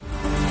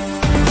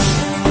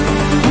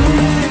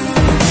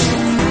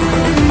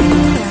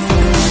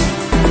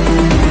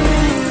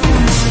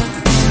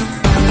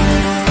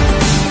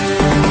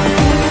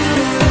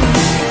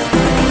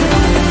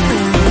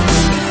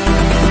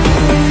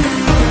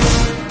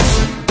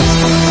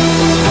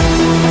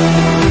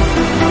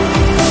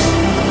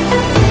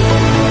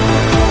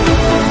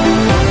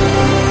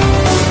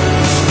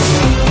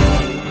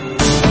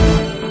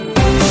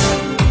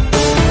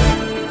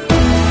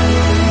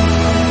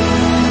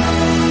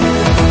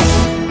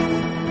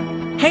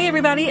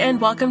everybody,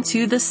 and welcome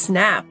to The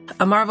Snap,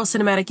 a Marvel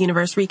Cinematic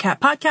Universe recap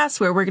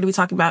podcast where we're going to be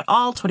talking about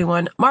all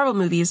 21 Marvel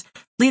movies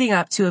leading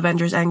up to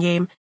Avengers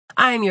Endgame.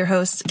 I am your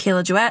host,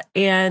 Kayla Jouette,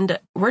 and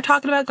we're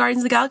talking about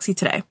Guardians of the Galaxy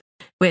today,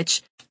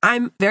 which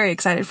I'm very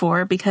excited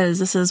for because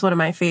this is one of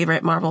my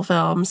favorite Marvel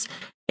films.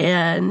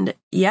 And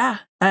yeah,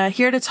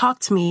 here to talk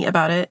to me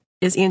about it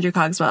is Andrew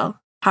Cogswell.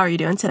 How are you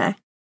doing today?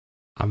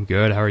 I'm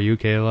good. How are you,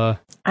 Kayla?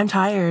 I'm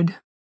tired,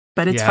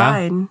 but it's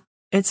fine.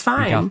 It's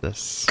fine. You got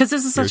this. Because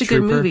this is such a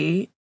good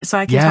movie, so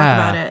I can talk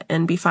about it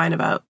and be fine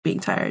about being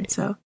tired.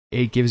 So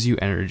it gives you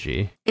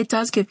energy. It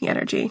does give me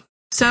energy.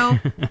 So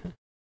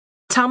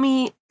tell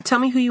me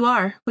who you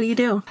are. What do you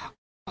do?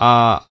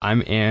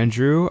 I'm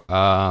Andrew.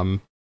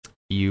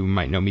 You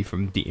might know me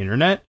from the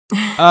internet.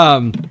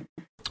 But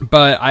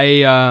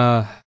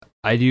I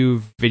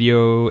do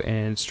video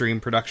and stream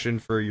production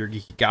for Your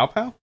Geeky Gal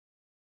Pal.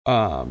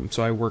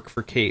 So I work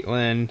for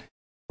Caitlin,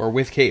 or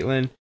with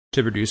Caitlin,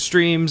 to produce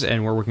streams,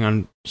 and we're working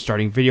on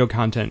starting video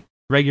content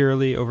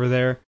regularly over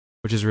there,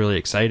 which is really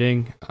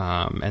exciting.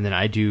 And then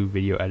I do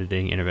video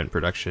editing and event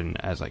production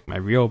as like my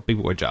real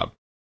big boy job.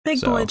 Big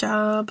boy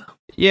job.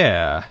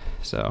 Yeah.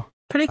 So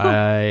pretty cool.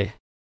 I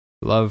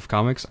love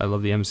comics, I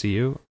love the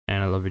MCU,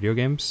 and I love video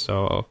games.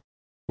 So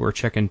we're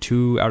checking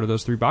 2 out of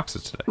those 3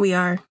 boxes today. We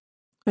are,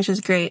 which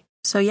is great.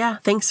 So yeah,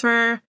 thanks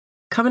for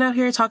coming out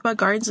here to talk about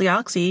Guardians of the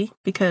Galaxy,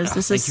 because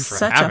this is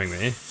such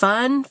a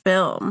fun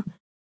film.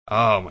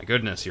 Oh my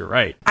goodness, you're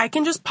right. I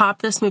can just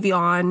pop this movie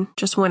on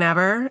just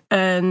whenever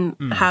and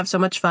have so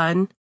much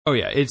fun. Oh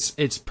yeah,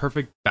 it's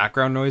perfect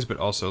background noise, but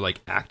also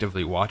like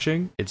actively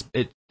watching.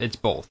 It's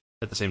both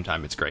at the same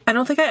time. It's great. I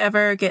don't think I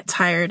ever get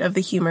tired of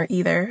the humor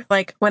either.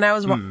 Like when I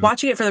was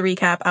watching it for the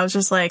recap, I was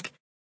just like,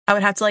 I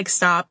would have to like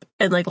stop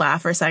and like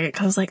laugh for a second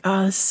because I was like,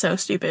 oh, this is so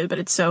stupid, but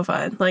it's so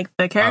fun. Like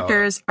the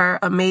characters are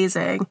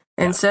amazing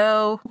and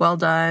so well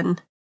done.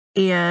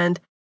 And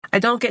I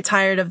don't get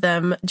tired of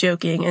them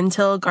joking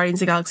until Guardians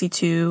of the Galaxy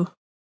 2.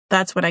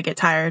 That's when I get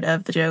tired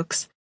of the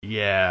jokes.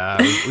 Yeah,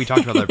 we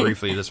talked about that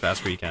briefly this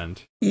past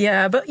weekend.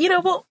 Yeah, but you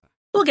know,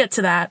 we'll get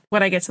to that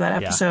when I get to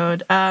that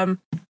episode.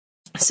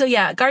 So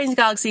yeah, Guardians of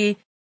the Galaxy,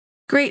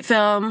 great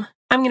film.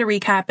 I'm going to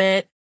recap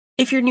it.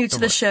 If you're new to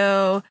the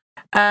show,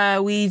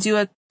 we do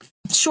a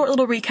short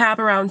little recap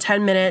around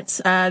 10 minutes.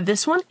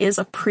 This one is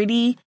a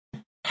pretty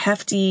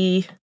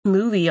hefty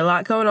movie, a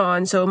lot going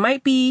on, so it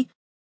might be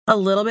a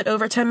little bit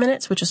over 10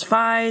 minutes, which is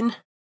fine.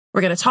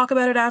 We're going to talk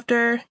about it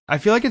after. I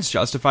feel like it's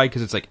justified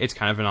because it's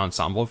kind of an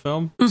ensemble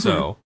film.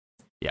 So,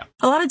 yeah.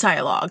 A lot of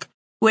dialogue,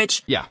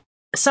 which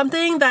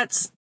something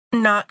that's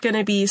not going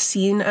to be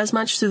seen as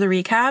much through the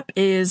recap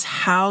is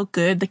how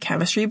good the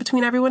chemistry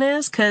between everyone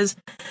is. Because,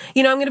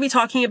 you know, I'm going to be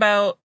talking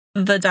about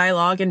the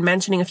dialogue and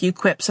mentioning a few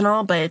quips and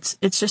all, but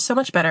it's just so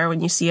much better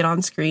when you see it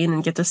on screen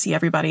and get to see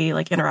everybody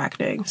like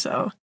interacting.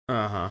 So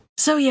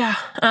So yeah,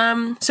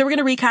 so we're going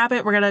to recap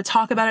it. We're going to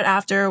talk about it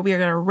after. We are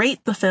going to rate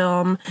the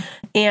film.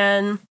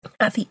 And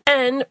at the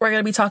end, we're going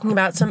to be talking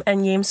about some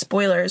Endgame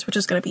spoilers, which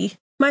is going to be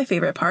my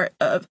favorite part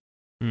of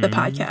the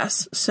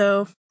podcast.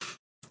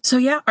 So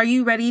yeah, are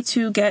you ready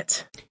to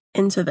get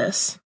into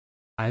this?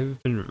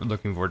 I've been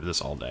looking forward to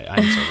this all day.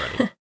 I'm so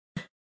ready.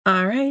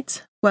 All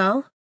right.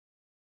 Well,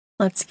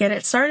 let's get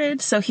it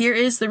started. So here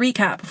is the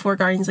recap for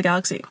Guardians of the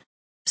Galaxy.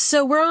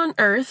 So we're on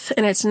Earth,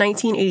 and it's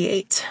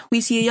 1988.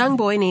 We see a young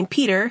boy named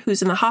Peter,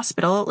 who's in the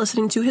hospital,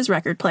 listening to his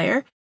record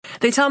player.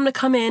 They tell him to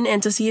come in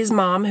and to see his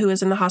mom, who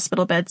is in the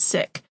hospital bed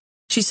sick.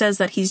 She says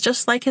that he's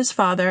just like his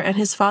father, and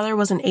his father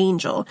was an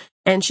angel,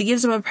 and she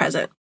gives him a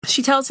present.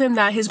 She tells him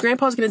that his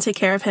grandpa's going to take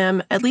care of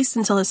him, at least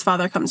until his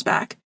father comes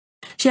back.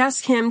 She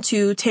asks him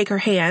to take her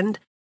hand.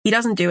 He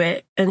doesn't do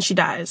it, and she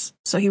dies.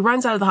 So he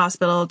runs out of the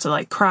hospital to,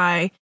 like,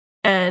 cry,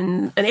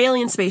 and an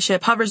alien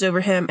spaceship hovers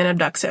over him and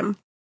abducts him.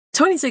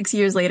 26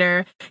 years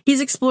later,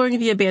 he's exploring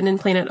the abandoned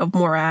planet of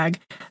Morag.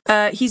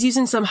 He's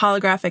using some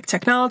holographic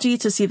technology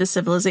to see the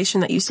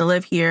civilization that used to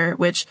live here,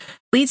 which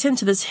leads him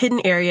to this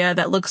hidden area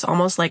that looks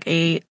almost like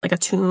a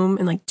tomb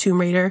in like Tomb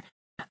Raider.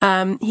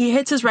 He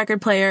hits his record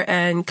player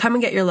and Come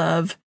and Get Your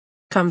Love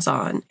comes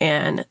on.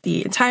 And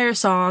the entire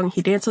song,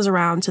 he dances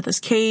around to this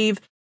cave,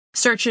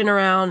 searching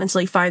around until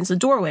he finds the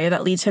doorway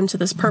that leads him to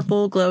this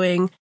purple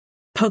glowing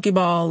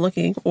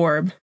Pokeball-looking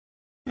orb.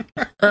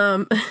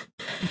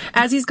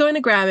 As he's going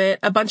to grab it,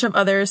 a bunch of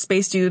other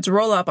space dudes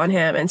roll up on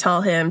him and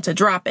tell him to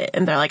drop it.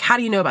 And they're like, how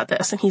do you know about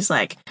this? And he's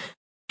like,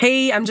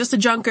 hey, I'm just a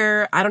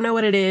junker. I don't know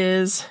what it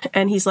is.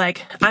 And he's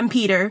like, I'm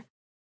Peter,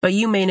 but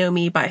you may know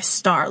me by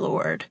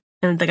Star-Lord.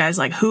 And the guy's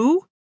like,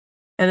 who?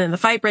 And then the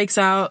fight breaks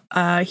out.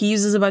 He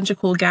uses a bunch of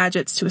cool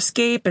gadgets to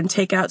escape and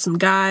take out some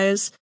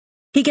guys.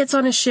 He gets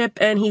on his ship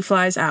and he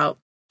flies out.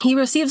 He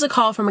receives a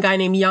call from a guy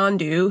named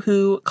Yondu,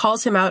 who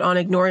calls him out on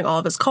ignoring all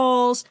of his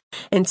calls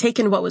and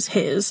taking what was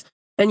his.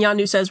 And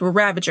Yondu says, we're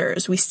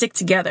Ravagers. We stick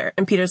together.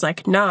 And Peter's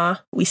like, nah,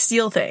 we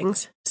steal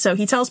things. So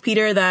he tells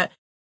Peter that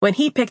when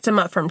he picked him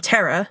up from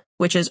Terra,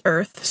 which is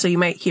Earth, so you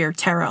might hear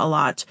Terra a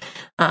lot,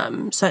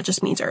 so that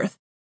just means Earth,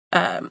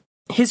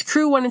 his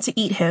crew wanted to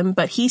eat him,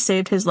 but he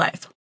saved his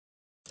life.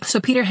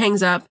 So Peter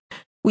hangs up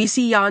We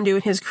see Yondu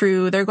and his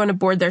crew, they're going to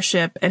board their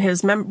ship, and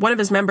one of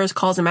his members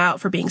calls him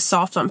out for being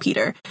soft on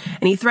Peter,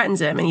 and he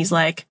threatens him, and he's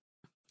like,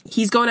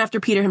 he's going after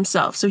Peter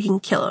himself so he can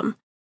kill him.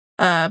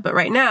 But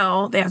right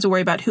now, they have to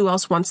worry about who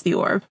else wants the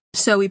orb.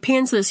 So we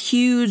pan to this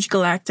huge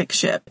galactic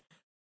ship.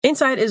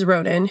 Inside is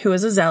Ronan, who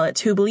is a zealot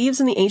who believes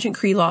in the ancient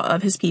Kree law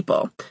of his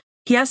people.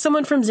 He has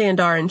someone from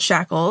Xandar in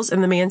shackles,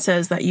 and the man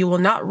says that you will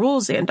not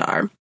rule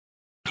Xandar.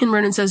 And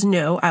Ronan says,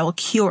 no, I will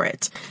cure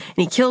it.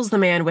 And he kills the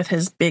man with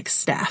his big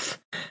staff.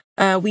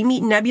 We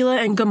meet Nebula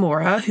and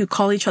Gamora, who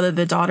call each other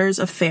the daughters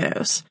of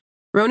Thanos.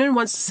 Ronan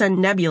wants to send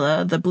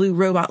Nebula, the blue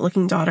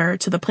robot-looking daughter,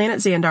 to the planet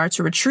Xandar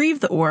to retrieve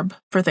the orb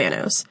for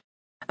Thanos.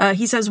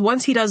 He says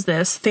once he does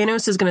this,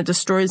 Thanos is going to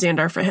destroy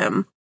Xandar for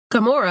him.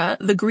 Gamora,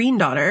 the green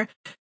daughter,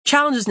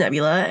 challenges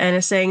Nebula and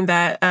is saying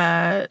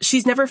that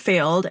she's never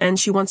failed and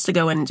she wants to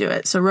go in and do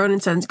it. So Ronan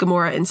sends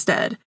Gamora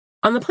instead.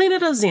 On the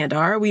planet of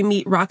Xandar, we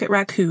meet Rocket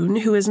Raccoon,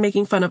 who is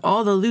making fun of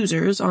all the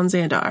losers on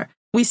Xandar.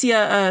 We see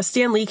a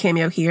Stan Lee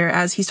cameo here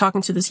as he's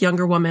talking to this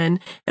younger woman,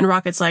 and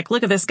Rocket's like,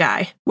 look at this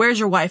guy. Where's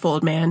your wife,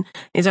 old man? And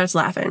he starts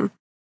laughing.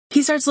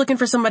 He starts looking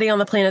for somebody on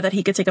the planet that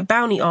he could take a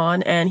bounty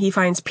on, and he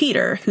finds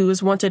Peter, who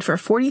is wanted for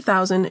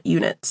 40,000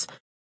 units.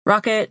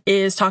 Rocket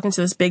is talking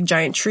to this big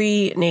giant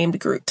tree named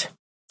Groot.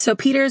 So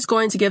Peter is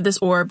going to give this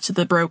orb to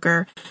the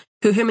broker,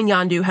 who him and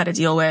Yondu had to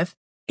deal with,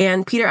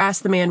 and Peter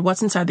asks the man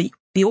what's inside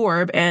the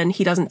orb, and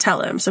he doesn't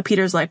tell him. So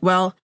Peter's like,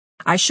 well,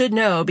 I should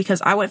know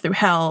because I went through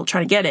hell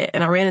trying to get it,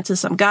 and I ran into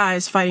some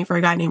guys fighting for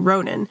a guy named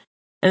Ronan.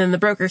 And then the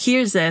broker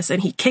hears this,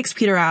 and he kicks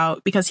Peter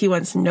out because he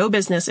wants no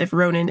business if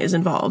Ronan is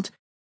involved.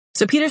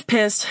 So Peter's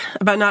pissed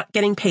about not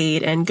getting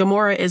paid, and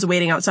Gamora is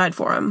waiting outside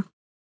for him.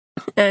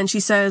 And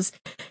she says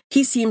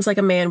he seems like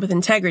a man with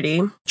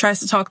integrity, tries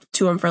to talk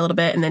to him for a little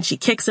bit, and then she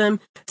kicks him,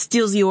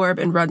 steals the orb,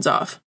 and runs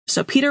off.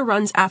 So Peter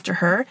runs after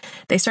her.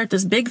 They start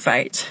this big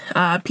fight.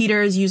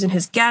 Peter is using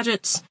his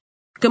gadgets.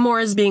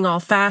 Gamora is being all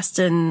fast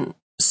and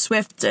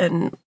swift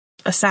and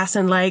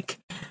assassin-like.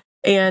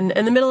 And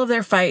in the middle of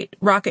their fight,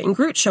 Rocket and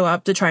Groot show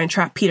up to try and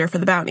trap Peter for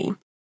the bounty.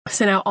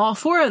 So now all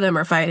four of them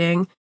are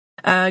fighting.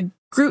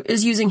 Groot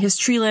is using his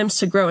tree limbs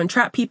to grow and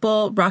trap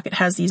people. Rocket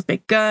has these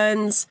big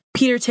guns.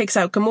 Peter takes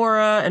out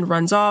Gamora and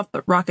runs off,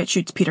 but Rocket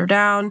shoots Peter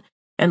down.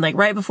 And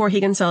right before he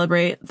can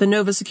celebrate, the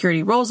Nova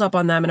security rolls up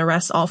on them and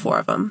arrests all four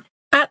of them.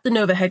 At the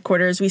Nova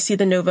headquarters, we see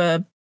the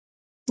Nova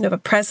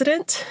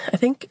president, I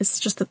think it's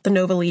just the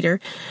Nova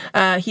leader.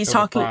 He's Nova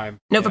talking Prime.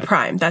 Nova Yeah.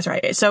 Prime. That's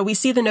right. So we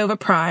see the Nova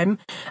Prime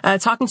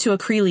talking to a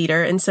Kree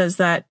leader and says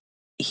that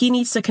he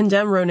needs to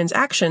condemn Ronan's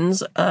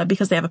actions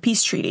because they have a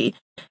peace treaty.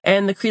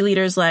 And the Kree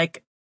leader's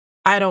like,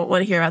 I don't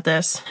want to hear about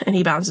this. And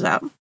he bounces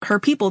out. Her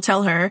people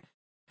tell her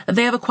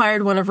they have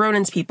acquired one of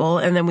Ronan's people.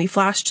 And then we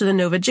flash to the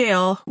Nova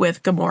jail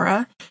with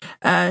Gamora.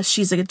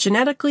 She's a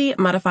genetically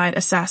modified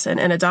assassin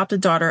and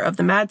adopted daughter of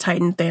the Mad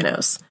Titan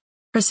Thanos.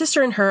 Her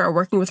sister and her are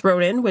working with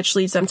Ronan, which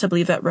leads them to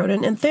believe that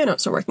Ronan and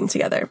Thanos are working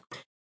together.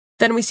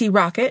 Then we see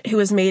Rocket,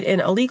 who is made in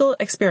illegal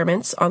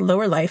experiments on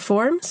lower life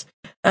forms,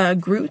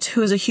 Groot,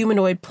 who is a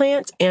humanoid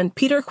plant, and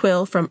Peter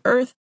Quill from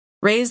Earth,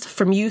 raised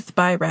from youth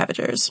by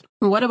Ravagers.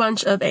 What a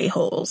bunch of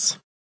a-holes.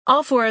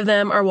 All four of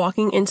them are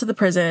walking into the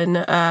prison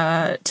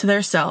to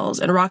their cells,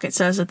 and Rocket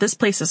says that this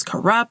place is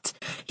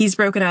corrupt. He's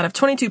broken out of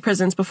 22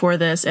 prisons before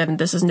this, and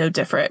this is no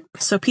different.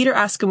 So Peter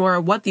asks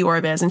Gamora what the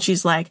orb is, and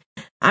she's like,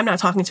 I'm not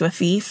talking to a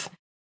thief.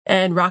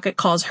 And Rocket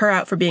calls her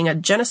out for being a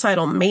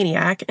genocidal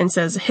maniac and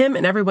says him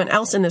and everyone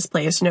else in this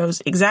place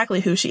knows exactly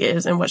who she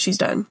is and what she's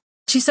done.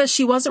 She says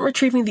she wasn't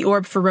retrieving the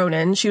orb for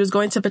Ronan. She was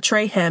going to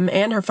betray him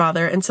and her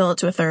father and sell it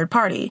to a third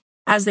party.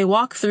 As they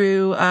walk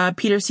through,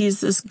 Peter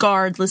sees this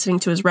guard listening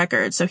to his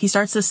record. So he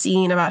starts the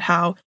scene about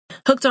how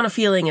Hooked on a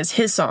Feeling is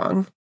his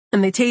song.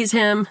 And they tase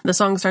him. The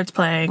song starts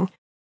playing.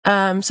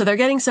 So they're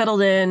getting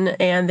settled in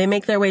and they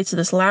make their way to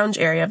this lounge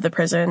area of the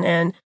prison.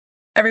 And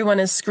everyone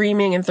is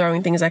screaming and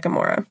throwing things at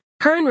Gamora.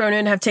 Her and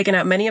Ronan have taken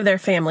out many of their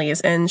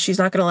families, and she's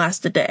not going to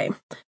last a day.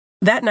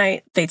 That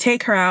night, they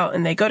take her out,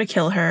 and they go to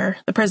kill her,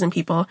 the prison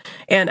people,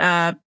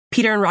 and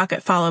Peter and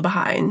Rocket follow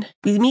behind.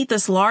 We meet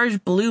this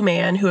large blue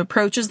man who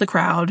approaches the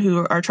crowd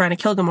who are trying to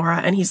kill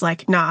Gamora, and he's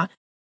like, nah,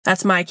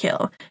 that's my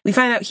kill. We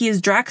find out he is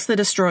Drax the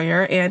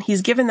Destroyer, and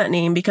he's given that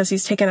name because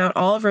he's taken out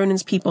all of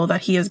Ronan's people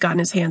that he has gotten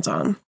his hands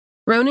on.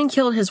 Ronan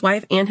killed his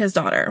wife and his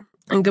daughter,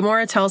 and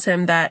Gamora tells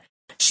him that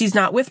she's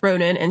not with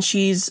Ronan, and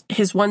she's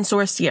his one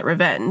source to get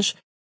revenge.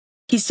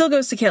 He still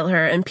goes to kill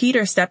her, and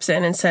Peter steps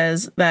in and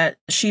says that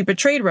she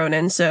betrayed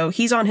Ronan, so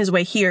he's on his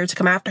way here to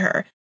come after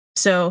her.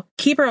 So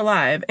keep her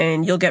alive,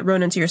 and you'll get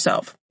Ronan to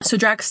yourself. So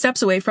Drax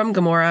steps away from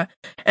Gamora,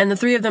 and the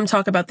three of them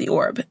talk about the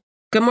orb.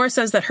 Gamora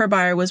says that her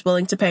buyer was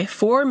willing to pay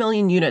 4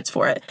 million units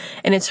for it,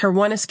 and it's her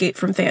one escape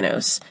from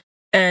Thanos.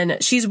 And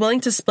she's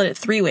willing to split it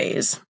 3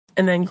 ways.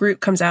 And then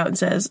Groot comes out and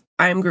says,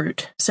 I'm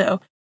Groot. So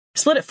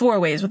split it 4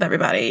 ways with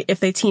everybody if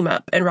they team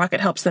up, and Rocket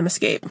helps them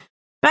escape.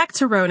 Back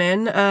to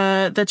Ronan,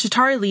 the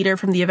Chitauri leader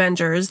from the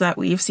Avengers that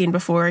we've seen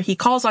before, he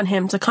calls on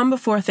him to come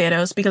before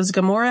Thanos because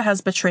Gamora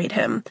has betrayed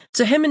him.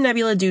 So him and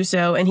Nebula do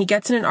so, and he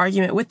gets in an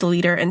argument with the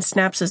leader and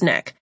snaps his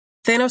neck.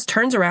 Thanos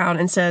turns around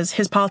and says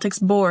his politics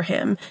bore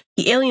him.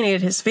 He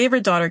alienated his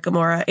favorite daughter,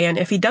 Gamora, and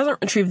if he doesn't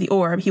retrieve the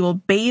orb, he will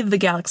bathe the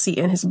galaxy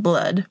in his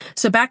blood.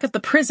 So back at the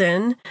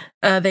prison,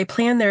 they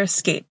plan their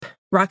escape.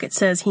 Rocket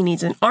says he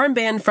needs an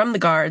armband from the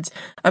guards,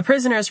 a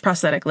prisoner's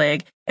prosthetic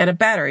leg, and a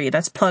battery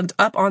that's plugged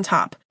up on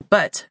top.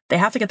 But they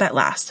have to get that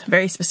last,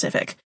 very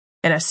specific.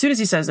 And as soon as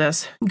he says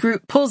this,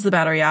 Groot pulls the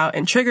battery out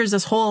and triggers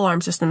this whole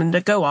alarm system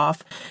to go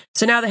off.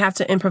 So now they have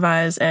to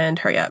improvise and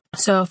hurry up.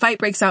 So a fight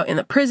breaks out in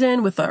the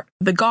prison with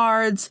the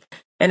guards,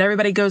 and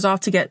everybody goes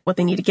off to get what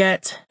they need to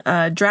get.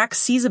 Drax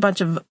sees a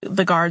bunch of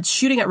the guards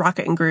shooting at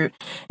Rocket and Groot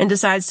and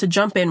decides to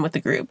jump in with the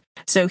group.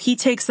 So he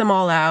takes them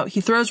all out.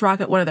 He throws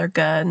Rocket one of their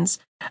guns.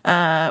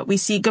 We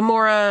see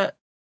Gamora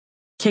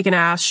kicking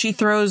ass. She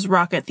throws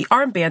Rocket the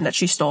armband that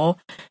she stole,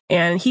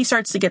 and he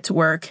starts to get to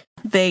work.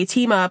 They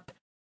team up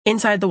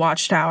inside the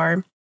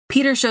watchtower.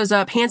 Peter shows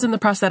up, hands him the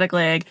prosthetic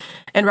leg,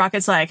 and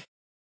Rocket's like,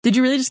 did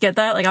you really just get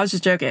that? Like, I was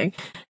just joking.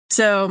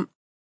 So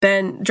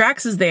then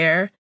Drax is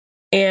there,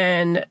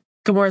 and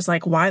Gamora's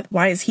like,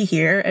 why is he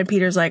here? And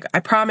Peter's like, I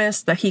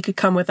promised that he could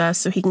come with us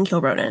so he can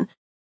kill Ronan.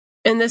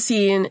 And this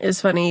scene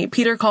is funny.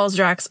 Peter calls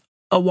Drax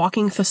a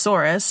walking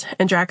thesaurus,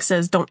 and Drax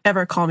says, don't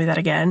ever call me that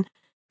again.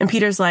 And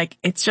Peter's like,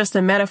 it's just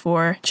a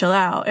metaphor, chill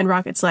out. And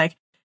Rocket's like,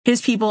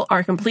 his people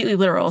are completely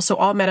literal, so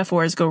all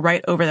metaphors go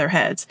right over their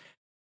heads.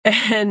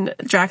 And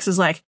Drax is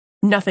like,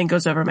 nothing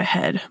goes over my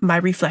head. My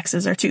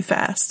reflexes are too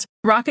fast.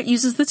 Rocket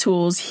uses the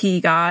tools he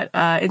got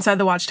inside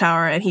the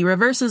watchtower, and he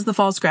reverses the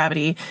false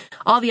gravity.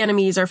 All the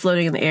enemies are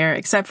floating in the air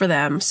except for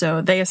them, so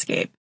they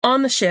escape.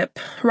 On the ship,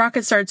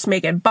 Rocket starts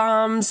making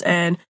bombs,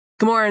 and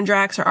Gamora and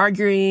Drax are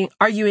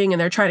arguing, and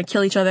they're trying to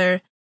kill each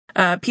other.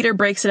 Peter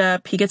breaks it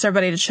up. He gets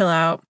everybody to chill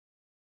out.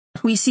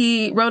 We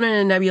see Ronan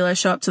and Nebula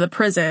show up to the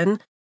prison.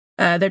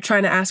 They're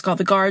trying to ask all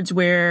the guards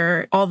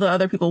where all the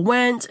other people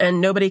went,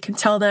 and nobody can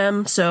tell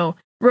them. So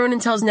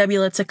Ronan tells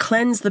Nebula to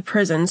cleanse the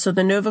prison so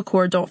the Nova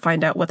Corps don't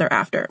find out what they're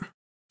after.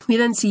 We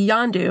then see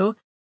Yondu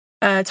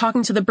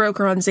talking to the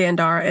broker on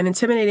Xandar and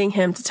intimidating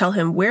him to tell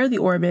him where the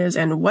orb is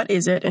and what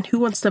is it and who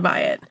wants to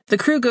buy it. The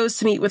crew goes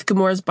to meet with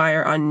Gamora's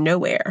buyer on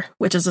Nowhere,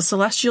 which is a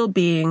celestial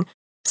being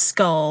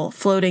skull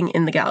floating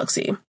in the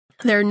galaxy.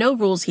 There are no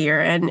rules here,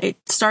 and it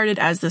started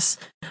as this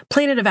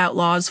planet of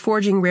outlaws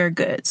forging rare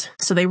goods.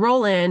 So they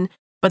roll in,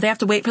 but they have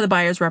to wait for the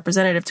buyer's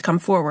representative to come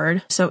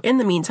forward. So in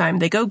the meantime,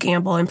 they go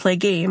gamble and play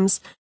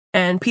games,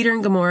 and Peter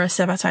and Gamora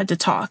step outside to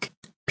talk.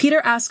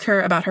 Peter asks her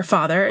about her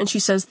father, and she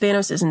says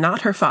Thanos is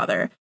not her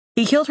father.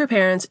 He killed her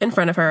parents in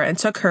front of her and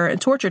took her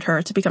and tortured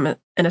her to become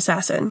an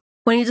assassin.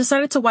 When he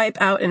decided to wipe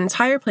out an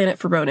entire planet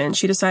for Ronan,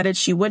 she decided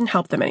she wouldn't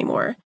help them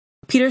anymore.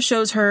 Peter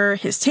shows her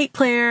his tape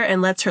player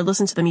and lets her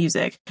listen to the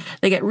music.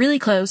 They get really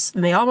close,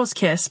 and they almost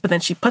kiss, but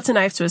then she puts a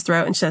knife to his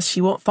throat and says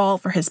she won't fall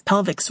for his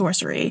pelvic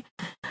sorcery.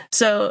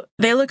 So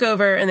they look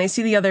over, and they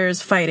see the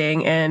others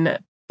fighting, and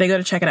they go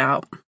to check it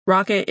out.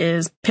 Rocket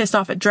is pissed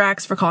off at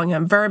Drax for calling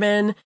him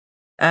vermin.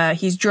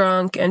 He's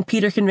drunk, and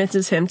Peter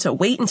convinces him to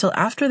wait until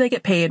after they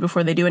get paid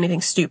before they do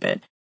anything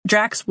stupid.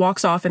 Drax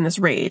walks off in this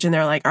rage, and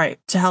they're like, all right,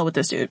 to hell with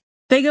this dude.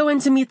 They go in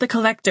to meet the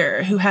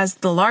Collector, who has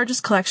the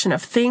largest collection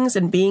of things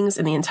and beings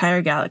in the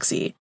entire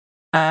galaxy.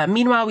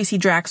 Meanwhile, we see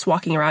Drax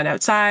walking around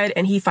outside,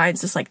 and he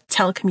finds this,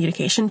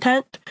 telecommunication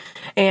tent.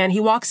 And he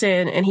walks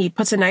in, and he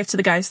puts a knife to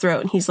the guy's throat,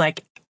 and he's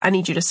like, I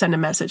need you to send a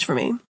message for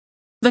me.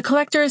 The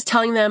Collector is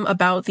telling them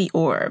about the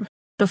orb.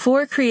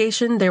 Before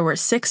creation, there were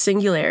 6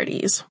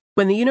 singularities.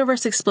 When the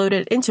universe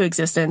exploded into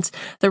existence,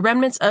 the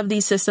remnants of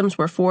these systems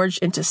were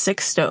forged into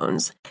 6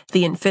 stones,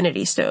 the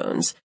Infinity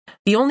Stones.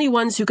 The only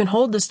ones who can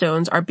hold the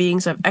stones are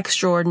beings of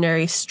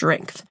extraordinary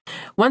strength.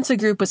 Once a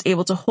group was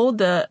able to hold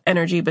the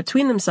energy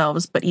between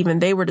themselves, but even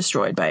they were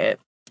destroyed by it.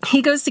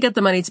 He goes to get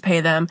the money to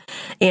pay them,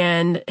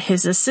 and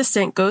his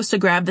assistant goes to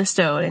grab the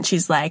stone, and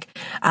she's like,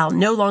 I'll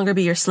no longer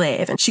be your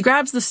slave. And she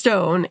grabs the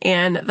stone,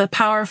 and the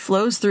power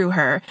flows through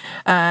her,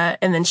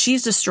 and then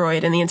she's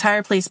destroyed, and the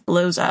entire place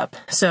blows up.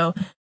 So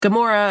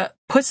Gamora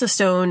puts the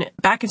stone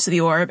back into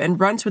the orb and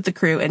runs with the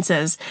crew and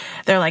says,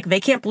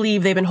 they can't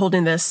believe they've been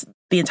holding this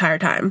the entire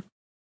time.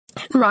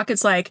 And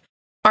Rocket's like,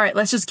 all right,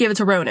 let's just give it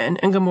to Ronan.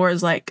 And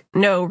Gamora's like,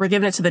 no, we're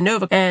giving it to the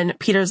Nova. And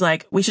Peter's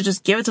like, we should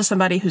just give it to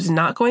somebody who's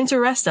not going to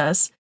arrest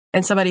us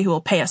and somebody who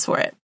will pay us for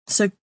it.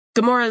 So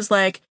Gamora's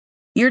like,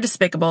 you're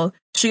despicable.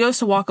 She goes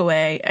to walk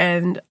away,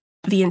 and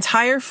the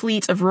entire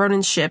fleet of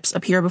Ronan's ships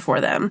appear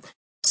before them.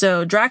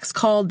 So Drax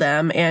called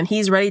them, and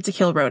he's ready to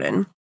kill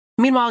Ronan.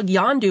 Meanwhile,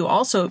 Yondu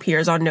also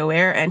appears on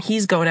Nowhere, and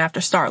he's going after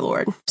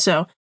Star-Lord.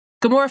 So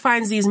Gamora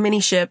finds these mini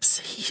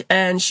ships,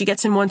 and she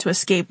gets in one to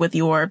escape with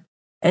the orb,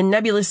 and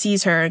Nebula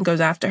sees her and goes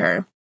after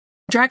her.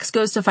 Drax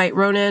goes to fight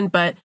Ronan,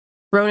 but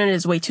Ronan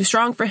is way too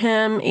strong for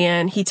him,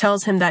 and he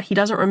tells him that he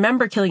doesn't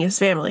remember killing his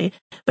family,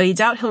 but he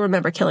doubt he'll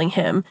remember killing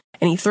him,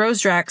 and he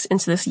throws Drax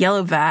into this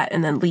yellow vat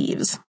and then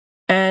leaves.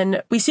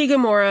 And we see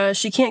Gamora,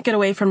 she can't get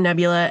away from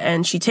Nebula,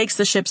 and she takes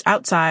the ships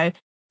outside,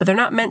 but they're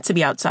not meant to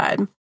be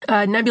outside.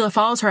 Nebula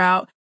follows her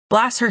out,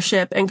 blasts her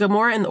ship, and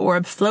Gamora and the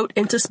orb float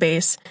into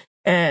space,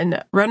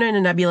 and Ronan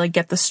and Nebula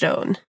get the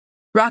stone.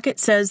 Rocket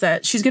says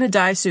that she's going to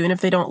die soon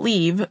if they don't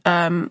leave,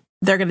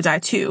 they're going to die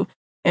too.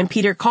 And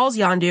Peter calls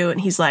Yondu and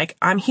he's like,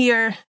 I'm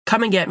here.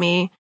 Come and get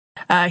me.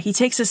 He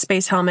takes his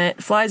space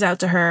helmet, flies out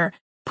to her,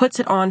 puts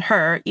it on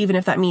her, even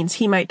if that means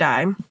he might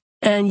die.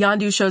 And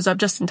Yondu shows up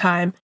just in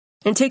time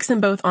and takes them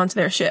both onto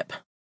their ship.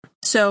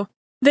 So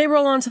they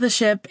roll onto the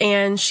ship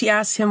and she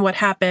asks him what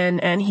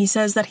happened. And he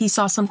says that he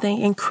saw something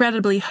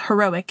incredibly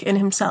heroic in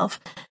himself.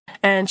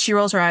 And she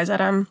rolls her eyes at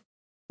him.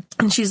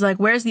 And she's like,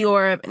 where's the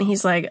orb? And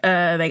he's like,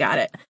 they got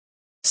it.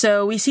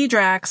 So we see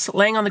Drax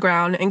laying on the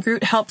ground and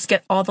Groot helps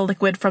get all the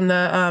liquid from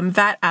the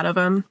vat out of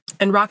him.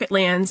 And Rocket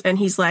lands and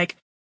he's like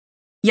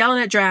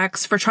yelling at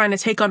Drax for trying to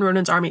take on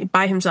Ronan's army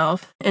by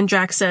himself. And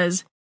Drax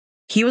says,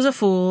 he was a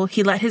fool.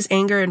 He let his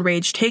anger and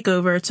rage take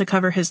over to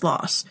cover his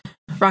loss.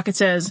 Rocket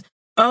says,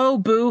 oh,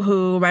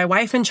 boo-hoo, my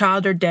wife and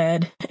child are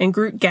dead. And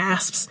Groot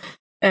gasps.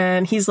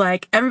 And he's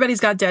like, everybody's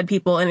got dead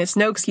people and it's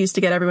no excuse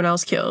to get everyone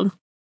else killed.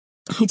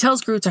 He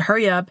tells Groot to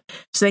hurry up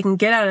so they can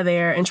get out of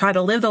there and try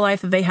to live the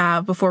life that they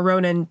have before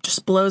Ronan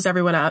just blows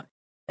everyone up.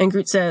 And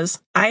Groot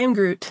says, I am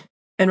Groot.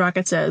 And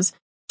Rocket says,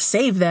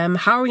 save them?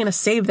 How are we going to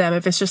save them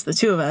if it's just the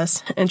two of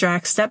us? And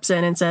Drax steps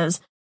in and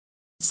says,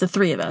 it's the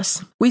three of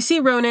us. We see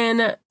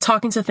Ronan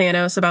talking to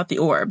Thanos about the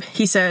orb.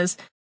 He says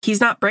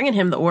he's not bringing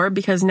him the orb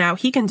because now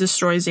he can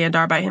destroy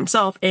Xandar by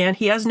himself and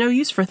he has no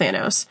use for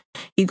Thanos.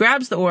 He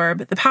grabs the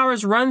orb, the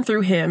powers run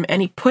through him,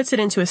 and he puts it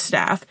into his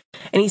staff.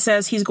 And he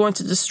says he's going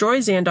to destroy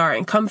Xandar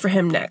and come for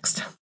him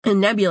next. And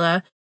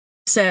Nebula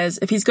says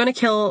if he's going to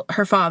kill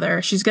her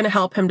father, she's going to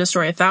help him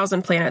destroy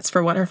 1,000 planets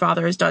for what her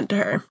father has done to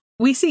her.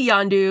 We see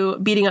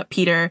Yondu beating up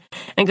Peter,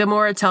 and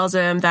Gamora tells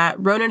him that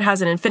Ronan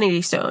has an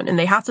Infinity Stone, and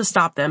they have to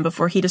stop them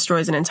before he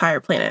destroys an entire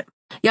planet.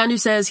 Yondu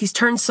says he's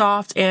turned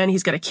soft, and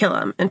he's going to kill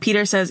him. And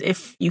Peter says,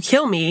 if you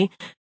kill me,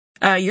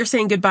 you're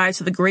saying goodbye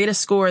to the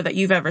greatest score that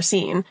you've ever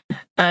seen.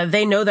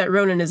 They know that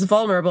Ronan is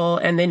vulnerable,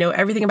 and they know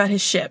everything about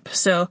his ship.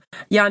 So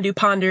Yondu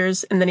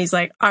ponders, and then he's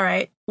like, all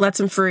right, lets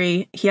him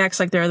free. He acts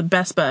like they're the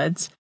best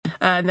buds.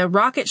 And the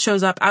Rocket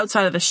shows up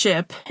outside of the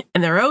ship,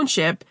 in their own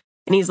ship,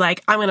 and he's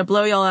like, I'm going to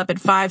blow y'all up in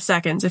 5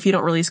 seconds if you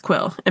don't release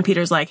Quill. And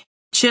Peter's like,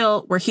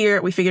 chill, we're here,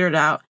 we figured it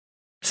out.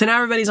 So now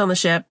everybody's on the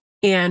ship,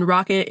 and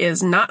Rocket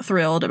is not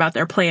thrilled about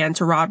their plan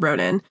to rob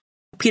Ronan.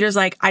 Peter's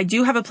like, I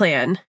do have a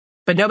plan,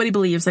 but nobody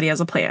believes that he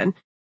has a plan.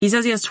 He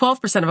says he has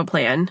 12% of a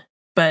plan,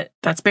 but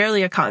that's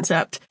barely a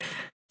concept.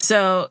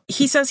 So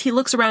he says he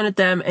looks around at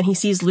them and he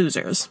sees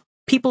losers,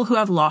 people who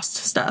have lost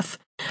stuff.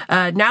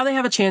 Now they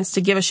have a chance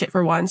to give a shit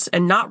for once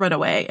and not run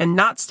away and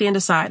not stand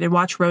aside and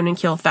watch Ronan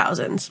kill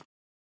thousands.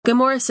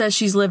 Gamora says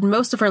she's lived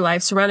most of her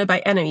life surrounded by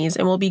enemies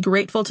and will be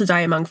grateful to die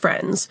among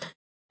friends.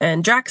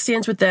 And Drax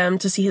stands with them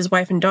to see his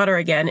wife and daughter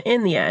again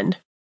in the end.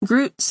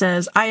 Groot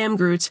says, I am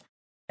Groot.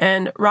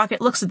 And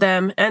Rocket looks at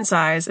them and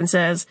sighs and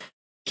says,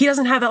 he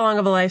doesn't have that long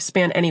of a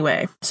lifespan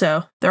anyway.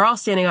 So they're all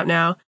standing up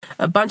now,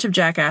 a bunch of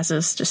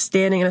jackasses just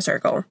standing in a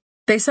circle.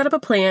 They set up a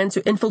plan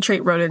to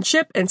infiltrate Ronan's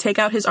ship and take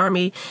out his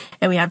army,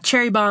 and we have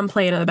Cherry Bomb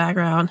playing in the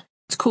background.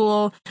 It's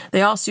cool.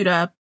 They all suit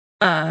up.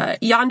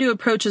 Yondu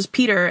approaches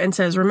Peter and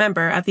says,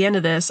 remember, at the end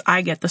of this,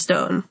 I get the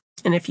stone.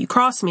 And if you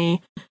cross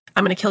me,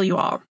 I'm going to kill you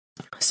all.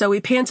 So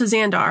we pan to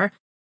Xandar,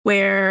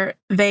 where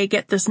they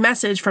get this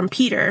message from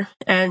Peter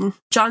and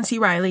John C.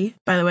 Reilly.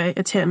 By the way,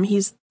 it's him.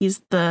 He's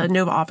the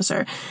Nova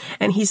officer.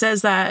 And he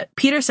says that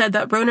Peter said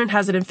that Ronan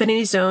has an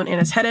Infinity Stone and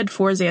is headed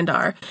for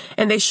Xandar.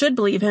 And they should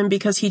believe him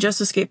because he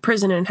just escaped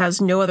prison and has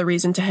no other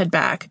reason to head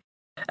back.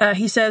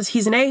 He says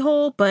he's an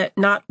a-hole, but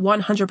not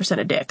 100%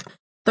 a dick.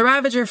 The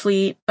Ravager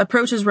fleet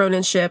approaches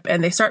Ronan's ship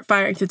and they start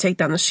firing to take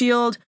down the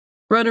shield.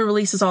 Ronan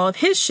releases all of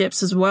his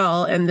ships as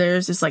well. And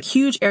there's this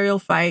huge aerial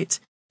fight.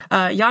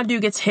 Yondu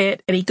gets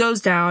hit and he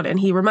goes down and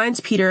he reminds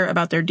Peter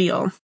about their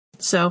deal.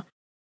 So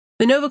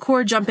the Nova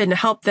Corps jump in to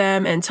help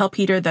them and tell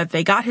Peter that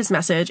they got his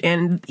message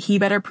and he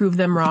better prove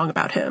them wrong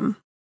about him.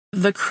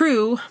 The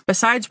crew,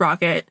 besides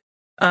Rocket,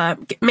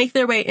 make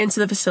their way into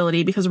the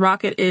facility because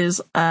Rocket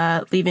is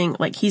leaving,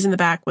 he's in the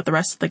back with the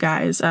rest of the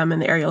guys in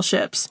the aerial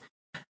ships.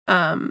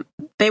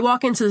 They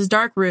walk into this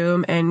dark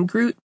room and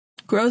Groot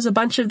grows a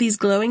bunch of these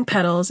glowing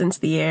petals into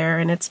the air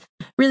and it's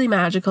really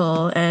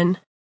magical and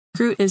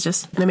Groot is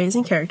just an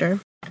amazing character.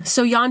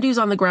 So Yondu's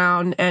on the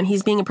ground and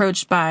he's being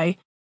approached by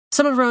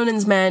some of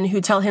Ronan's men who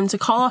tell him to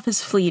call off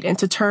his fleet and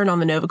to turn on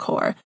the Nova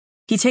Corps.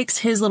 He takes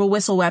his little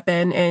whistle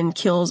weapon and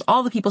kills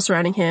all the people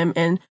surrounding him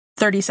in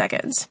 30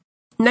 seconds.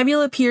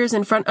 Nebula appears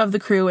in front of the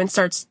crew and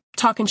starts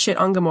talking shit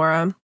on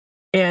Gamora,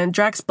 and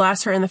Drax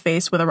blasts her in the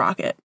face with a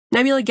rocket.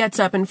 Nebula gets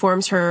up and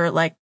forms her,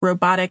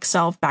 robotic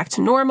self back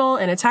to normal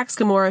and attacks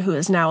Gamora, who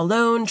is now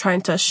alone,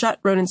 trying to shut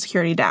Ronan's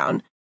security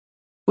down.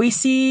 We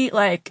see,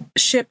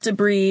 ship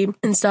debris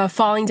and stuff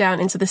falling down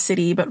into the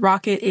city, but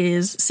Rocket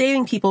is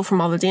saving people from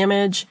all the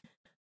damage.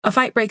 A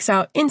fight breaks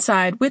out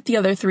inside with the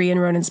other three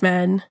and Ronan's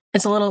men.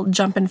 It's a little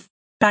jumping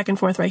back and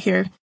forth right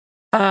here.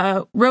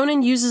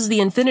 Ronan uses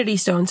the Infinity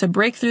Stone to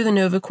break through the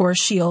Nova Corps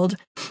shield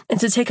and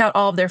to take out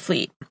all of their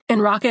fleet.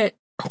 And Rocket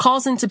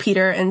calls into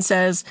Peter and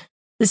says,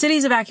 the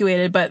city's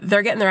evacuated, but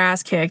they're getting their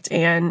ass kicked.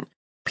 And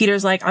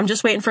Peter's like, I'm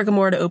just waiting for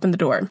Gamora to open the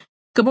door.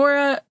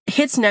 Gamora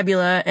hits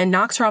Nebula and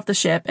knocks her off the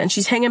ship, and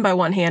she's hanging by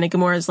one hand, and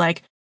Gamora's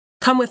like,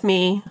 come with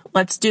me,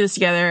 let's do this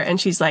together.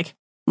 And she's like,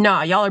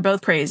 nah, y'all are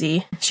both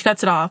crazy. She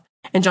cuts it off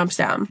and jumps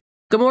down.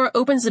 Gamora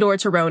opens the door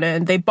to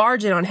Ronan. They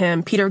barge in on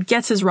him. Peter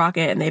gets his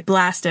rocket and they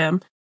blast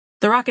him.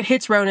 The rocket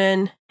hits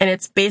Ronan and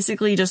it's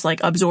basically just like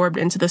absorbed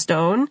into the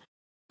stone.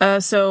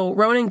 So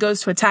Ronan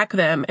goes to attack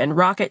them and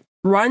Rocket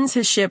runs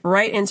his ship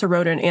right into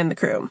Ronan and the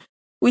crew.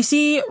 We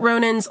see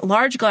Ronan's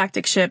large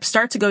galactic ship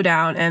start to go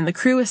down and the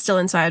crew is still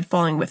inside,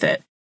 falling with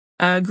it.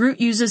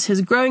 Groot uses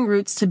his growing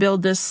roots to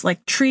build this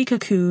like tree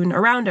cocoon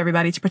around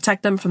everybody to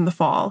protect them from the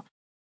fall.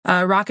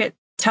 Rocket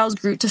tells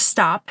Groot to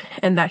stop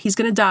and that he's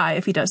going to die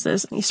if he does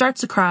this. And he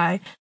starts to cry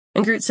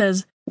and Groot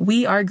says,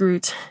 "We are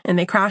Groot," and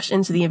they crash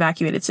into the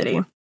evacuated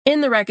city.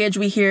 In the wreckage,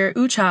 we hear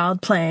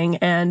Ooh-Child playing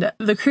and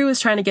the crew is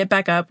trying to get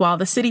back up while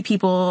the city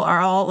people are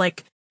all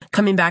like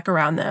coming back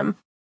around them.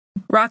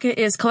 Rocket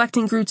is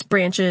collecting Groot's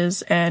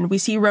branches and we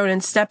see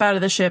Ronan step out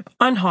of the ship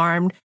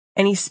unharmed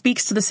and he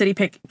speaks to the city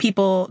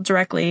people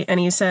directly and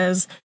he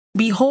says,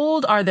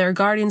 "Behold are their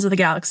guardians of the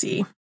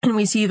galaxy." And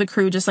we see the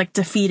crew just like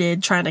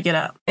defeated trying to get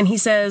up. And he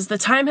says, "The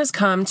time has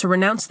come to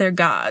renounce their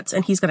gods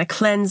and he's going to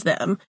cleanse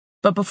them."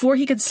 But before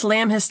he could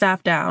slam his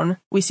staff down,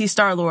 we see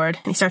Star-Lord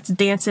and he starts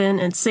dancing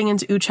and singing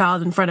to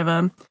Ooh-Child in front of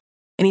him.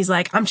 And he's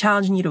like, "I'm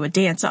challenging you to a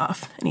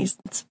dance-off." And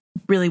it's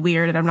really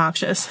weird and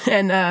obnoxious.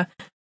 And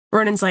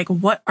Ronan's like,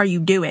 "What are you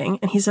doing?"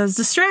 And he says,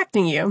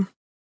 "Distracting you."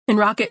 And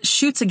Rocket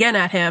shoots again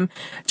at him,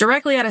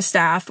 directly at his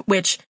staff,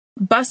 which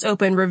busts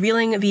open,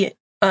 revealing the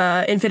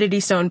Infinity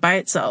Stone by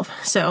itself.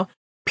 So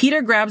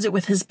Peter grabs it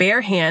with his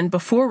bare hand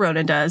before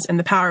Ronan does, and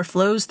the power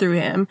flows through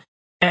him.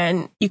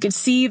 And you can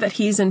see that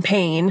he's in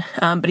pain,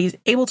 but he's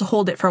able to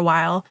hold it for a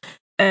while.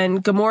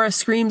 And Gamora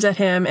screams at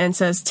him and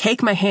says,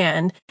 "Take my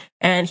hand."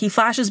 And he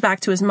flashes back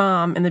to his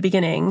mom in the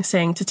beginning,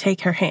 saying to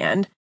take her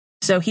hand.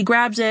 So he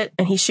grabs it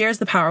and he shares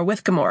the power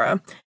with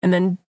Gamora. And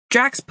then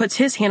Drax puts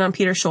his hand on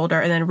Peter's shoulder,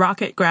 and then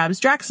Rocket grabs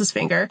Drax's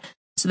finger.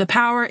 So the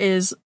power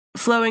is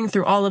flowing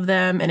through all of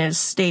them and is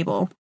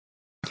stable.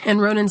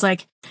 And Ronan's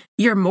like,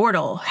 "You're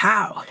mortal.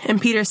 How?" And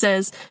Peter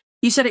says,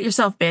 "You said it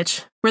yourself,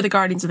 bitch. We're the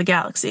Guardians of the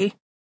Galaxy."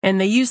 And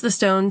they use the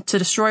stone to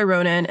destroy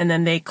Ronan, and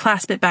then they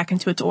clasp it back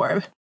into its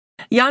orb.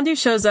 Yondu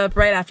shows up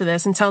right after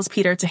this and tells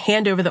Peter to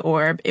hand over the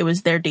orb. It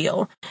was their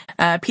deal.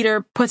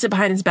 Peter puts it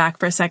behind his back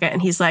for a second,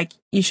 and he's like,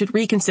 "You should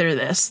reconsider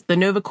this. The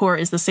Nova Corps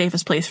is the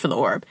safest place for the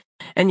orb."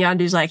 And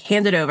Yondu's like,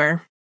 "Hand it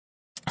over."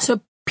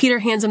 So Peter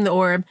hands him the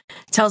orb,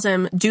 tells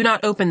him, "Do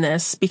not open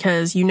this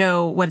because you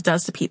know what it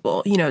does to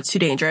people. You know, it's too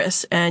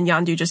dangerous." And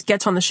Yondu just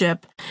gets on the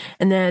ship.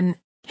 And then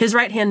his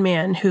right-hand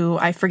man, who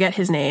I forget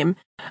his name,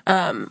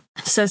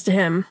 says to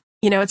him,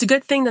 "It's a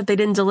good thing that they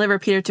didn't deliver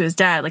Peter to his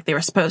dad like they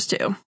were supposed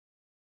to."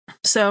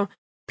 So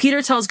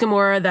Peter tells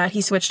Gamora that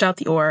he switched out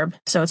the orb,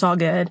 so it's all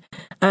good.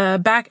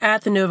 Back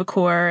at the Nova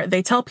Corps,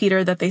 they tell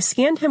Peter that they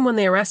scanned him when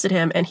they arrested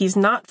him, and he's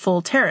not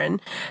full Terran.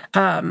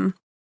 And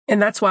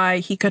that's why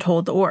he could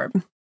hold the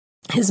orb.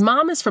 His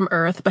mom is from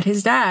Earth, but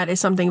his dad is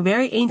something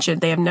very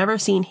ancient they have never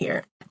seen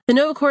here. The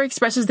Nova Corps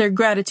expresses their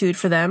gratitude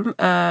for them,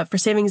 for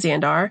saving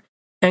Xandar,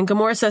 and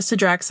Gamora says to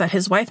Drax that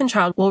his wife and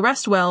child will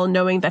rest well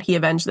knowing that he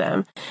avenged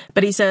them.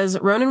 But he says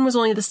Ronan was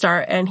only the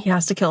start and he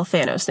has to kill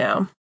Thanos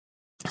now.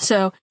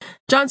 So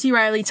John C.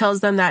 Reilly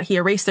tells them that he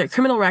erased their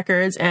criminal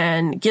records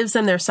and gives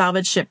them their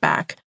salvaged ship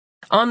back.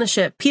 On the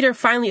ship, Peter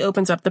finally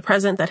opens up the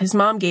present that his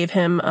mom gave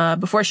him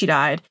before she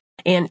died,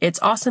 and it's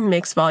Awesome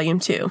Mix Volume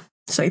 2.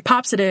 So he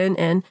pops it in,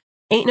 and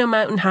Ain't No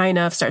Mountain High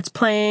Enough starts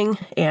playing,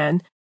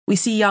 and we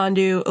see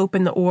Yondu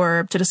open the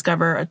orb to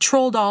discover a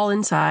troll doll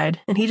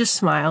inside, and he just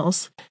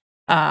smiles.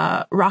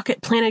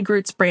 Rocket planted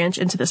Groot's branch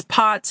into this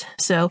pot,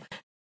 so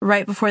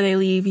right before they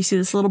leave, you see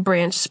this little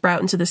branch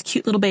sprout into this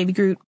cute little baby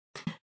Groot.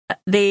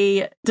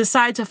 They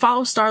decide to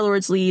follow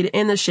Star-Lord's lead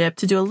in the ship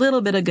to do a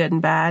little bit of good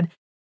and bad.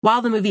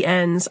 While the movie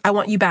ends, I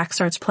Want You Back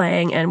starts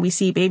playing, and we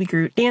see baby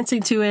Groot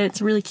dancing to it.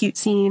 It's a really cute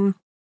scene.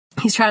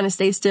 He's trying to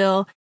stay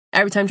still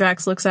every time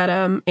Drax looks at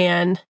him,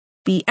 and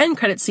the end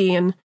credit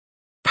scene,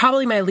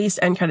 probably my least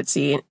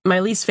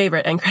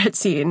favorite end credit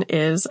scene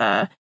is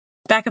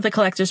back at the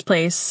Collector's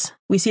place.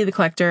 We see the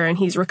Collector, and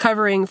he's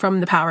recovering from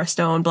the Power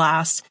Stone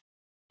blast,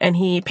 and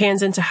he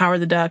pans into Howard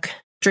the Duck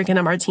drinking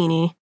a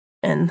martini,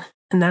 and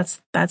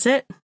that's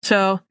it.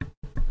 So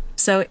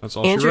that's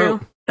Andrew,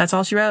 that's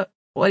all she wrote.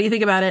 What do you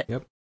think about it?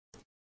 Yep.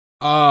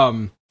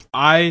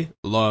 I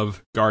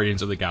love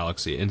Guardians of the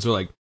Galaxy, and so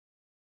like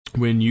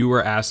when you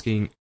were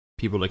asking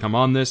people to come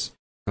on this,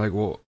 like,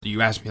 well,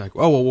 you asked me like,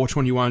 oh, well, which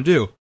one do you want to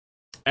do?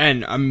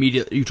 And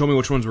immediately you told me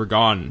which ones were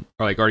gone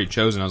or like already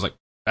chosen. I was like,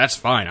 that's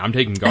fine. I'm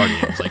taking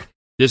Guardians. Like,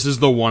 this is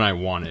the one I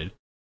wanted,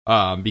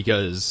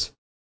 because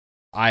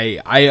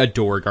I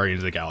adore Guardians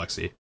of the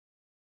Galaxy.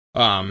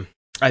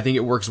 I think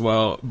it works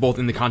well both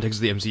in the context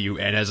of the MCU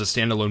and as a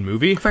standalone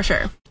movie. For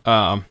sure.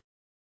 And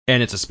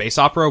it's a space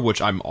opera,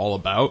 which I'm all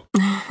about.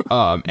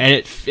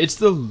 And it's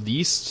the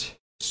least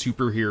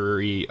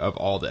superhero-y of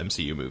all the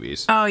MCU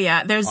movies. Oh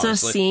yeah, there's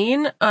honestly a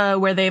scene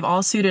where they've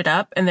all suited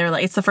up, and they're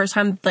like, it's the first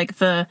time like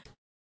the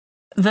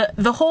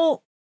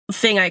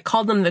thing, I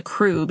called them the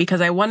crew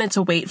because I wanted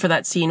to wait for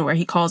that scene where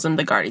he calls them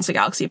the Guardians of the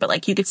Galaxy. But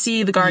like you could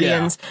see the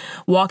Guardians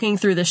walking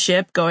through the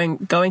ship, going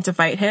to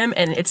fight him,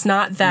 and it's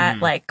not that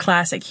like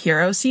classic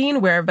hero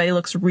scene where everybody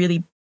looks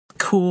really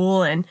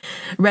cool and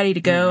ready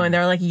to go, and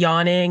they're like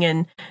yawning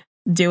and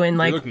doing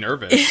like they look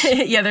nervous.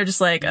 yeah, they're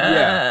just like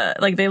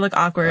like they look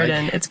awkward,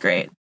 and it's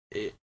great.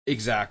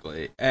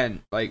 Exactly.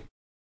 And like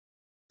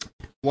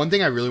one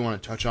thing I really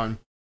want to touch on,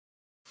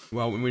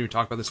 well, when we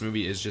talk about this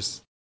movie, is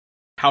just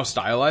how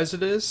stylized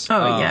it is.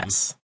 Oh,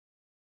 yes.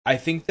 I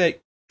think that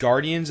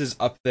Guardians is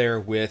up there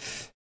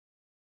with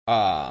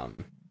my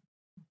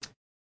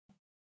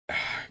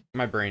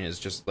brain is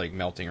just like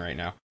melting right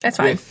now. That's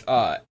fine. With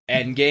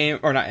Endgame,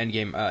 or not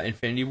Endgame,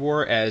 Infinity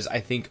War, as I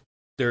think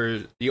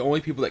they're the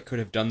only people that could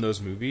have done those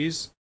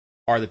movies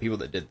are the people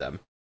that did them.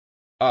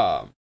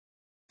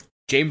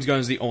 James Gunn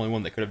is the only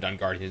one that could have done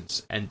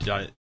Guardians and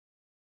done it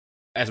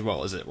as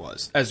well as it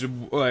was. As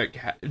like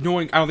no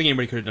one, I don't think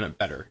anybody could have done it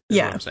better. Is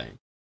what I'm saying.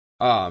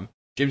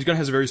 James Gunn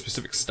has a very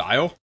specific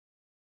style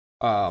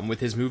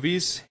with his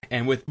movies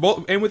and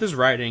with his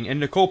writing, and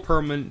Nicole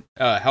Perlman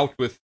helped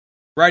with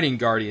writing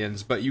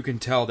Guardians, but you can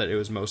tell that it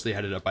was mostly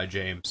headed up by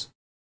James.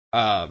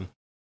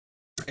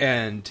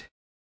 And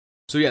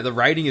so yeah, the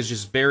writing is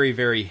just very,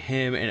 very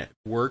him, and it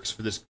works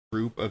for this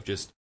group of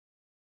just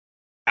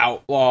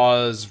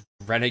outlaws,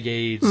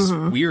 renegades,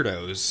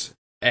 weirdos,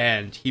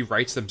 and he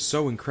writes them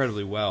so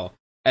incredibly well.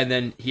 And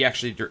then he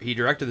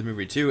directed the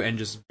movie too, and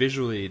just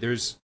visually,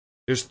 there's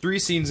 3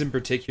 scenes in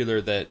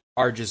particular that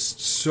are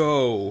just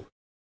so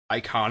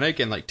iconic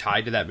and like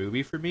tied to that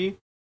movie for me.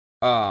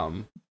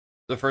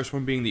 The first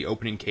one being the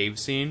opening cave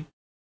scene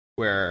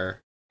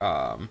where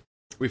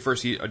we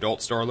first see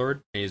adult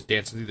Star-Lord and he's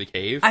dancing through the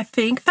cave. I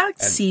think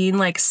that scene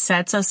like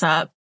sets us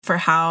up for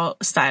how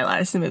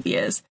stylized the movie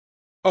is.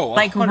 Oh, 100%.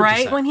 Like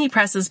right when he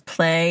presses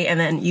play and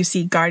then you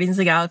see Guardians of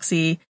the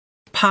Galaxy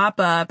pop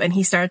up and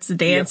he starts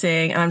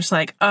dancing, and I'm just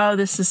like, oh,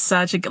 this is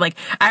such a good, like,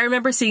 I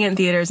remember seeing it in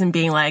theaters and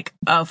being like,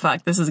 oh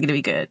fuck, this is gonna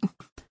be good.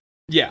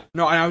 Yeah,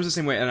 no, and I was the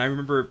same way, and I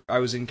remember I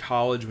was in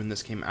college when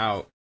this came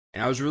out,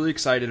 and I was really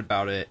excited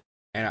about it,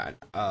 and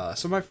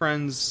some of my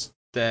friends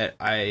that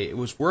I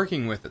was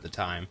working with at the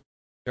time,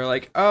 they're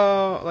like,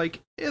 oh,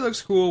 like, it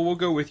looks cool, we'll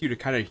go with you to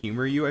kind of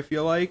humor you, I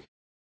feel like,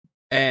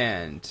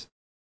 and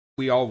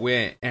we all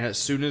went, and as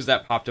soon as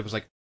that popped up, I was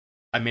like,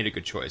 I made a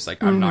good choice.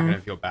 Like, I'm not going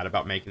to feel bad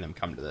about making them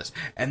come to this.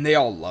 And they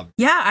all loved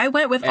it. Yeah, I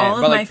went with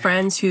all of my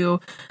friends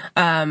who,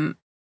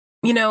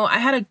 you know, I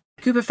had a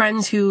group of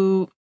friends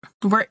who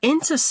were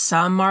into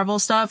some Marvel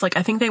stuff. Like,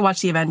 I think they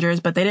watched the Avengers,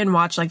 but they didn't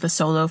watch, like, the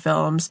solo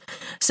films.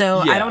 So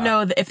I don't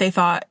know if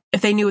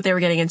they knew what they were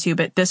getting into,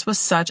 but this was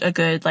such a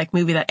good, like,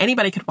 movie that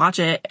anybody could watch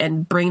it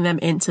and bring them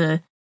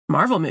into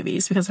Marvel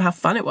movies because of how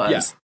fun it was.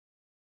 Yeah.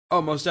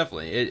 Oh, most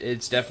definitely.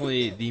 It's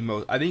definitely the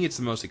most... I think it's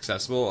the most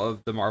accessible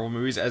of the Marvel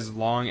movies, as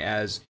long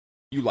as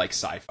you like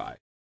sci-fi.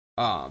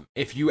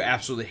 If you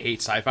absolutely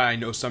hate sci-fi, I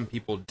know some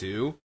people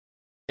do,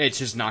 it's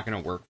just not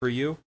going to work for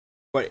you.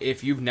 But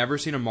if you've never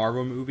seen a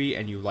Marvel movie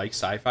and you like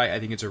sci-fi, I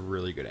think it's a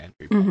really good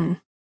entry point.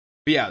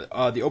 But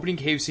yeah, the opening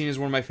cave scene is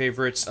one of my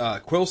favorites.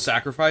 Quill's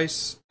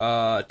sacrifice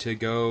to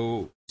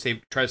go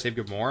try to save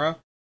Gamora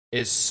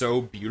is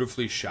so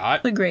beautifully shot.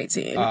 It's a great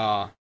scene.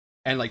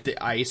 And like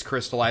the ice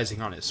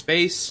crystallizing on his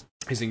face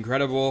is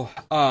incredible.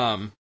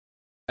 And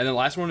the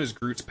last one is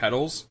Groot's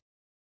petals.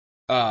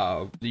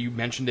 You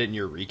mentioned it in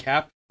your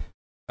recap,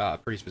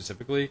 pretty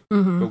specifically.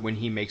 But when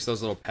he makes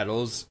those little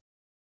petals,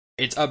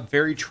 it's a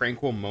very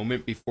tranquil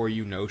moment before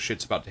you know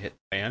shit's about to hit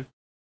the fan.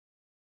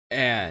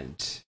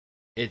 And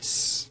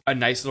it's a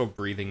nice little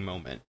breathing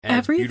moment. And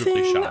everything it's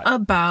beautifully shot.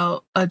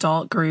 About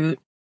adult Groot,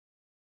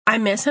 I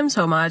miss him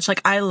so much.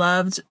 Like, I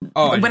loved...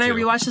 when I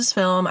rewatched this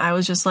film, I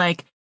was just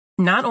like,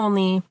 not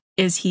only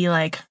is he,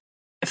 like,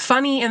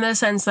 funny in the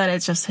sense that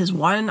it's just his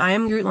one I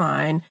am Groot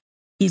line,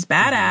 he's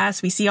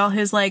badass, we see all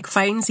his, like,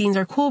 fighting scenes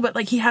are cool, but,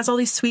 like, he has all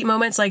these sweet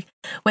moments, like,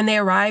 when they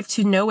arrive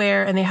to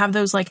nowhere and they have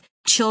those, like,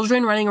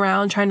 children running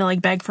around trying to,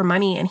 like, beg for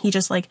money, and he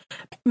just, like,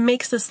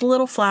 makes this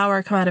little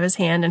flower come out of his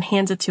hand and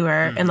hands it to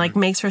her and, like,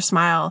 makes her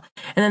smile.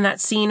 And then that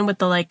scene with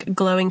the, like,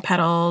 glowing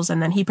petals,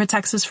 and then he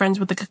protects his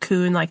friends with the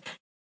cocoon, like,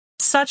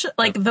 such,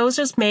 like, those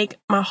just make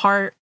my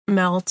heart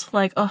melt.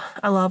 Like, oh,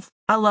 I love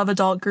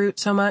adult Groot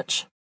so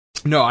much.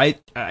 No,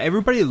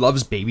 everybody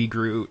loves baby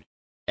Groot.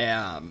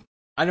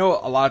 I know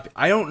a lot of...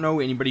 I don't know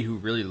anybody who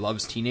really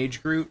loves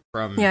teenage Groot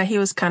from... Yeah, he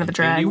was kind of a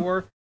drag.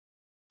 War.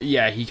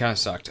 Yeah, he kind of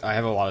sucked. I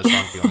have a lot of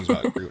strong feelings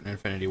about Groot in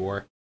Infinity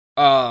War.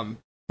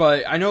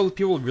 But I know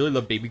people really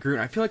love baby Groot,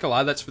 and I feel like a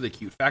lot of that's for the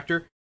cute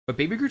factor, but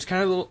baby Groot's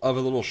kind of a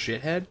little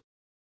shithead.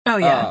 Oh,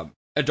 yeah.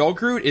 Adult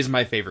Groot is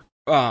my favorite.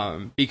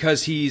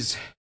 Because he's...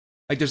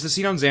 Like, there's the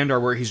scene on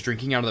Xandar where he's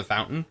drinking out of the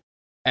fountain,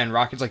 and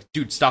Rocket's like,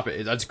 dude, stop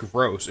it, that's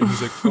gross. And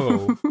he's like,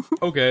 oh,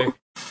 okay.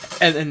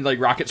 And then, like,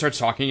 Rocket starts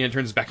talking and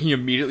turns back, and he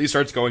immediately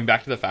starts going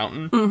back to the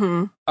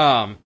fountain.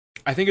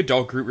 I think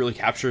Adult Groot really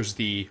captures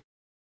the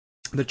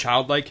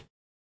childlike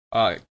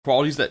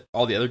qualities that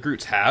all the other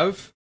Groots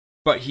have,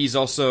 but he's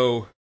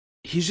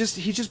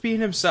just being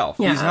himself.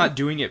 Yeah. He's not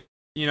doing it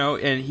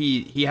and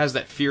he has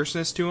that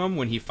fierceness to him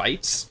when he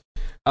fights.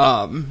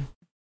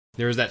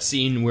 There's that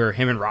scene where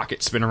him and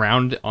Rocket spin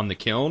around on the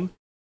kiln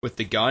with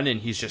the gun, and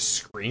he's just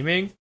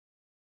screaming.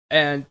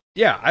 And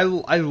yeah, I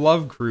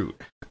love Groot,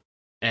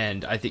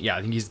 and I think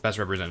he's the best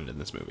represented in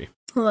this movie.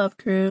 Love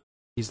Groot.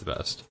 He's the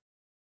best.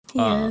 He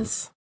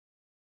is.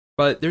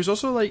 But there's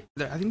also I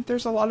think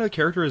there's a lot of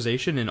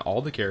characterization in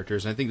all the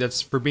characters, and I think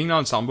that's for being an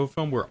ensemble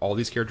film where all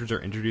these characters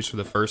are introduced for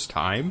the first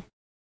time.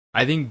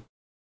 I think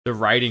the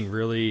writing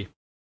really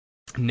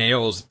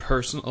nails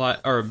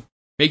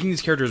making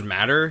these characters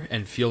matter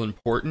and feel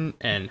important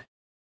and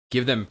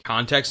give them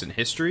context and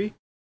history.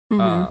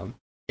 Mm-hmm.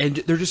 And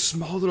they're just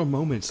small little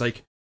moments,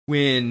 like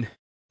when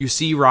you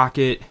see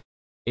Rocket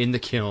in the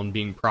kiln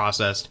being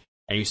processed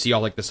and you see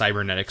all like the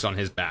cybernetics on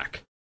his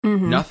back.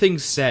 Mm-hmm.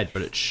 Nothing's said,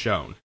 but it's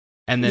shown.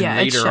 And then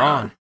later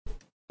on,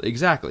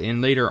 exactly.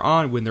 And later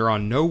on, when they're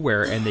on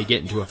Nowhere and they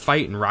get into a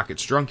fight and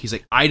Rocket's drunk, he's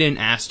like, I didn't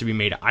ask to be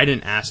made. I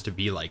didn't ask to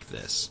be like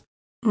this.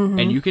 Mm-hmm.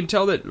 And you can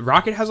tell that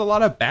Rocket has a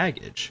lot of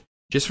baggage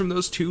just from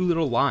those two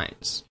little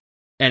lines.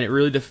 And it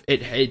really,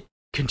 it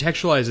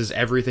contextualizes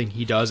everything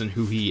he does and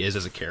who he is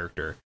as a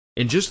character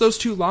in just those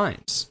two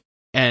lines.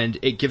 And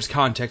it gives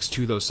context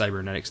to those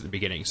cybernetics at the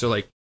beginning. So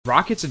like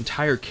Rocket's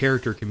entire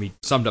character can be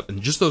summed up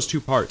in just those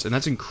two parts. And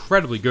that's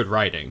incredibly good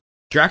writing.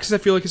 Drax, I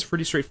feel like, is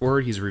pretty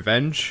straightforward. He's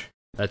revenge.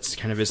 That's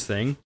kind of his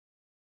thing.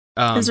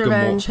 His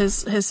revenge,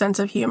 his sense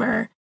of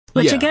humor.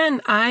 Which, again,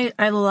 I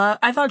love.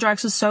 I thought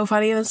Drax was so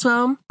funny in this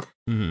film.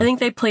 Mm-hmm. I think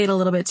they played a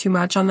little bit too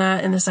much on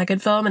that in the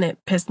second film, and it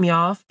pissed me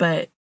off,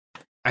 but...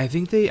 I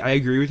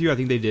agree with you. I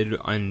think they did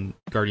on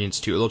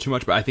Guardians 2 a little too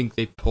much, but I think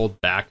they pulled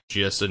back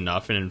just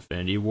enough in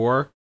Infinity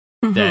War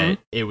that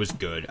it was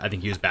good. I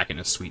think he was back in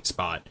a sweet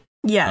spot.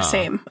 Yeah,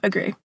 same.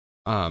 Agree.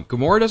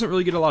 Gamora doesn't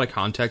really get a lot of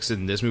context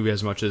in this movie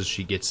as much as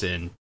she gets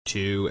in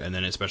 2 and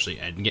then especially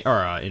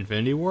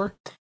Infinity War.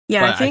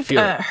 Yeah, but I think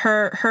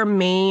her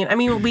main... I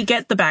mean, we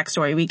get the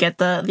backstory. We get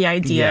the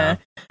idea.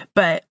 Yeah.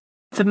 But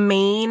the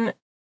main...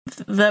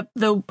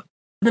 The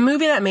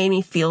movie that made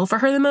me feel for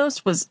her the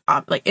most was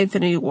like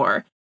Infinity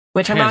War,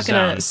 which I'm not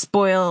going to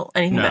spoil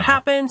anything that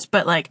happens,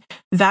 but like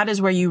that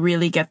is where you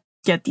really get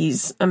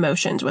these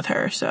emotions with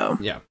her. So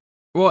yeah.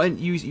 Well, and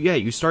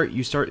you start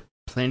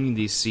planting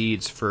these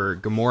seeds for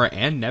Gamora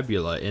and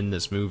Nebula in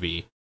this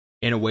movie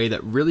in a way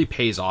that really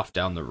pays off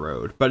down the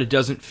road, but it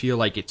doesn't feel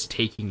like it's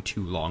taking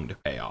too long to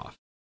pay off.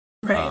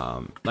 Right.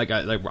 I'm not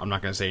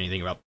going to say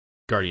anything about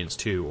Guardians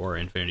 2 or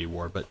Infinity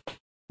War, but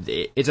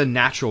it's a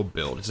natural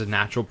build. It's a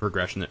natural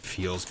progression that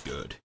feels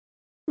good.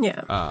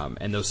 Yeah.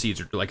 And those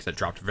seeds are, like I said,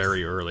 dropped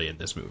very early in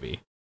this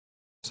movie.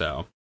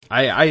 So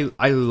I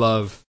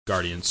love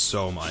Guardians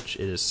so much.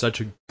 It is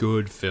such a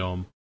good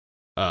film.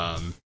 I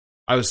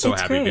was so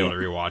happy to be able to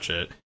rewatch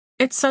it.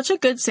 It's such a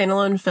good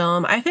standalone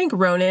film. I think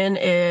Ronan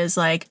is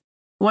like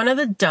one of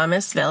the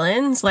dumbest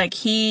villains. Like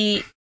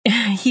he's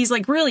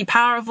like really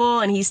powerful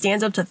and he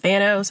stands up to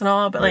Thanos and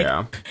all, but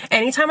like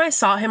anytime I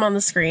saw him on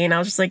the screen, I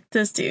was just like,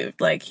 this dude,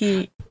 like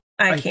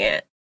I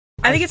can't.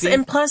 I think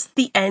and plus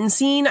the end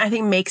scene, I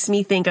think makes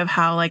me think of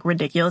how like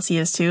ridiculous he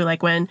is too.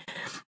 Like when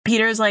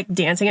Peter's like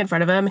dancing in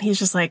front of him and he's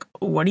just like,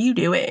 what are you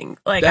doing?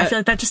 Like, I feel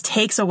like that just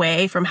takes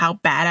away from how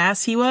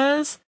badass he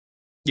was.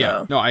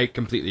 Yeah, so. No, I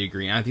completely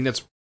agree. And I think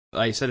that's,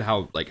 I said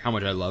how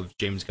much I love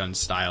James Gunn's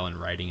style and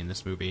writing in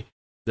this movie.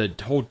 The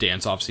whole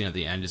dance-off scene at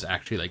the end is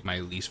actually like my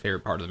least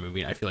favorite part of the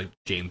movie. And I feel like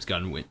James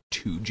Gunn went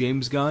to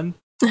James Gunn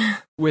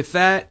with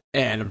that.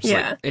 And I'm just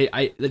like,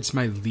 it's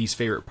my least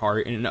favorite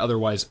part in an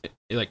otherwise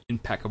like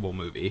impeccable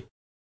movie.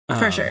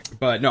 For sure.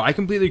 But no, I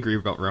completely agree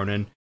about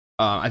Ronan.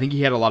 I think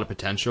he had a lot of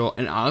potential.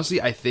 And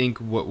honestly, I think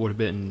what would have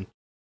been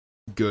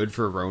good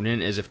for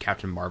Ronan is if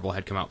Captain Marvel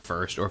had come out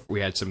first, or if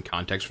we had some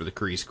context for the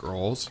Kree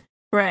Skrulls.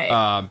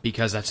 Right.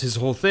 Because that's his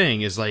whole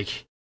thing, is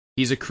like,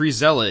 he's a Kree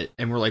zealot,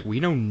 and we're like, we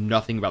know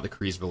nothing about the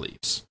Kree's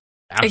beliefs.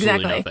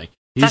 Absolutely nothing.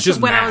 He's just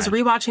when mad. I was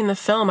rewatching the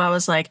film, I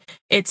was like,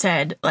 it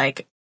said,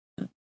 like,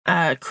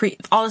 Kree,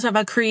 all this stuff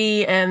about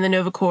Kree and the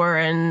Nova Corps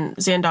and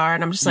Xandar,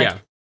 and I'm just like,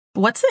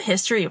 what's the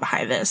history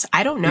behind this?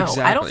 I don't know.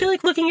 Exactly. I don't feel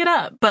like looking it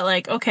up, but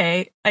like,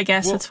 okay, I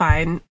guess it's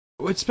fine.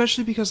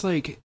 Especially because,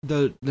 like,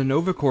 the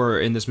Nova Corps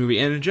in this movie,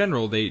 and in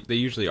general, they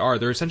usually are,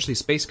 they're essentially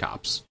space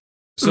cops.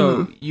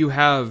 So you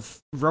have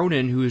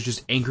Ronan, who is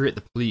just angry at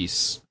the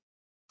police,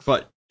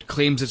 but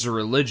claims it's a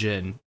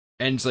religion,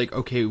 and it's like,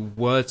 okay,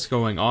 what's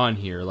going on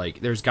here?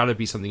 Like, there's got to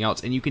be something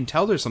else, and you can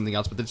tell there's something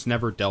else, but it's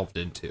never delved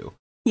into.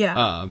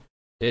 Yeah.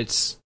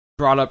 It's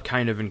brought up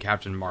kind of in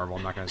Captain Marvel.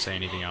 I'm not going to say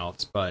anything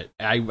else, but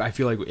I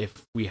feel like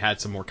if we had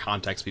some more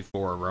context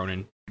before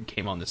Ronan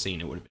came on the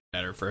scene, it would have been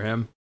better for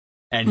him.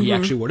 And he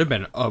actually would have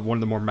been one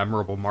of the more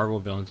memorable Marvel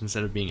villains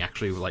instead of being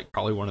actually like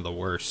probably one of the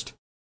worst.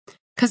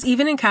 Because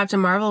even in Captain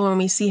Marvel, when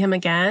we see him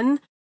again,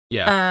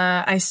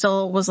 I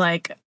still was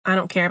like, I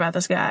don't care about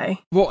this guy.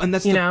 Well, and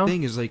that's the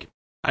thing is like,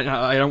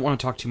 I don't want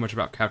to talk too much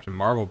about Captain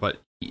Marvel, but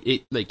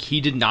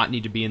he did not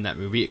need to be in that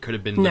movie. It could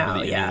have been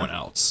literally anyone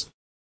else.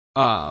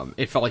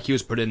 It felt like he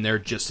was put in there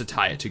just to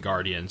tie it to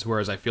Guardians,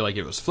 whereas I feel like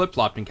if it was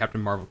flip-flopped and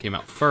Captain Marvel came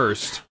out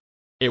first,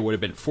 it would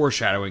have been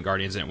foreshadowing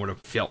Guardians, and it would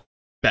have felt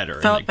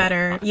better. Felt like,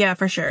 better. Yeah,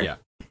 for sure. Yeah.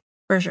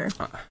 For sure.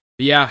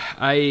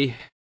 The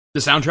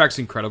soundtrack's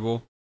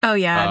incredible. Oh,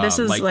 yeah. This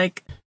is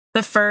like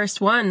the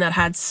first one that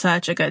had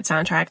such a good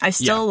soundtrack. I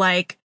still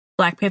like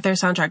Black Panther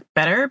soundtrack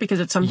better because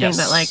it's something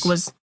that like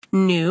was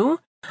new.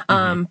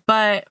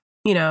 But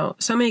you know,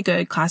 so many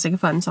good classic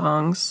fun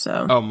songs.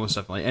 So most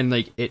definitely, and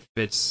like it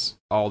fits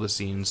all the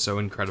scenes so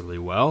incredibly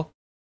well.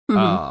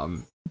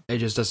 It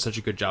just does such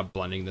a good job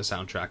blending the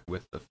soundtrack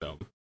with the film.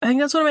 I think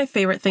that's one of my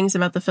favorite things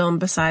about the film,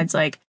 besides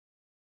like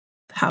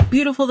how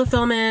beautiful the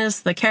film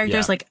is, the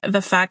characters, like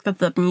the fact that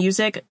the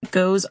music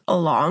goes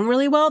along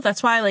really well.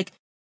 That's why like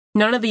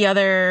none of the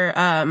other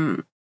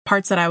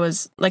parts that I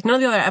was like, none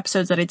of the other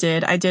episodes that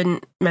I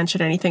didn't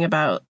mention anything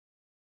about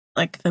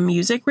like the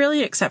music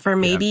really, except for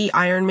maybe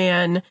Iron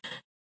Man.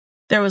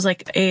 There was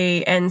like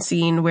a end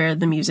scene where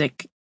the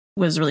music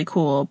was really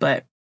cool,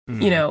 but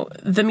you know,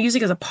 the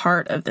music is a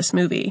part of this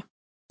movie.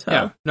 So.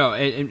 Yeah, no,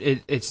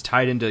 it's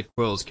tied into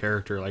Quill's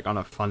character like on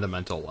a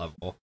fundamental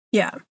level.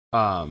 Yeah.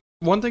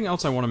 One thing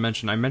else I want to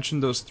mention, I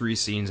mentioned those 3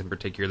 scenes in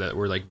particular that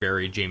were like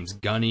very James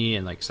Gunny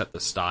and like set the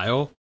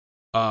style.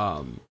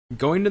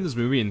 Going to this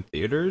movie in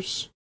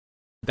theaters,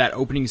 that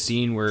opening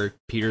scene where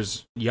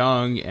Peter's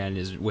young and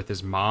is with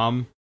his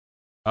mom,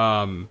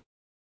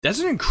 that's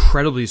an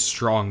incredibly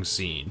strong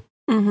scene.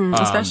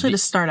 Especially to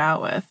start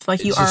out with.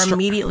 Like, you are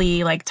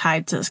immediately like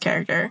tied to this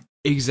character.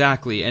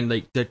 Exactly. And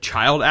like the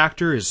child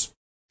actor is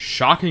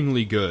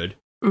shockingly good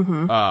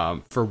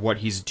for what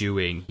he's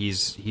doing.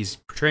 He's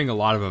portraying a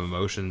lot of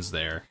emotions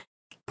there.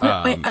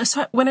 Wait,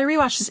 so when I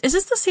rewatched this, is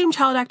this the same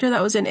child actor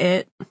that was in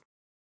It?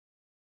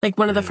 Like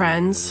one of the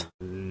friends?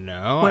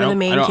 No. One of the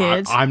main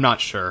kids? I'm not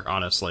sure,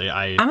 honestly.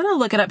 I'm going to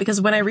look it up because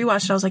when I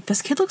rewatched it, I was like,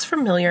 this kid looks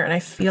familiar, and I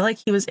feel like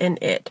he was in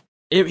It.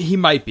 He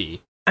might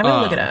be. I'm going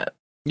to look it up.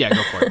 Yeah,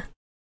 go for it.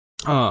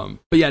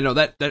 But yeah, no,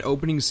 that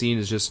opening scene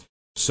is just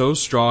so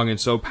strong and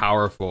so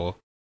powerful.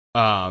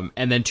 And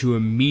then to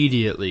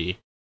immediately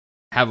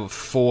have a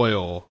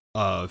foil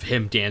of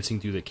him dancing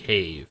through the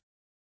cave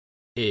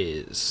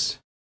it's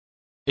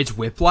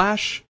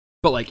whiplash,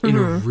 but like in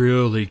a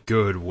really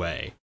good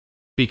way,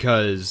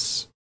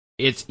 because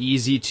it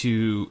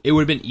would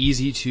have been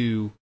easy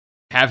to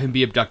have him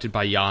be abducted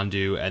by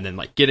Yondu and then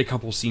like get a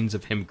couple scenes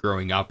of him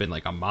growing up in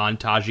like a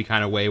montagey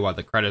kind of way while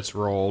the credits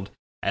rolled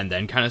and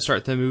then kind of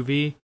start the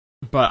movie.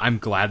 But I'm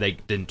glad they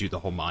didn't do the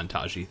whole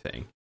montagey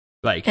thing.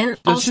 Like, and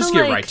let's also, just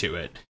get like, right to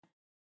it.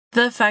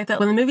 The fact that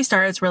when the movie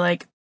starts, we're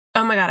like,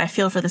 oh my god, I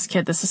feel for this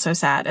kid. This is so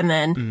sad. And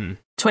then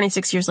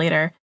 26 years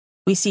later,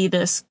 we see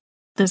this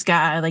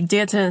guy like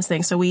dancing in this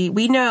thing. So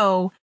we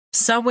know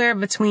somewhere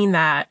between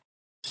that,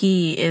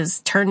 he is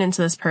turned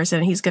into this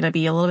person. He's going to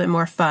be a little bit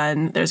more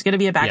fun. There's going to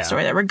be a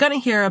backstory that we're going to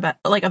hear about,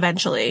 like,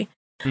 eventually.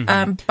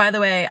 By the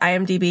way,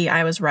 IMDb,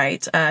 I was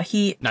right.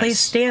 He plays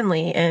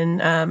Stanley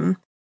in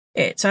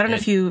It. So I don't know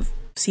if you've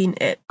seen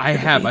It. I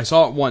have. I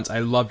saw it once. I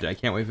loved it. I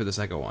can't wait for the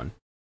second one.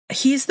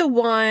 He's the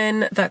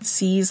one that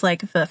sees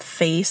like the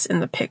face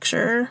in the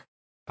picture.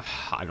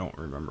 I don't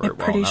remember it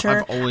well pretty enough.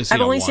 sure.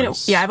 I've only seen it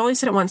once. Yeah, I've only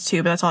seen it once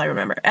too, but that's all I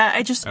remember.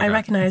 I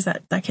recognize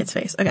that kid's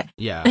face. Okay.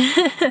 Yeah.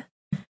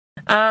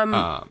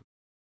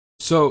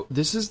 So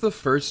this is the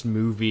first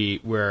movie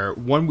where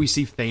we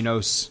see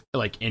Thanos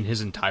like in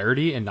his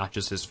entirety and not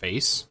just his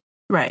face.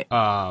 Right.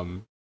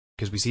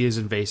 Because we see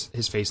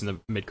his face in the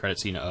mid-credit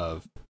scene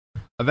of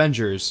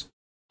Avengers.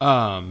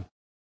 But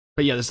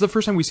yeah, this is the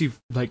first time we see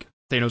like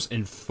Thanos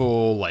in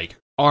full like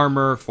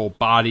armor, full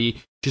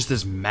body, just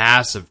this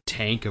massive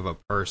tank of a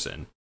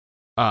person,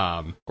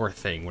 or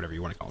thing, whatever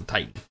you want to call him,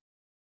 Titan.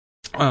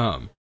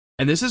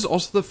 And this is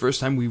also the first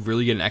time we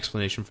really get an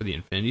explanation for the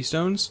Infinity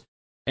Stones,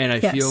 and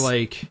I feel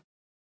like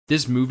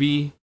this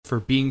movie, for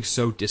being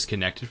so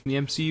disconnected from the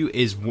MCU,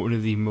 is one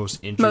of the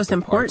most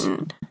important parts.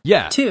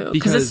 Yeah, too,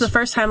 because it's the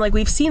first time like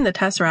we've seen the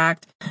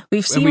Tesseract,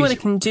 we've seen what it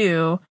can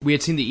do. We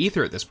had seen the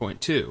Ether at this point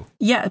too.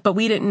 Yeah, but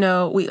we didn't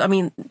know. I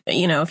mean,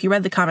 you know, if you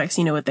read the comics,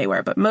 you know what they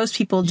were, but most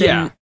people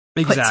didn't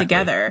put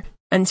together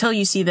until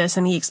you see this,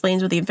 and he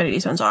explains what the Infinity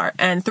Stones are.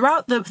 And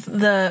throughout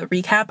the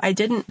recap, I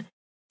didn't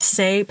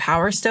say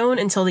Power Stone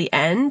until the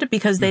end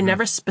because they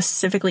never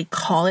specifically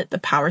call it the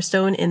Power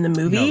Stone in the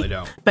movie. No, they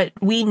don't. But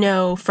we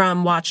know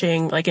from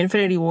watching like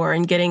Infinity War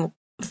and getting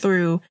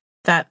through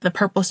that the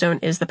Purple Stone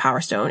is the Power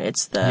Stone.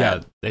 It's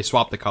the they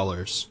swap the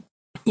colors.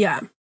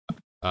 Yeah.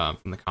 From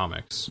the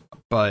comics,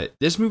 but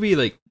this movie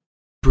like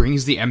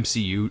brings the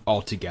MCU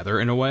all together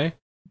in a way,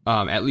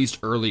 at least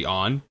early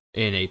on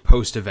in a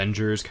post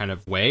Avengers kind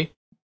of way,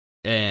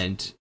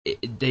 and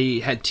they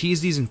had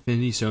teased these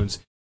Infinity Stones.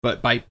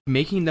 But by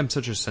making them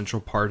such a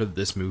central part of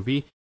this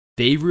movie,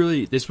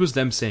 this was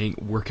them saying,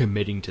 we're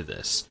committing to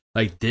this.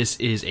 Like, this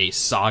is a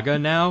saga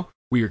now.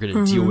 We are going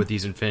to deal with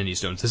these Infinity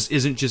Stones. This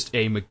isn't just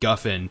a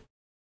MacGuffin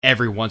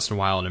every once in a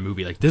while in a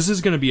movie. Like, this is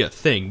going to be a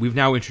thing. We've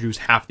now introduced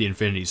half the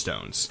Infinity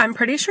Stones. I'm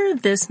pretty sure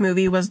this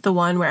movie was the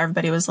one where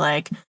everybody was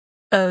like,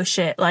 oh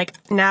shit, like,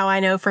 now I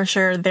know for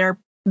sure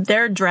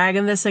they're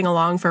dragging this thing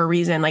along for a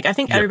reason. Like, I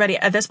think everybody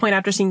at this point,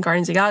 after seeing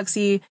Guardians of the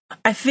Galaxy,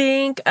 I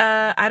think,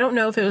 I don't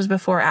know if it was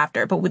before or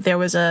after, but there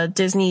was a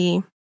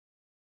Disney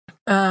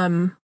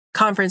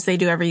conference they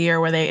do every year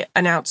where they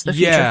announce the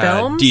future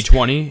films.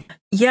 D20.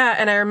 Yeah,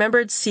 and I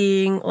remembered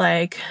seeing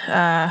like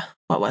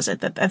what was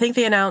it that I think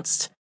they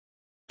announced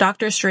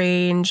Doctor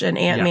Strange and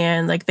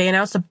Ant-Man. Like they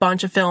announced a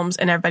bunch of films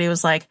and everybody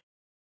was like,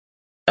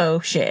 oh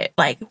shit,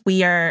 like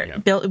we are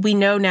we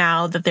know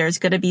now that there's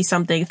going to be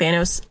something.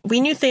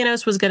 We knew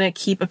Thanos was going to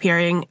keep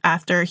appearing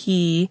after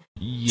he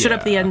showed up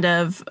at the end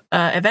of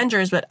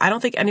Avengers, but I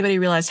don't think anybody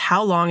realized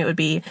how long it would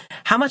be,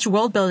 how much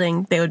world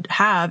building they would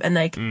have, and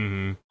like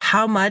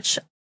how much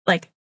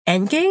like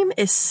Endgame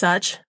is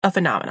such a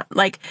phenomenon.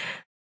 Like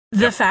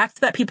the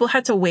fact that people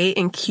had to wait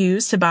in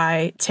queues to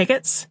buy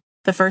tickets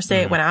the first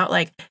day it went out,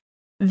 like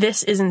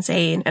this is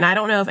insane. And I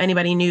don't know if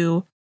anybody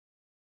knew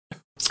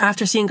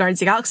after seeing Guardians of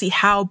the Galaxy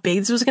how big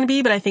this was going to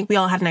be, but I think we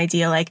all had an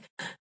idea. Like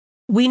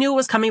we knew it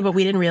was coming, but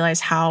we didn't realize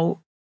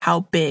how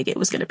big it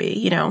was going to be,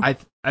 you know? I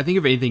think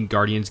if anything,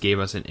 Guardians gave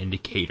us an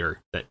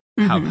indicator that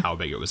how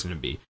big it was going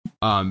to be.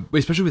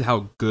 Especially with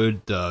how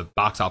good the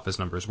box office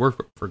numbers were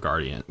for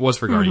Guardians.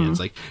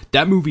 Like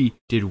that movie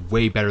did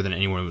way better than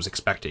anyone was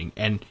expecting,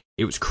 and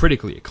it was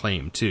critically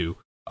acclaimed too.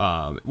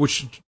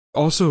 Which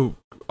also,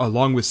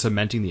 along with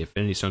cementing the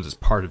Infinity Stones as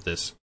part of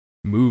this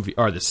movie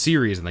or the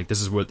series, and like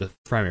this is what the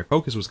primary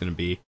focus was going to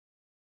be.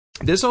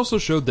 This also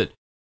showed that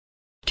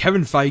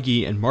Kevin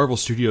Feige and Marvel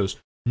Studios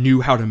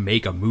knew how to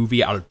make a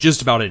movie out of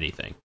just about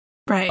anything.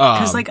 Right,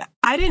 because like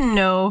I didn't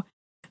know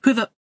who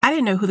the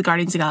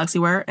Guardians of the Galaxy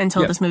were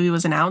until this movie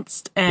was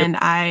announced, and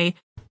I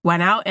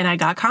went out and I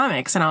got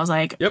comics, and I was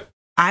like,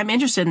 I'm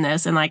interested in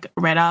this, and like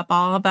read up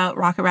all about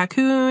Rocket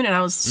Raccoon, and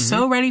I was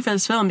so ready for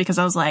this film because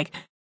I was like,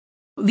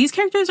 these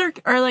characters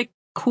are like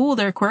cool,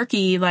 they're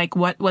quirky, like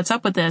what's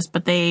up with this?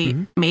 But they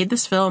made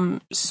this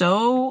film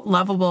so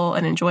lovable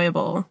and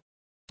enjoyable.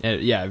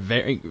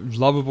 Very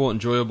lovable,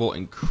 enjoyable,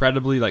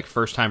 incredibly like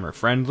first timer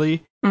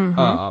friendly.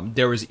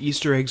 There was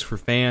Easter eggs for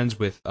fans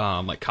with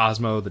like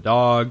Cosmo the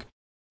dog,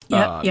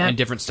 and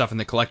different stuff in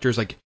the collectors.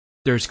 Like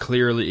there's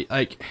clearly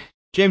like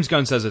James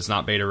Gunn says it's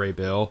not Beta Ray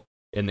Bill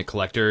in the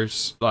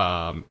collector's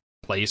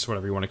place,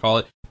 whatever you want to call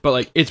it, but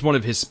like it's one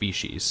of his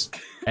species,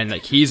 and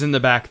like he's in the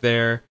back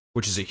there,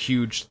 which is a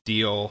huge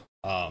deal.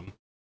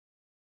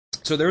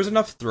 So there was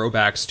enough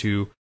throwbacks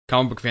to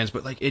comic book fans,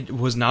 but like it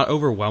was not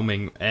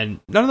overwhelming, and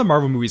none of the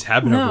Marvel movies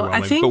have been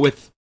overwhelming. But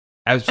with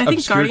I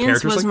think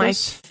Guardians was like my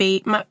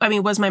fate.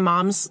 Was my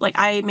mom's. Like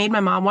I made my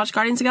mom watch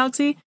Guardians of the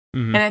Galaxy,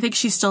 and I think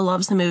she still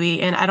loves the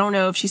movie. And I don't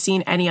know if she's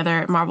seen any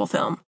other Marvel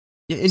film.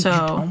 Yeah, and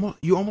so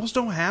you almost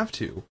don't have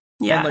to.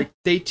 Yeah, and like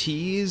they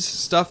tease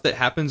stuff that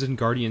happens in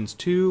Guardians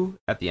 2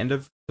 at the end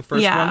of the first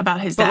one. Yeah,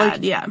 about his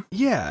dad. Like,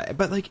 yeah,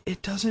 but like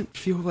it doesn't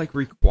feel like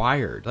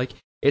required. Like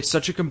it's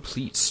such a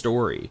complete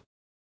story,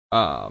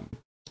 in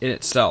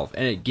itself,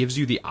 and it gives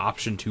you the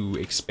option to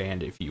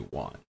expand if you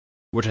want,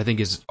 which I think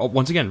is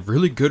once again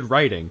really good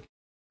writing,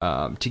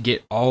 to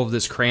get all of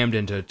this crammed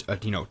into a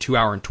 2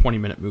 hour and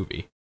 20-minute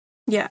movie.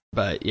 Yeah,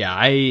 but yeah,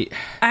 I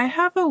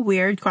have a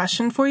weird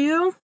question for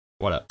you.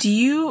 What up? Do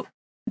you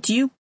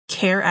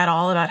care at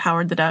all about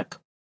Howard the Duck?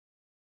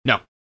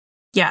 No.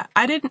 Yeah,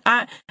 I didn't.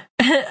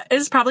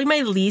 It's probably my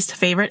least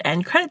favorite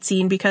end credit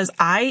scene because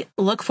I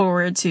look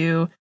forward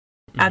to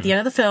at the end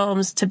of the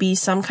films to be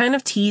some kind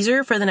of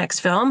teaser for the next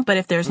film. But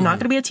if there's not going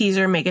to be a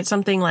teaser, make it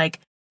something like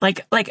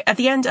at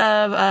the end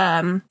of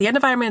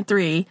Iron Man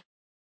 3.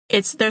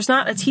 There's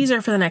not a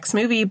teaser for the next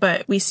movie,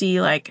 but we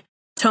see like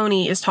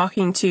Tony is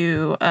talking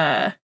to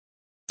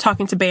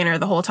Banner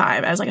the whole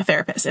time as like a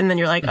therapist, and then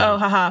you're like, oh,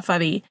 haha,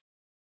 funny.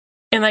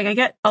 And like I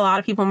get a lot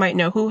of people might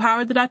know who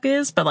Howard the Duck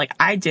is, but like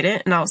I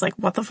didn't, and I was like,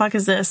 what the fuck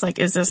is this? Like,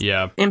 is this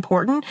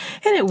important?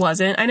 And it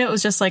wasn't. I know it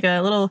was just like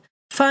a little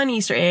fun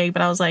Easter egg,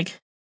 but I was like,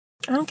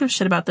 I don't give a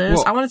shit about this.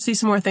 Well, I wanted to see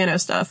some more Thanos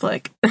stuff.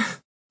 Like,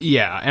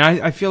 yeah,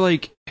 and I feel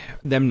like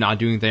them not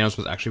doing Thanos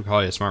was actually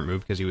probably a smart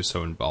move because he was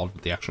so involved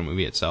with the actual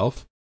movie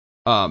itself.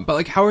 But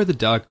like Howard the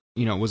Duck,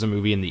 was a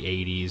movie in the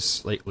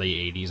 80s, like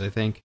late 80s, I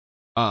think.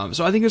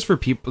 So I think it was for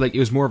people like it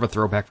was more of a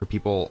throwback for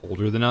people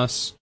older than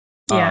us.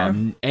 Yeah.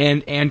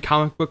 And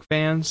comic book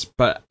fans,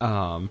 but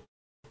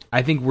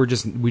I think we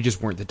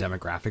just weren't the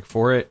demographic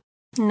for it.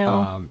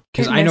 No,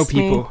 because I know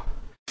people.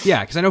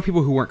 Yeah, because I know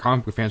people who weren't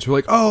comic book fans who were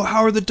like, "Oh,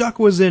 Howard the Duck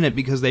was in it,"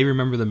 because they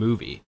remember the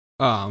movie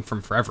from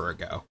forever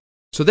ago.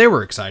 So they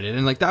were excited,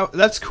 and like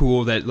that's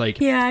cool that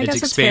like I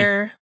guess it's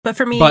fair. But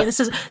for me,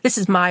 this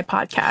is my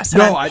podcast,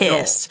 and I'm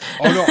pissed.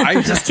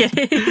 I just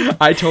kidding.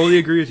 I totally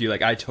agree with you.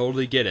 Like I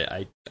totally get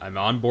it. I'm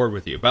on board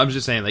with you. But I'm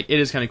just saying, like it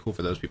is kind of cool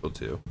for those people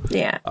too.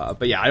 Yeah.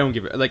 But yeah, I don't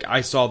give it. Like I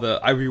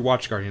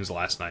rewatched Guardians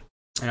last night,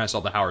 and I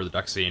saw the Howard the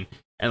Duck scene,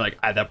 and like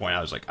at that point,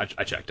 I was like,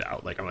 I checked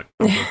out. Like I'm like,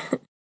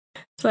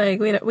 it's like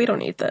we don't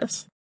need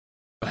this.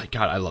 But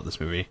God, I love this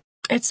movie.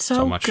 It's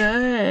so much.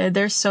 Good.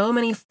 There's so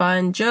many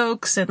fun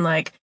jokes, and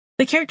like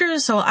the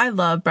characters. So I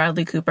love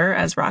Bradley Cooper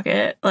as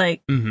Rocket.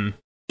 Like.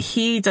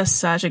 He does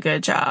such a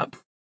good job.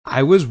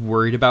 I was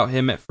worried about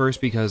him at first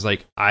because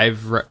like I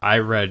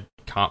read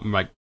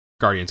like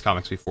Guardians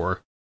comics before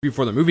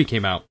the movie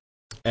came out,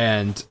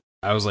 and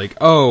I was like,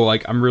 oh,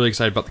 like I'm really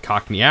excited about the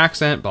Cockney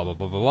accent, blah blah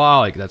blah blah blah.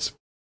 Like that's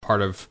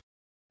part of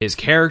his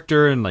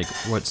character and like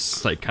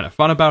what's like kind of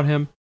fun about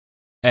him.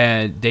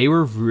 And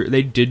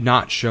they did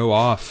not show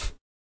off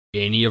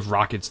any of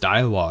Rocket's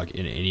dialogue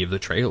in any of the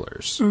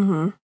trailers.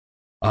 Mm-hmm.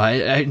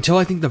 Until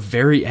I think the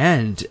very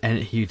end, and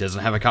he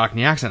doesn't have a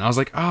Cockney accent. I was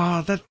like,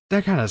 oh,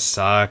 that kind of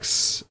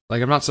sucks.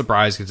 Like, I'm not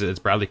surprised because it's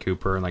Bradley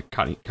Cooper, and like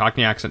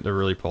Cockney accent to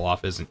really pull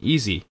off isn't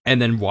easy.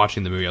 And then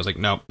watching the movie, I was like,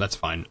 nope, that's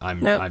fine.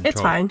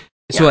 It's fine.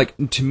 So like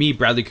to me,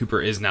 Bradley Cooper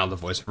is now the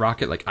voice of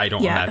Rocket. Like, I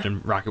don't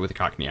imagine Rocket with a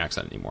Cockney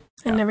accent anymore.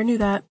 I never knew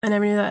that. I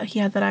never knew that he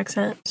had that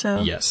accent.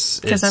 So yes,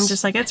 because I'm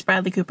just like, it's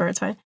Bradley Cooper. It's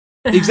fine.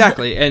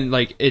 Exactly, and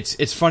like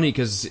it's funny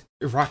because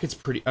Rocket's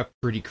a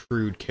pretty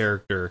crude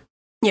character.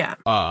 Yeah.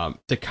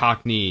 The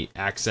Cockney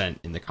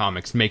accent in the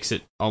comics makes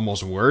it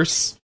almost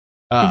worse.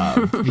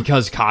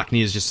 Because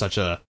Cockney is just such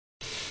a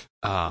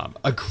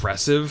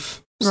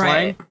aggressive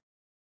slang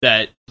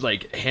that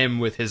like him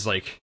with his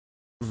like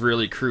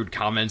really crude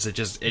comments,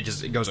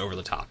 it goes over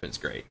the top and it's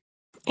great.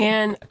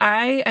 And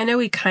I know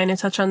we kind of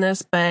touch on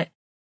this, but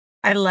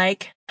I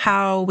like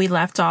how we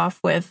left off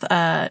with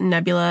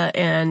Nebula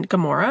and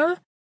Gamora.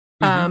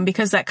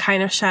 Because that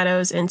kind of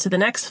shadows into the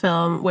next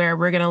film where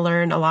we're going to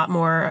learn a lot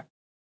more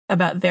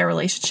about their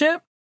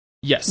relationship.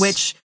 Yes.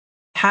 Which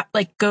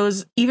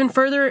goes even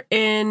further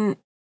in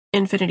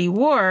Infinity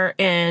War.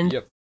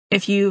 And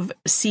if you've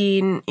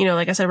seen,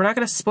 like I said, we're not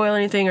going to spoil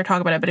anything or talk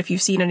about it, but if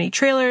you've seen any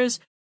trailers,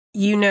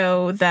 you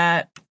know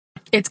that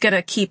it's going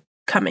to keep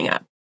coming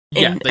up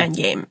in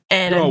Endgame.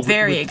 And I'm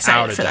very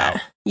excited for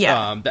that.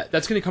 Yeah.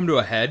 That's going to come to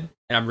a head,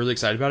 and I'm really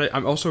excited about it.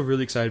 I'm also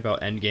really excited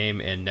about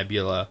Endgame and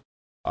Nebula,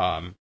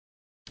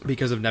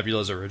 because of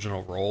Nebula's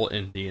original role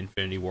in the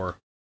Infinity War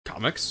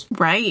comics.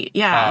 Right.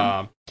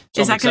 Yeah.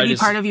 So is that going to be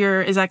part of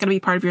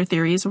your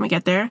theories when we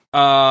get there?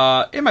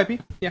 It might be.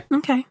 Yeah.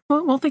 Okay.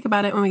 Well, we'll think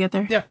about it when we get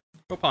there. Yeah.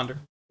 We'll ponder.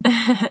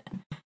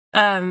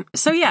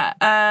 So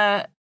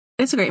yeah,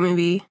 it's a great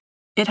movie.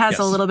 It has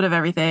a little bit of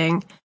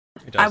everything.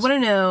 I want to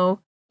know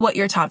what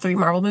your top 3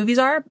 Marvel movies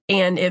are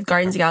and if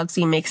Guardians of the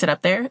Galaxy makes it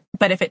up there.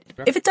 But if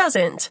it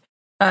doesn't,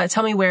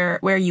 tell me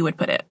where you would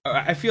put it.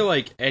 I feel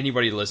like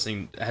anybody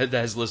listening that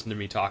has listened to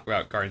me talk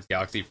about Guardians of the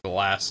Galaxy for the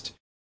last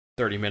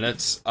 30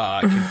 minutes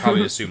can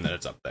probably assume that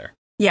it's up there.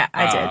 Yeah,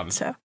 I did.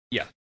 So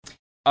yeah,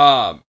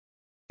 I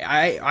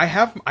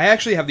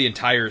actually have the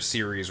entire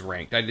series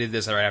ranked. I did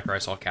this right after I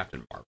saw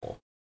Captain Marvel.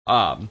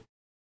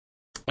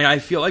 And I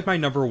feel like my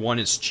number 1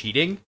 is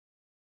cheating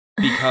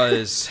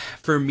because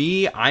for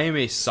me, I am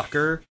a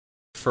sucker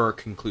for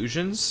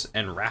conclusions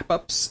and wrap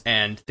ups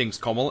and things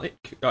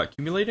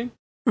accumulating.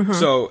 Mm-hmm.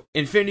 So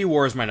Infinity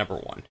War is my number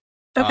 1.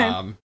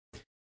 Okay.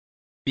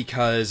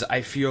 Because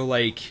I feel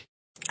like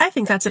I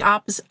think that's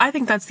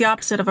the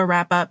opposite of a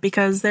wrap up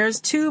because there's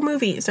 2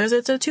 movies.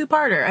 It's a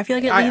 2-parter. I feel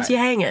like it leaves you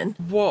hanging.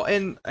 Well,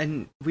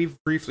 and we've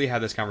briefly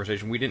had this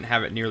conversation. We didn't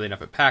have it nearly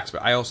enough at PAX,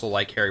 but I also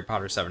like Harry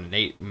Potter 7 and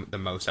 8 the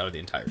most out of the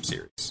entire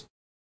series.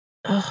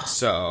 Ugh.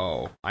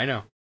 So I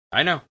know.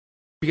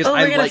 Because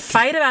we're going to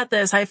fight about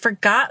this. I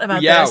forgot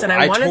about this, and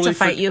I wanted to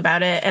fight you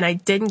about it, and I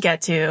didn't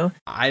get to.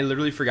 I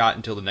literally forgot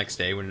until the next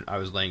day when I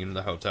was laying in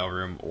the hotel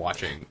room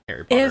watching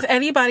Harry Potter. If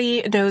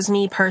anybody knows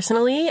me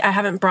personally, I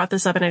haven't brought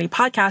this up in any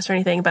podcast or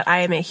anything, but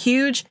I am a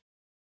huge,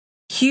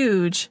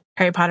 huge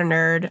Harry Potter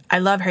nerd. I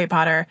love Harry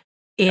Potter.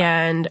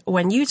 And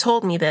when you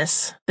told me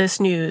this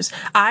news,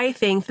 I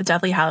think the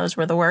Deathly Hallows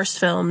were the worst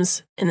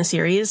films in the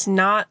series.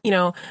 Not,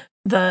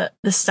 the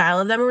style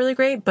of them are really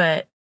great,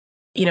 but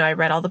I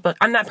read all the books.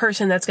 I'm that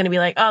person that's going to be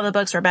like, oh, the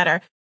books are better.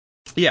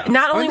 Yeah.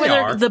 Not only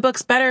were the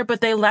books better,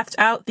 but they left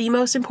out the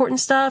most important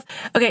stuff.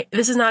 Okay,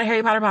 this is not a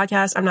Harry Potter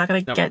podcast. I'm not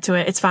going to get to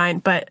it. It's fine.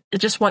 But I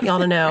just want y'all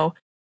to know,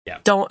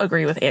 don't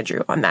agree with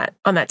Andrew on that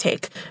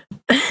take.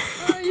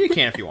 You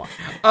can if you want.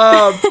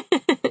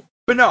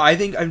 But no, I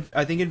think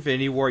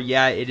Infinity War,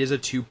 it is a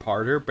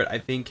 2-parter, but I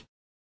think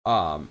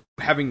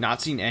having not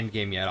seen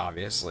Endgame yet,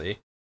 obviously,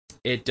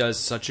 it does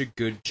such a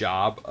good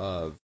job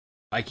of,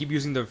 I keep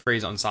using the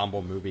phrase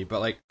ensemble movie,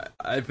 but like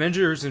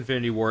Avengers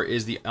Infinity War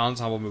is the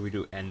ensemble movie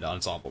to end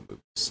ensemble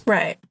movies.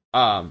 Right.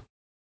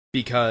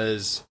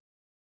 Because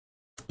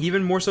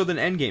even more so than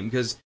Endgame,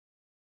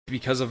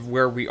 because of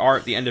where we are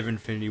at the end of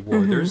Infinity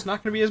War, there's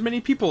not going to be as many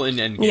people in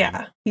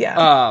Endgame.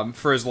 Yeah.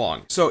 For as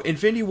long. So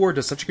Infinity War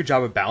does such a good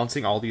job of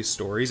balancing all these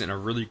stories in a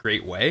really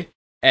great way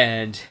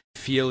and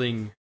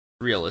feeling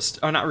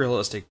not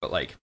realistic, but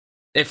like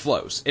it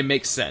flows. It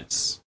makes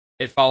sense.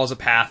 It follows a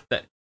path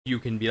that you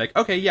can be like,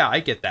 okay, yeah, I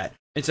get that.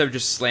 Instead of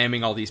just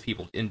slamming all these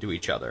people into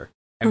each other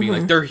and being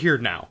like, they're here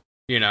now,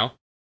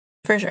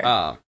 For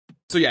sure.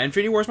 So yeah,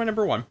 Infinity War is my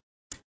number 1.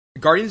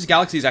 Guardians of the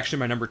Galaxy is actually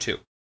my number 2.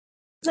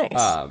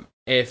 Nice.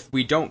 If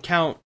we don't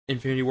count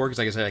Infinity War, because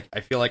like I said, I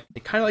feel like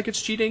kind of like it's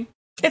cheating.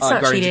 It's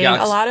not cheating.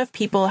 A lot of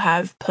people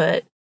have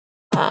put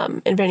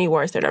Infinity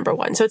War as their number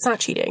 1, so it's not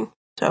cheating.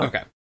 So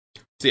okay.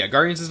 So yeah,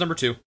 Guardians is number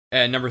 2,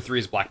 and number 3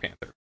 is Black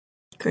Panther.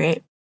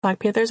 Great. Black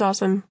Panther's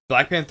awesome.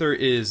 Black Panther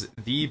is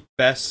the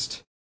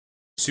best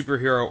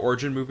superhero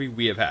origin movie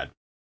we have had.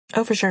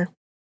 Oh, for sure.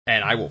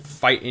 And I will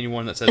fight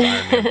anyone that says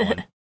Iron Man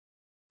 1.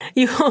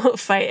 You will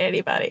fight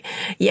anybody.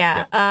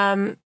 Yeah.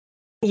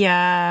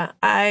 Yeah,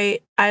 I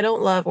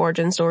don't love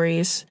origin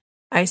stories.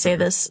 I say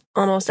this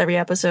almost every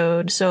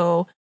episode,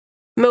 so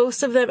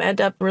most of them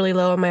end up really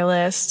low on my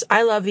list.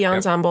 I love the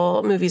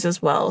ensemble movies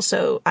as well,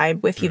 so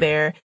I'm with you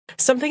there.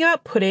 Something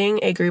about putting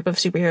a group of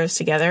superheroes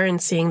together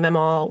and seeing them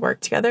all work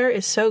together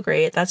is so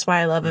great. That's why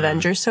I love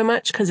Avengers so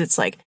much, because it's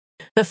like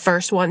the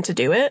first one to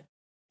do it.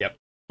 Yep.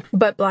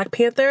 But Black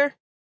Panther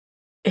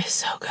is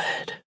so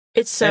good.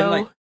 It's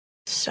so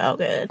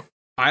good.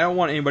 I don't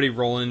want anybody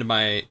rolling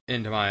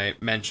into my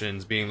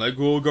mentions being like,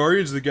 "Well,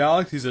 Guardians of the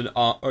Galaxy is an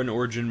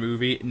origin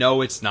movie."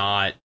 No, it's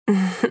not.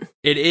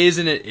 It is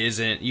and it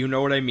isn't. You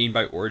know what I mean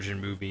by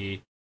origin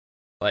movie?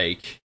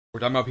 Like,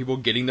 we're talking about people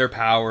getting their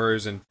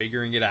powers and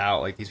figuring it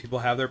out. Like, these people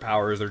have their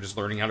powers. They're just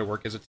learning how to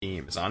work as a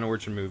team. It's not an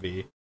origin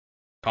movie.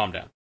 Calm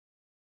down.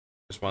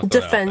 Just want to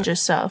defend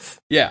yourself.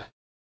 Yeah.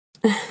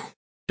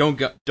 Don't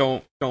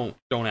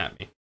at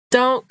me.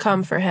 Don't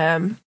come for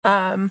him.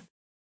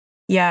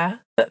 Yeah,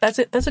 that's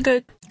it. That's a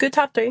good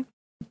top 3.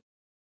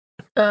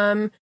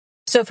 So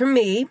for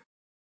me,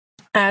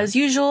 as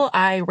usual,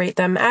 I rate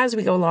them as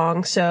we go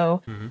along.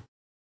 So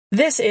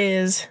this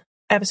is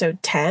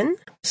episode 10.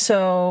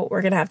 So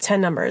we're going to have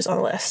 10 numbers on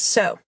the list.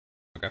 So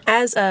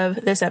as of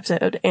this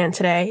episode and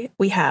today,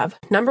 we have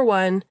number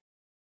 1,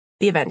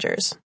 The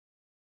Avengers.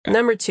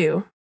 Number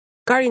 2,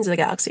 Guardians of the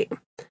Galaxy.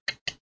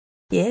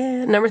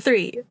 Yeah. Number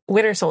 3,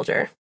 Winter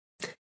Soldier.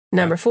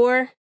 Number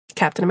 4,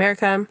 Captain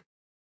America.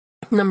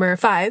 Number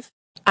 5,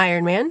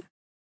 Iron Man.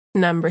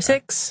 Number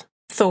 6,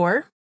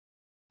 Thor.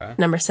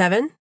 Number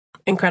 7,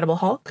 Incredible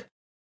Hulk.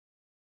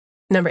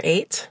 Number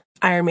 8,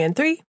 Iron Man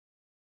 3.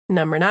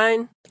 Number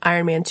 9,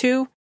 Iron Man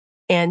 2.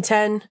 And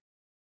 10,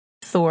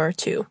 Thor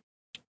 2.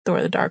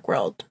 Thor the Dark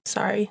World.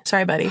 Sorry,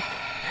 buddy.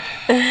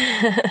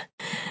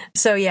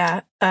 So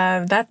yeah,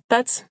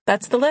 that's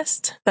the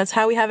list. That's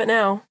how we have it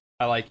now.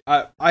 I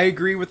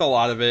agree with a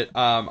lot of it.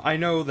 I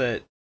know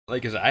that,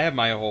 like I said, I have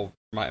my whole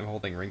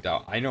thing ranked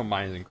out. I know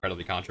mine is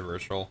incredibly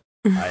controversial.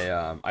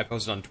 I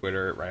posted on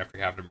Twitter right after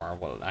Captain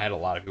Marvel, and I had a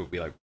lot of people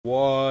be like,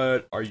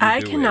 "What are you doing?"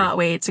 I cannot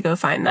wait to go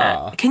find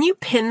that. Can you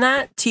pin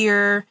that to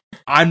your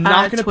I'm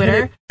not gonna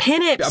Twitter?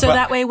 Pin it so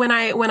that way when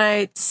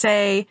I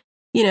say,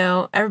 you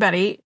know,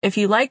 everybody, if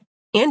you like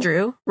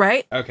Andrew,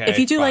 right? Okay. If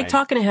you do like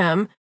talking to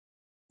him,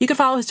 you can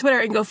follow his Twitter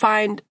and go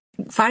find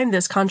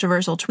this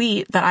controversial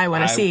tweet that I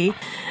want to see.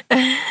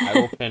 I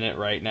will pin it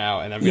right now,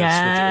 and I'm going to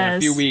switch it in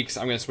a few weeks.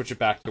 I'm going to switch it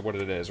back to what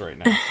it is right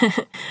now.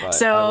 But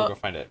so I will go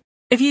find it.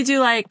 If you do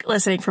like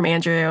listening from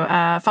Andrew,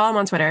 follow him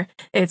on Twitter.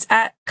 It's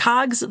at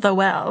Cogs the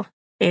Well.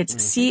 It's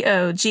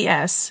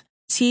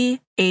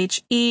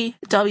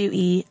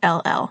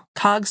COGSTHEWELL.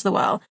 Cogs the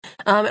Well.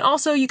 And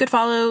also you could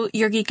follow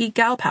your Geeky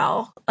Gal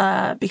Pal,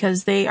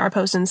 because they are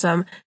posting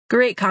some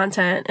great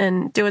content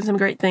and doing some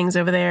great things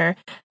over there.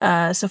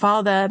 So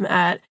follow them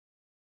at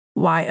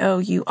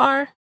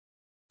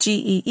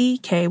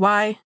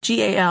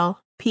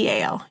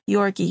YOURGEEKYGALPAL.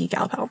 Your Geeky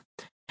Gal Pal.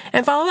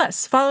 And follow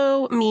us.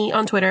 Follow me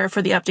on Twitter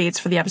for the updates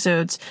for the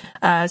episodes.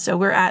 So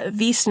we're at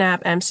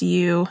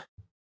VSnapMCU.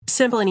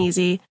 Simple and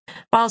easy.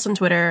 Follow us on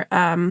Twitter.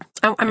 I'm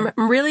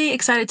really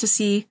excited to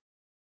see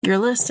your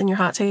list and your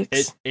hot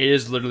takes. It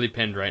is literally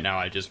pinned right now.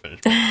 I just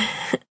finished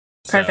it.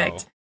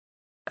 Perfect. So,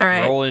 all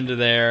right. Roll into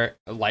there.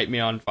 Light me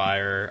on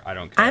fire. I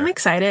don't care. I'm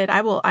excited.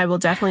 I will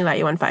definitely light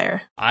you on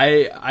fire.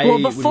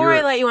 Before I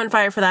light you on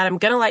fire for that, I'm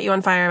going to light you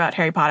on fire about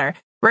Harry Potter.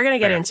 We're going to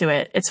get into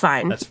it. It's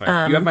fine. That's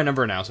fine. You have my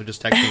number now, so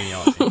just text me and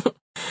yell at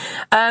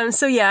me.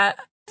 So yeah,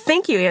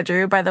 thank you,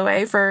 Andrew, by the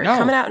way, for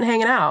coming out and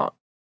hanging out.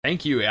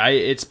 Thank you.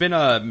 It's been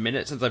a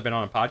minute since I've been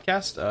on a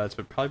podcast. It's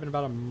probably been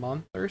about a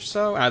month or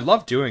so. And I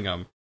love doing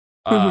them.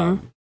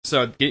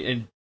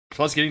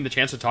 Plus getting the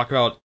chance to talk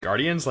about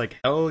Guardians, like,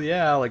 hell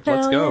yeah, like,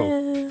 let's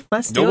go. Yeah.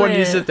 Let's do it. No one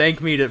needs to thank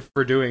me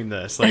for doing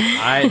this. Like,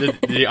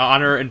 the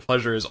honor and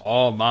pleasure is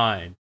all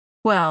mine.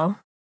 Well,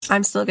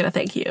 I'm still going to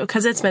thank you,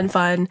 because it's been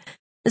fun.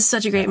 This is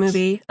such a great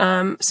movie.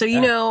 So, you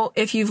know,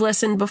 if you've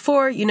listened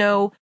before, you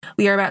know,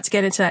 we are about to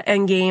get into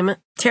Endgame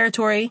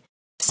territory.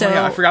 So,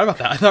 I forgot about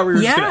that. I thought we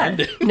were just going to end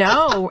it.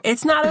 No,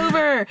 it's not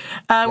over.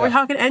 We're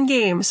talking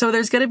Endgame. So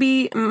there's going to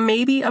be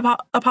maybe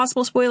a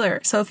possible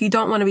spoiler. So if you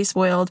don't want to be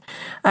spoiled,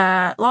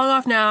 log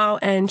off now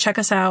and check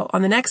us out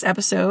on the next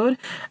episode,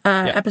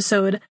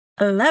 episode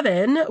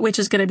 11, which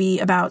is going to be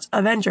about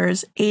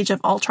Avengers Age of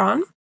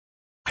Ultron.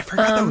 I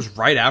forgot that was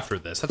right after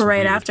this. That's right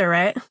weird. after,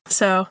 right?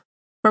 So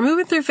we're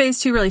moving through phase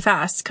 2 really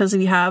fast, because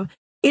we have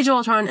Age of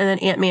Ultron and then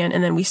Ant-Man,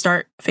 and then we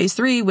start phase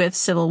 3 with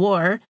Civil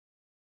War.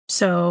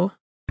 So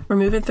we're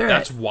moving through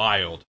That's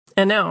wild.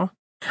 I know.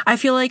 I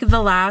feel like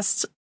the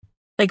last,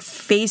 like,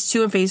 phase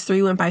 2 and phase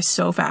 3 went by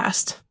so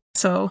fast.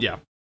 So yeah,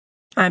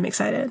 I'm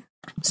excited.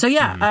 So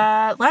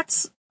yeah,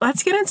 let's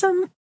get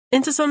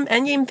into some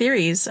Endgame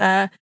theories.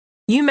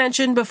 You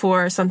mentioned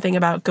before something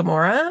about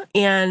Gamora,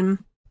 and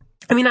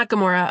I mean, not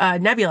Gamora,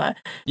 Nebula.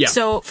 Yeah.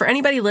 So for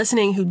anybody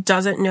listening who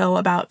doesn't know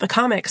about the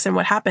comics and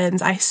what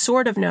happens, I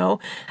sort of know.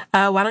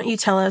 Why don't you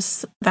tell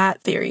us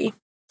that theory?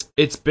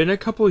 It's been a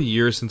couple of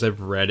years since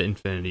I've read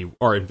Infinity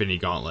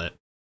Gauntlet,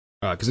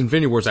 because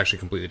Infinity War is actually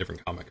a completely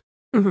different comic.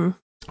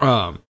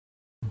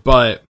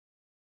 But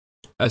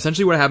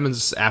essentially what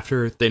happens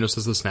after Thanos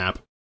does the snap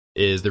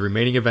is the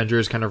remaining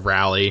Avengers kind of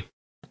rally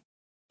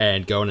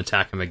and go and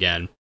attack him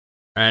again.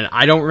 And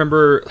I don't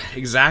remember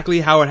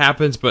exactly how it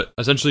happens, but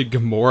essentially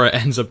Gamora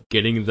ends up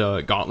getting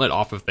the gauntlet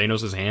off of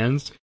Thanos'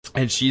 hands,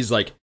 and she's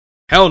like,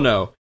 hell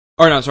no.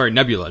 Or no, sorry,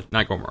 Nebula,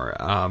 not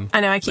Gamora. I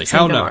know, I keep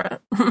saying Gamora.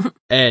 No.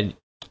 And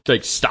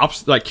like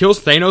stops, like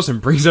kills Thanos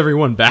and brings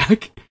everyone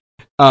back.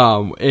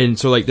 And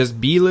so like this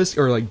B-list,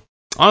 or like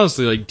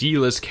honestly like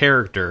D-list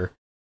character,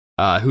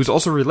 who's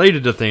also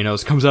related to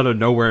Thanos, comes out of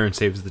nowhere and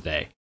saves the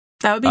day.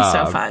 That would be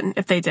so fun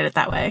if they did it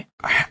that way.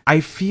 I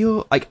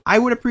feel like I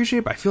would appreciate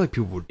it, but I feel like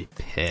people would be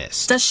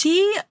pissed. Does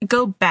she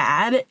go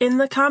bad in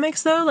the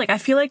comics, though? Like, I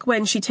feel like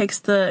when she takes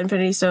the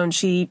Infinity Stone,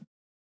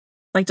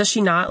 does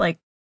she not, like,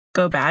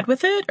 go bad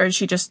with it? Or does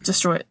she just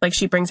destroy it? Like,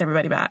 she brings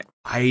everybody back?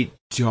 I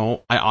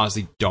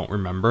honestly don't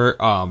remember.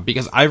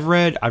 Because I've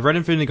read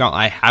Infinity Gauntlet.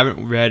 I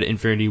haven't read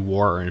Infinity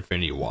War or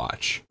Infinity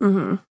Watch.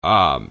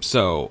 Mm-hmm.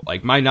 So,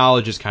 like, my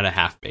knowledge is kind of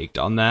half-baked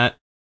on that.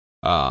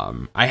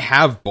 I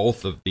have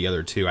both of the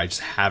other two. I just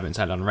haven't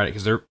sat down and read it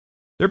because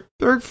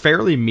they're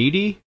fairly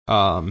meaty.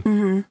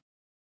 Mm-hmm.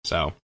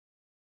 So,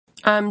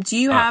 do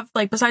you have,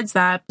 like, besides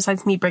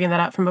me bringing that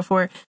up from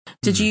before,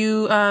 did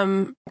you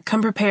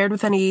come prepared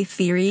with any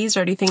theories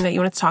or anything that you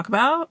wanted to talk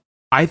about?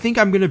 I think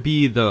I'm gonna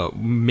be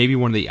maybe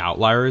one of the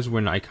outliers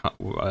when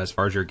as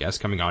far as your guest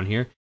coming on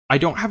here. I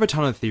don't have a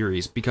ton of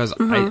theories because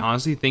I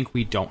honestly think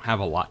we don't have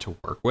a lot to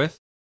work with.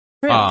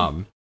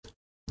 Really?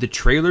 The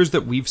trailers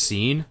that we've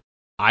seen,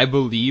 I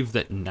believe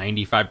that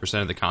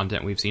 95% of the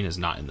content we've seen is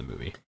not in the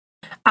movie.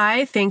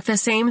 I think the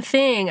same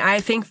thing. I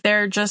think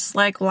they're just,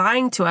 like,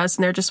 lying to us,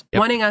 and they're just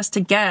wanting us to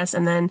guess,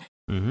 and then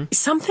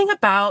something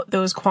about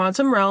those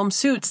quantum realm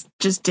suits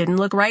just didn't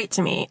look right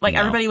to me. Like,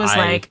 everybody's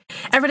like,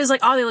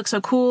 oh, they look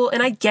so cool,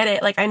 and I get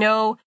it. Like, I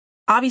know,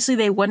 obviously,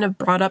 they wouldn't have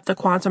brought up the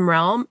quantum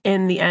realm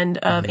in the end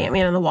of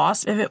Ant-Man and the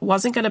Wasp if it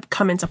wasn't going to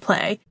come into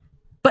play.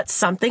 But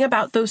something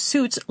about those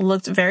suits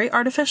looked very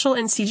artificial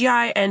and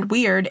CGI and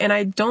weird, and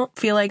I don't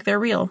feel like they're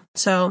real.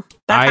 So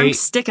I'm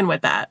sticking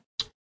with that.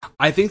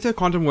 I think the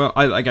quantum realm,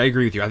 I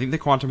agree with you. I think the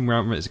quantum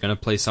realm is going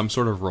to play some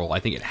sort of role.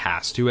 I think it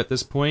has to at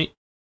this point.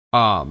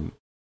 But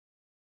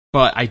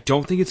I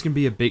don't think it's going to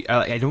be a big.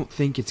 I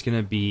think it's going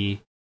to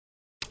be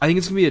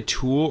a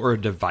tool or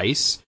a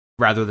device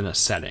rather than a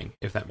setting,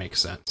 if that makes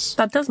sense.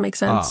 That does make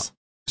sense.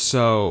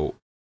 So,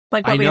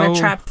 like, we're going to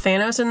trap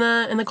Thanos in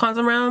the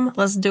quantum realm.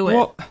 Let's do it.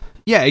 Well,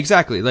 yeah,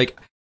 exactly. Like,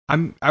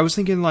 I was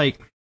thinking, like,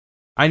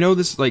 I know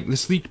this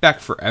leaked back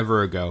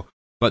forever ago,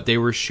 but they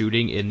were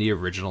shooting in the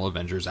original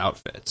Avengers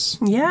outfits.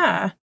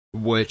 Yeah.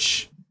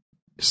 Which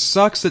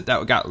sucks that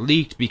got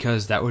leaked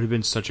because that would have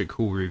been such a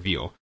cool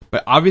reveal.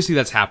 But obviously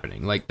that's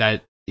happening. Like,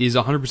 that is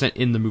 100%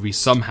 in the movie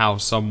somehow,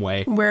 some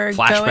way. We're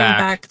going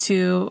back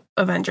to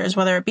Avengers,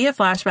 whether it be a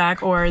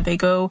flashback or they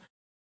go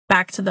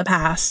back to the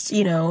past,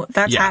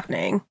 that's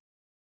happening.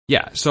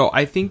 Yeah, so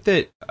I think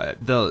that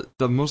the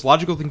most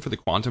logical thing for the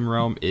quantum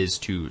realm is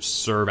to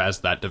serve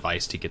as that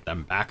device to get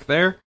them back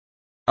there.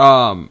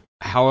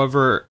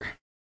 However,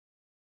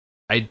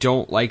 I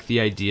don't like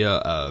the idea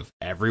of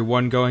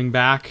everyone going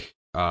back.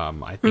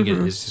 I think it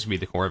is just going to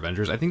be the core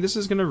Avengers. I think this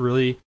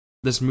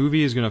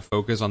movie is going to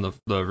focus on the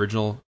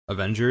original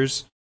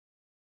Avengers,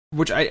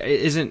 which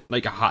isn't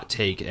like a hot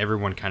take.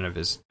 Everyone kind of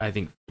is, I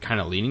think, kind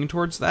of leaning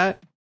towards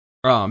that.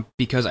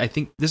 Because I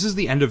think this is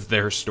the end of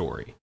their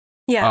story.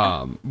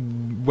 Yeah.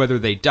 Whether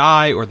they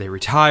die or they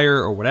retire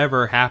or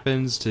whatever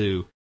happens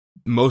to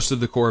most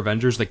of the core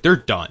Avengers, like, they're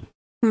done.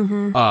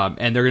 Mm-hmm.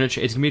 And they're it's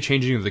gonna be a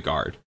changing of the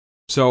guard.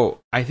 So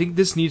I think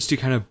this needs to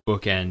kind of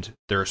bookend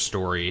their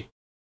story.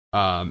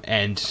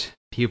 And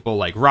people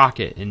like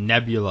Rocket and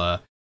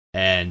Nebula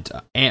and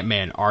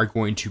Ant-Man are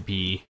going to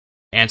be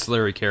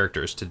ancillary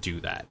characters to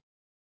do that.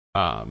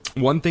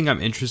 One thing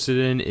I'm interested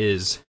in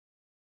is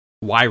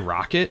why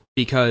Rocket?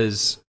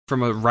 Because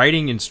from a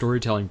writing and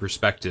storytelling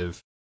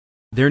perspective,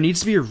 there needs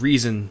to be a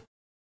reason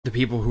the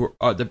people who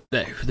are the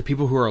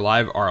people who are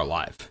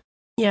alive.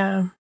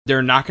 Yeah.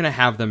 They're not going to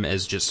have them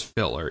as just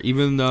filler,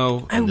 even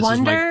though I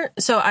wonder.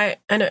 So I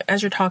know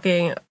as you're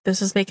talking,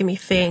 this is making me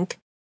think,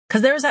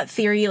 because there was that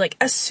theory, like,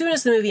 as soon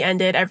as the movie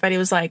ended, everybody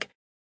was like,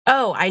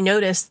 oh, I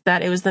noticed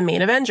that it was the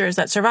main Avengers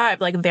that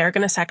survived. Like, they're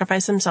going to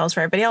sacrifice themselves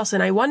for everybody else.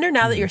 And I wonder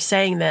now that you're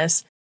saying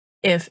this,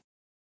 if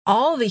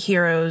all the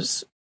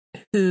heroes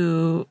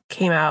who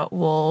came out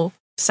will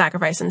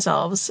sacrifice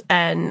themselves.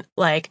 And,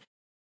 like,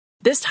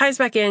 this ties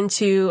back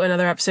into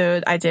another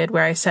episode I did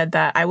where I said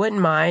that I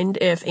wouldn't mind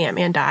if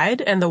Ant-Man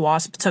died and the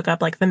Wasp took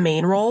up, like, the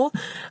main role.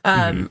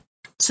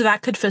 So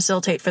that could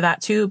facilitate for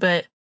that too,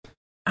 but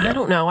I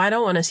don't know. I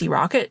don't want to see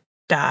Rocket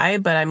die,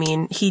 but I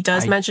mean, he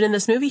does mention in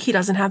this movie he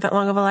doesn't have that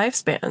long of a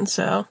lifespan,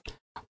 so.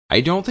 I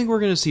don't think we're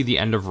going to see the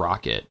end of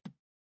Rocket.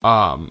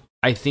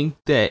 I think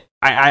that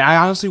I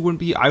honestly wouldn't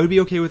be. I would be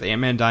okay with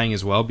Ant-Man dying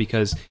as well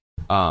because,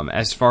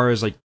 as far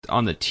as like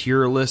on the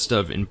tier list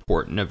of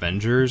important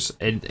Avengers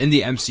and in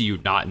the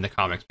MCU, not in the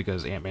comics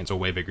because Ant-Man's a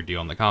way bigger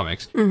deal in the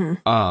comics.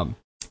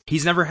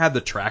 He's never had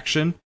the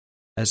traction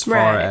as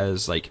far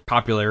as like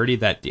popularity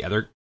that the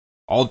other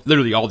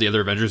literally all the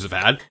other Avengers have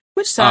had.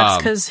 Which sucks,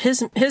 because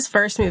his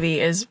first movie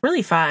is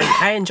really fun.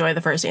 I enjoy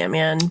the first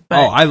Ant-Man.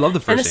 But, I love the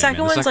first Ant-Man. And the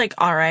second one's like,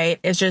 alright.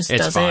 It just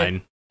doesn't...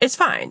 Fine. It's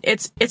fine.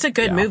 It's a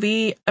good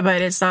movie,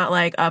 but it's not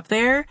like up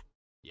there.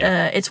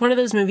 Yeah. It's one of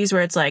those movies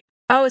where it's like,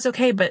 oh, it's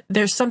okay, but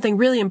there's something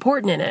really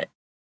important in it.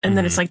 And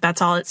then it's like,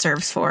 that's all it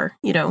serves for,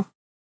 you know?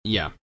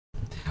 Yeah.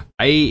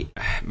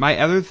 My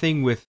other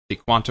thing with the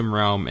Quantum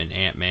Realm and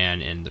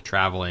Ant-Man and the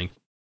traveling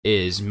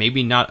is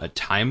maybe not a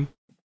time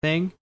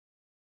thing,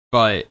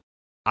 but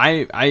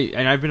I've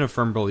been a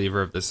firm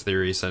believer of this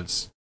theory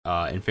since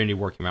Infinity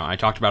War came out. I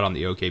talked about it on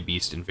the OK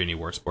Beast Infinity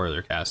War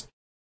spoiler cast.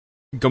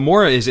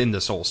 Gamora is in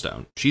the Soul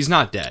Stone. She's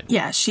not dead.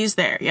 Yeah, she's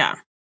there, yeah.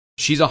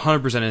 She's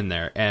 100% in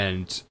there,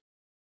 and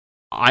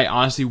I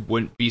honestly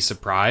wouldn't be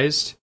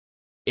surprised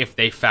if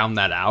they found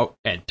that out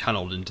and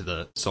tunneled into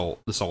the soul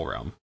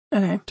realm.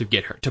 Okay.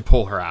 To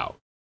pull her out.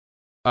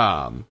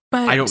 But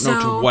I don't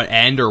know to what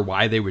end or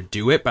why they would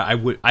do it, but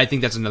I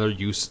think that's another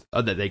use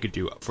that they could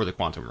do for the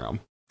Quantum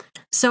Realm.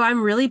 So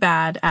I'm really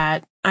bad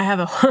at, I have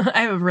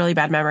a really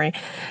bad memory.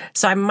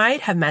 So I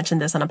might have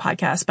mentioned this on a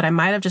podcast, but I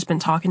might have just been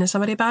talking to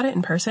somebody about it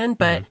in person.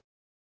 But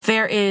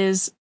there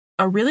is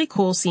a really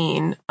cool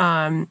scene,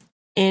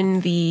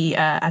 in the,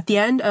 at the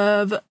end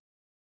of,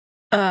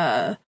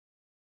 Ant-Man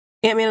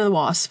and the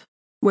Wasp,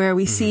 where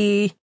we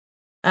see,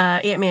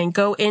 Ant-Man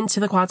go into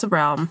the Quantum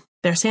Realm.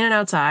 They're standing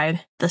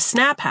outside. The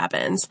snap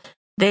happens.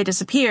 They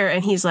disappear,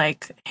 and he's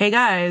like, hey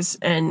guys,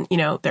 and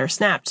they're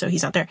snapped, so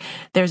he's not there.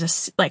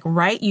 There's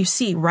you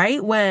see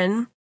right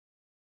when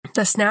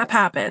the snap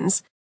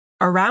happens,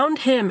 around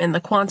him in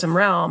the Quantum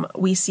Realm,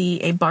 we see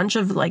a bunch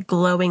of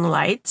glowing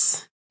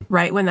lights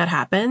right when that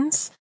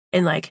happens.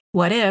 And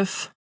what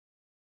if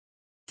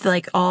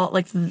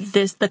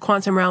the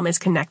Quantum Realm is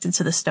connected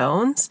to the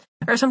stones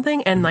or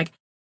something, and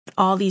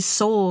all these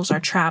souls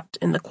are trapped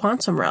in the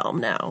Quantum Realm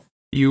now.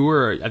 I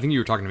think you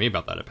were talking to me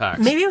about that at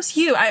PAX. Maybe it was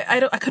you.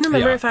 I couldn't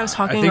remember if I was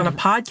talking on a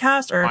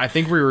podcast or... I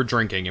think we were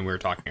drinking and we were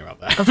talking about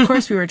that. Of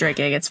course we were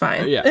drinking. It's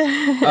fine.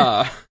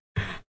 Yeah.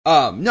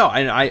 No,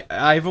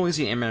 I've only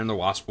seen Ant-Man and the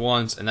Wasp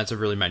once, and that's a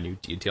really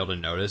minute detail to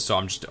notice, so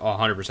I'm just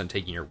 100%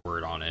 taking your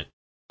word on it.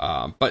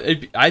 But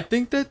I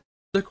think that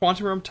the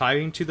Quantum Realm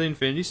tying to the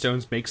Infinity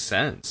Stones makes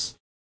sense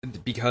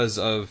because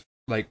of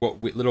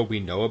what little we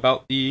know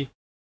about the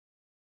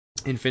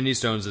Infinity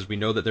Stones. Is we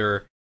know that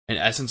they're an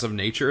essence of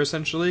nature,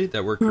 essentially,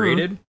 that were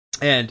created,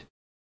 and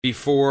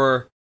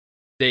before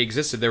they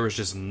existed, there was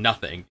just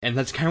nothing, and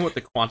that's kind of what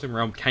the Quantum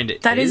Realm kind of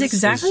is. That is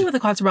exactly what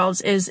the Quantum Realm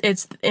is.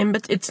 It's in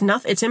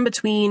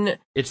between.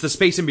 It's the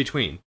space in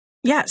between.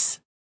 Yes.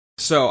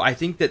 So I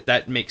think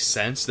that makes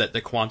sense that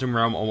the Quantum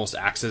Realm almost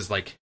acts as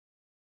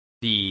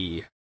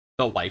the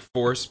life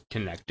force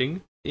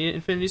connecting the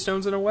Infinity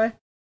Stones in a way.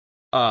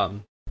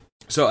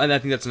 So, and I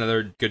think that's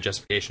another good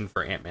justification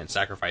for Ant-Man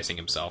sacrificing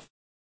himself,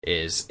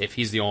 is if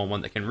he's the only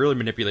one that can really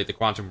manipulate the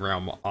Quantum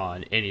Realm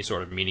on any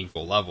sort of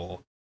meaningful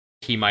level,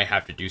 he might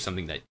have to do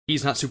something that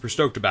he's not super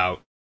stoked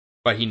about,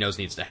 but he knows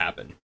needs to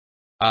happen.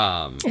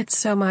 It's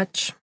so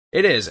much.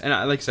 It is, and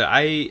like I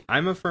said,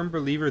 I'm a firm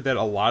believer that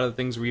a lot of the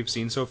things we've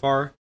seen so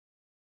far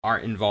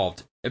aren't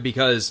involved,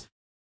 because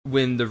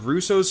when the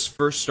Russos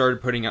first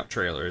started putting out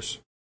trailers,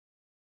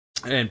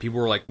 and people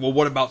were like, well,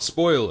 what about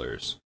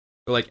spoilers?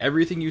 But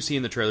everything you see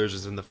in the trailers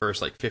is in the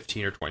first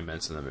 15 or 20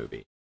 minutes in the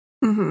movie.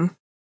 Mm-hmm.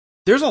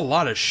 There's a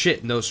lot of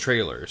shit in those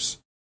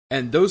trailers,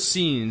 and those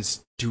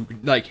scenes do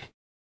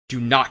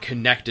not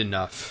connect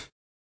enough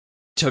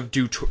to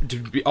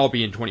all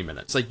be in 20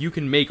 minutes. You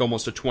can make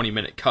almost a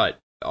 20-minute cut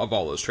of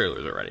all those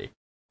trailers already.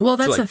 Well,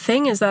 that's the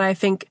thing, is that I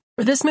think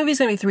this movie's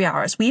going to be 3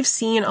 hours. We've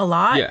seen a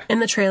lot in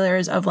the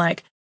trailers of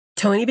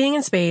Tony being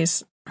in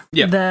space,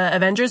 the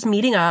Avengers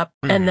meeting up,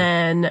 and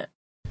then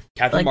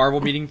Captain Marvel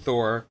meeting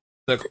Thor.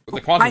 The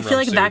Quantum I feel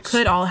Realm that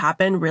could all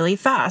happen really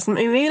fast.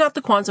 Maybe not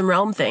the Quantum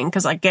Realm thing,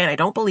 because again, I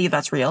don't believe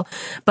that's real.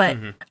 But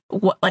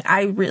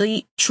I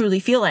really truly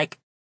feel like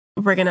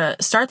we're gonna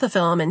start the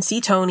film and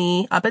see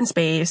Tony up in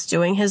space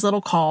doing his little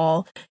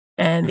call,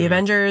 and the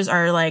Avengers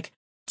are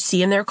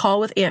seeing their call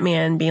with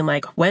Ant-Man, being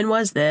when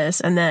was this?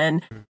 And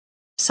then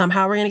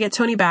somehow we're gonna get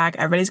Tony back.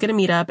 Everybody's gonna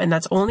meet up, and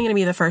that's only gonna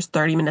be the first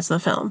 30 minutes of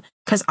the film,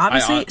 because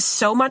obviously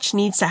so much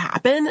needs to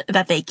happen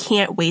that they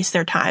can't waste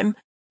their time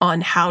on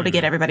how to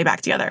get everybody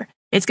back together.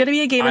 It's going to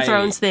be a Game of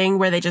Thrones thing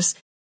where they just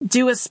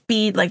do a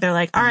speed, they're all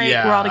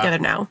right, we're all together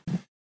now.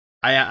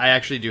 I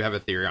actually do have a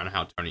theory on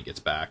how Tony gets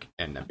back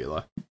and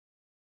Nebula.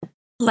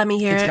 Let me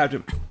hear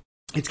it.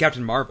 It's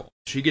Captain Marvel.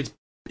 She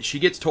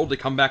gets told to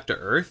come back to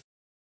Earth,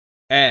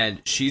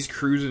 and she's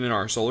cruising in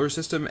our solar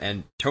system,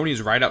 and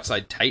Tony's right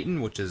outside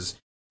Titan, which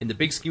is, in the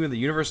big scheme of the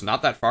universe,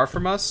 not that far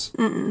from us.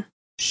 Mm-mm.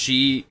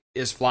 She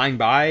is flying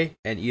by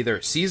and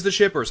either sees the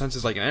ship or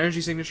senses an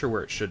energy signature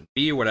where it should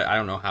be. I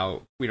don't know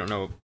how. We don't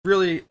know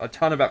really a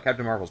ton about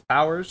Captain Marvel's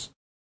powers.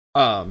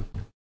 And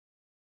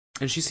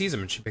she sees him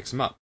and she picks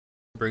him up.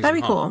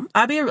 That'd be cool.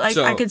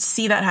 I could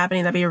see that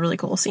happening. That'd be a really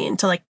cool scene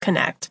to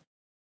connect.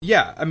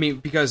 Yeah,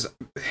 because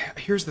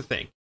here's the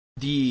thing: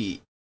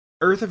 the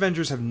Earth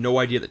Avengers have no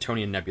idea that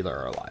Tony and Nebula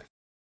are alive.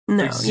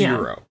 No,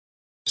 zero.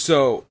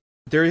 So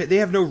they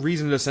have no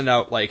reason to send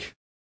out like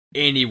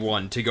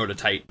anyone to go to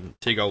Titan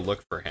to go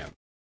look for him.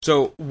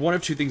 So one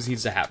of two things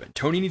needs to happen.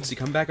 Tony needs to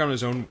come back on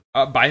his own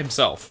by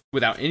himself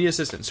without any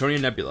assistance, Tony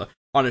and Nebula,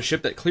 on a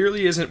ship that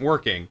clearly isn't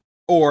working,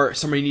 or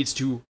somebody needs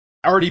to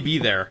already be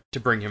there to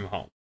bring him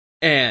home.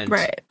 And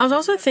right. I was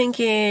also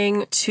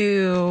thinking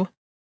to,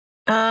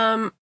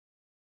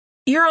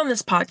 you're on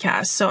this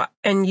podcast, so,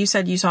 and you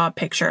said you saw a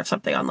picture of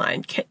something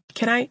online.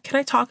 Can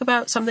I talk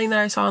about something that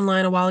I saw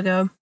online a while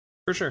ago?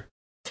 For sure.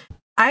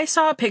 I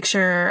saw a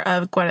picture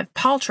of Gwyneth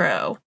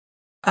Paltrow,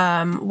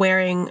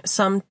 wearing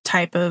some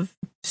type of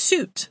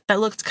suit that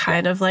looked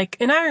kind of like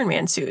an Iron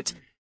Man suit.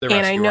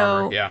 And I know,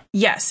 armor, yeah.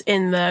 Yes,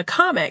 in the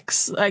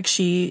comics, like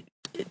she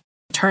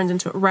turns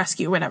into a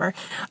rescue, whatever.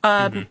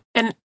 And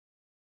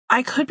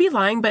I could be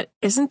lying, but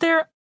isn't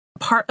there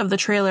part of the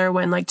trailer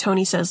when like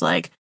Tony says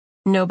like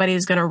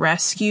nobody's gonna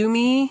rescue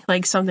me,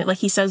 like something like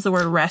he says the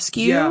word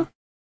rescue? Yeah.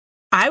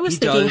 I was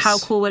thinking, how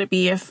cool would it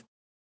be if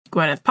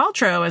Gwyneth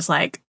Paltrow is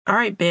like, all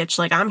right, bitch,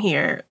 like I'm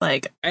here,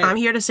 like I'm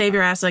here to save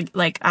your ass,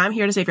 like I'm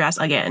here to save your ass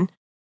again.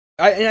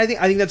 I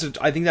think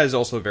that is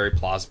also a very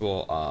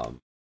plausible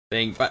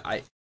thing, but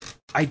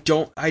I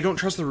don't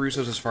trust the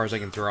Russos as far as I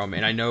can throw them.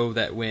 And I know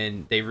that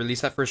when they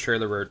released that first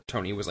trailer where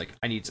Tony was like,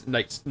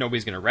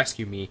 nobody's gonna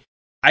rescue me,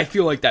 I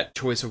feel like that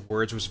choice of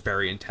words was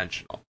very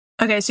intentional.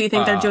 Okay, so you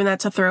think they're doing that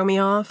to throw me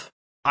off?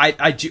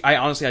 I do. I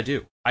honestly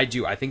do. I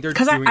think they're,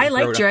 because I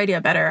liked your idea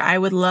better. I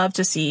would love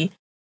to see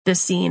this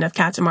scene of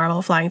Captain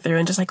Marvel flying through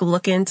and just like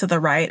looking to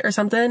the right or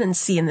something and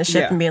seeing the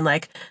ship and being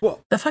like,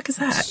 well, the fuck is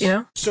that? You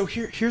know? So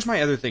here's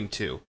my other thing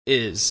too,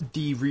 is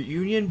the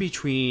reunion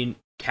between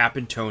Cap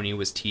and Tony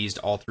was teased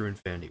all through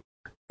Infinity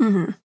War.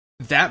 Mm-hmm.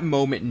 That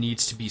moment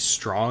needs to be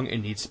strong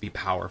and needs to be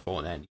powerful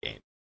in Endgame.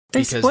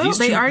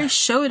 They already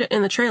showed it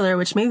in the trailer,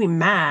 which made me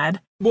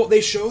mad. Well,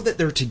 they show that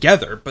they're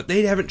together, but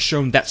they haven't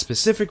shown that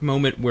specific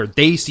moment where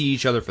they see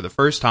each other for the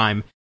first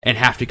time and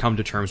have to come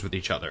to terms with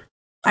each other.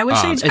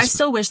 I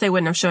still wish they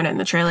wouldn't have shown it in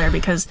the trailer,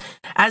 because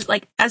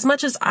as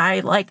much as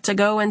I like to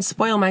go and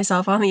spoil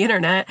myself on the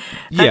internet,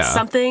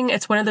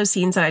 it's one of those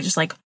scenes that I just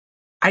like,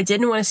 I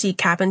didn't want to see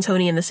Cap and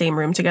Tony in the same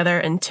room together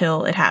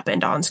until it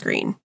happened on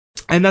screen.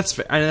 And that's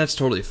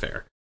totally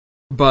fair.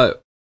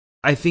 But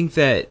I think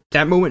that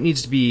moment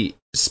needs to be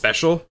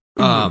special,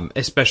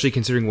 especially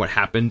considering what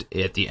happened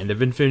at the end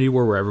of Infinity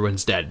War where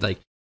everyone's dead. Like,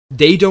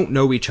 they don't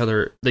know each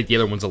other, like the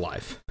other one's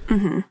alive.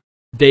 Mm-hmm.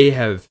 They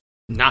have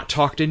not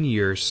talked in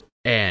years.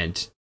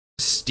 And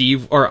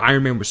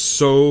Iron Man was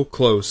so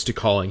close to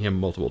calling him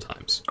multiple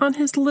times. On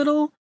his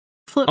little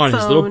flip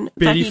phone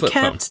that he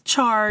kept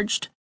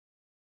charged.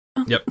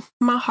 Yep.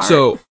 My heart.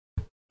 So,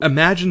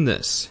 imagine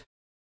this.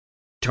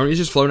 Tony's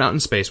just floating out in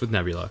space with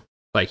Nebula.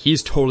 Like,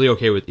 he's totally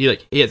okay with...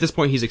 at this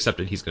point, he's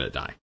accepted he's gonna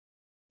die.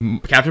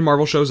 Captain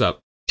Marvel shows up,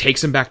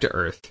 takes him back to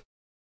Earth.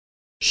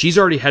 She's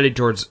already headed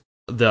towards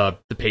the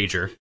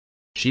pager.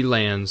 She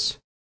lands,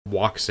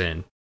 walks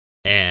in,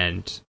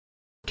 and...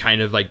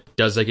 kind of like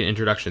does like an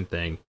introduction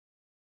thing,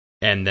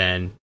 and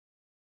then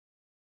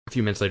a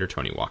few minutes later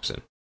Tony walks in.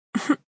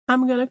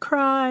 I'm gonna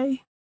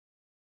cry.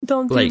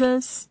 Don't do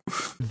this.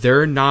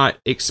 They're not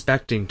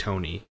expecting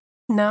Tony.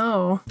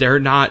 No. They're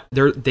not.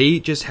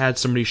 They just had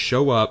somebody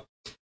show up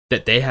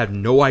that they have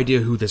no idea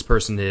who this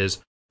person is,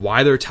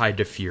 why they're tied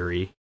to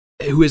Fury,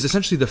 who is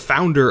essentially the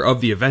founder of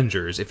the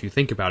Avengers, if you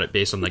think about it,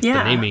 based on like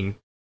the naming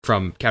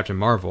from Captain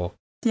Marvel.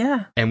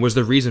 Yeah. And was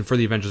the reason for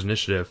the Avengers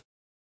Initiative.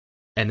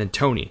 And then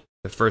Tony,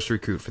 the first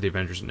recruit for the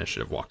Avengers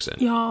Initiative, walks in.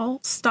 Y'all,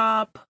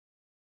 stop.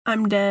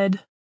 I'm dead.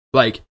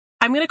 Like,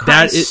 I'm gonna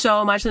cry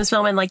so much in this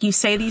film, and like, you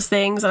say these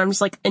things, and I'm just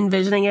like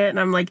envisioning it, and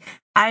I'm like,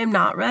 I am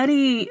not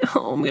ready.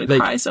 Oh, I'm gonna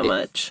cry so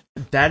much.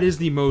 That is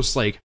the most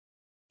like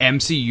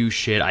MCU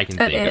shit I can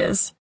think of. It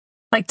is.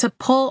 Like, to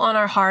pull on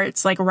our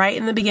hearts, like right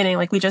in the beginning,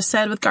 like we just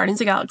said with Guardians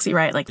of the Galaxy,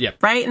 right? Like,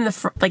 right in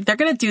the like, they're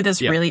gonna do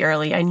this really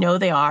early. I know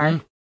they are.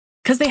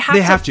 Because they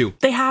have to.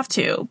 They have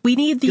to. We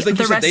need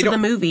the rest of the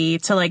movie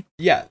to like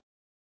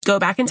go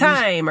back in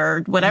time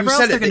or whatever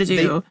else they're going to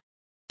do.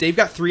 They've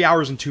got 3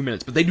 hours and 2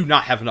 minutes, but they do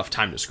not have enough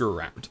time to screw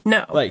around.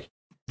 No. Like,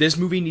 this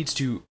movie needs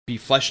to be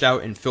fleshed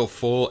out and feel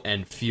full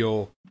and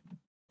feel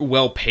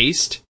well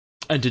paced.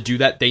 And to do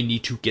that, they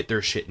need to get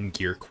their shit in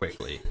gear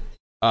quickly.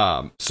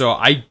 So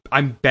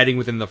I'm betting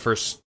within the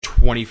first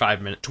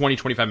 25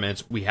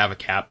 minutes, we have a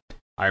Cap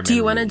Iron Man. Do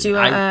you want to do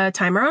a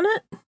timer on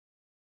it?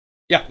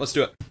 Yeah, let's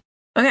do it.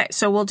 Okay,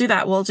 so we'll do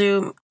that.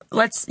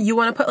 You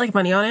want to put like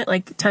money on it,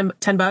 like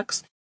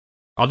 $10?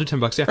 I'll do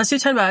 $10, yeah. Let's do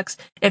 $10.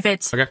 If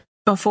it's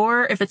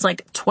if it's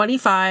like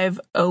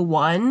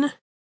 25:01,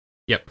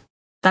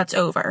 that's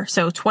over.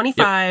 So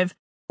 25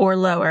 or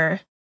lower,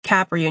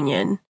 Cap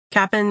reunion,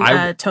 Cap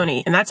and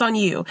Tony, and that's on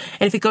you.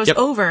 And if it goes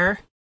over,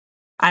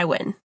 I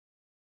win.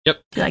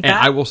 Yep. You like and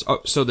that? I will.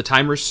 So the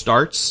timer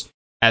starts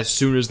as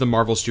soon as the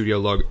Marvel Studio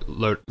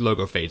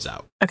logo fades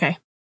out. Okay.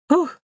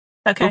 Ooh.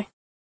 Okay. Ooh.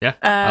 Yeah.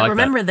 I like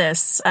remember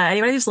this.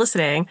 Anybody who's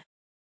listening,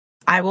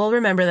 I will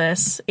remember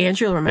this.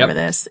 Andrew will remember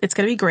this. It's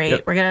gonna be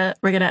great. We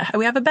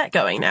have a bet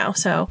going now.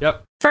 So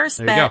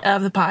first bet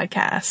of the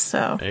podcast.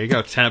 So there you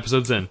go. 10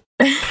 episodes in.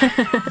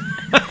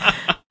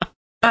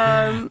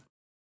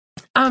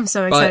 I'm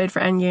so excited for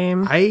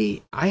Endgame.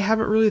 I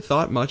haven't really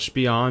thought much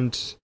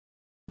beyond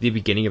the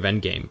beginning of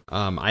Endgame.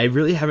 I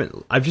really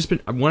haven't. I've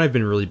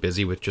been really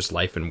busy with just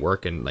life and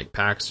work, and like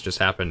PAX just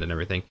happened and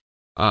everything.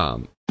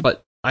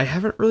 But I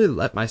haven't really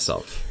let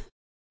myself.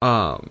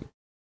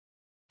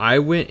 I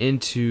went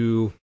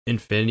into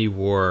Infinity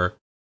War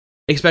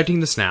expecting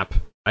the snap.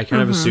 I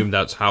kind of assumed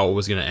that's how it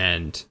was going to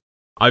end.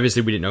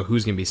 Obviously, we didn't know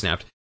who's going to be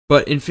snapped.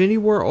 But Infinity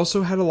War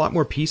also had a lot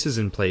more pieces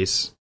in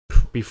place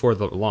before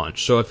the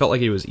launch, so it felt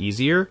like it was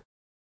easier.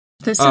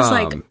 This is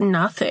like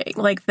nothing.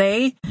 Like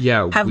they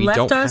have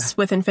left us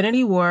with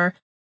Infinity War.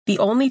 The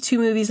only 2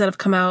 movies that have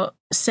come out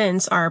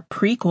since are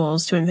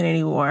prequels to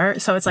Infinity War.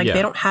 So it's like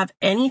they don't have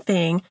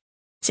anything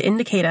to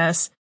indicate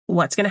us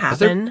what's going to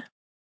happen.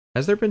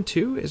 Has there been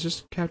 2? It's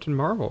just Captain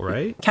Marvel,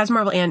 right? Captain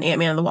Marvel and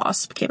Ant-Man and the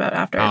Wasp came out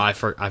after. Oh, I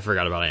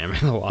forgot about Ant-Man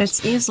and the Wasp.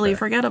 It's easily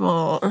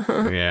forgettable.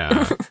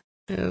 Yeah.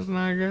 It's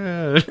not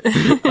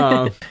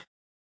good.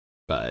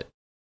 But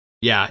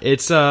yeah,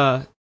 it's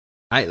like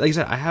I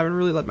said, I haven't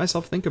really let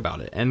myself think about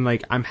it, and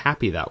like I'm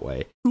happy that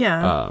way.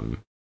 Yeah.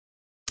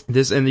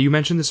 This, and you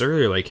mentioned this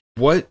earlier, like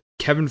what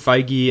Kevin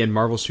Feige and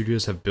Marvel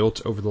Studios have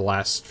built over the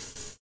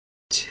last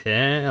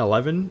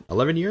 11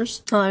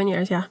 years? 11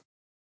 years, yeah.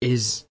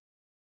 Is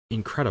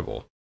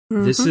incredible.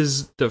 This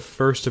is the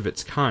first of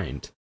its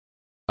kind.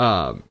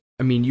 I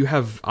mean, you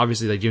have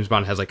obviously like James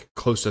Bond has like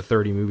close to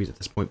 30 movies at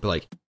this point, but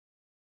like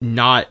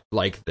not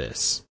like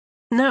this.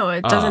 No,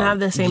 it doesn't have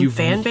the same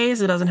fan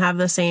base. It doesn't have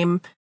the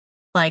same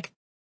like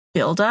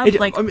build up.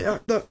 Like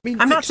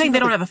I'm not saying they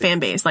don't have a fan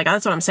base. Like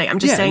that's what I'm saying. I'm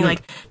just saying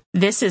like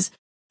this is.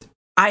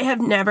 I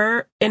have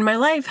never in my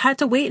life had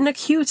to wait in a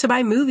queue to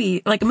buy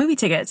movie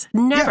tickets.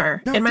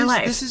 Never in my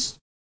life.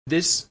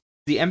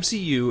 The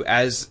MCU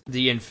as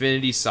the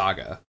Infinity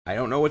Saga. I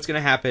don't know what's going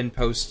to happen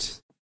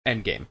post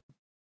Endgame,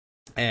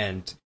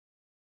 and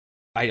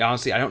I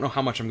don't know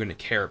how much I'm going to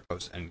care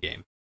post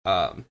Endgame.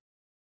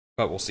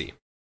 But we'll see.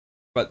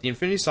 But the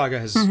Infinity Saga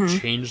has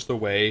changed the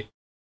way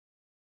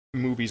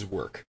movies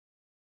work,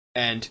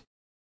 and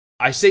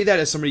I say that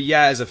as somebody,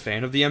 as a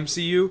fan of the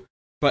MCU,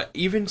 but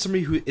even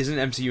somebody who isn't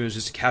MCU and is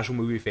just a casual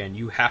movie fan,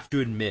 you have to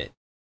admit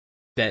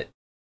that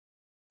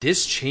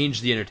this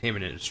changed the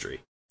entertainment industry.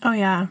 Oh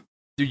yeah.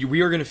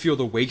 We are going to feel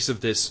the wakes of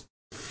this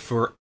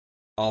for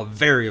a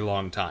very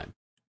long time.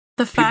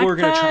 The fact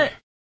that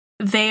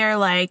they are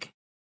like,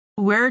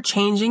 we're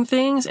changing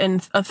things,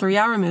 and a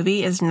 3-hour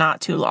movie is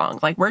not too long.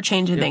 Like, we're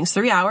changing things.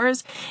 3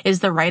 hours is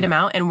the right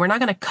amount, and we're not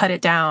going to cut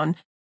it down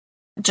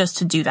just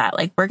to do that.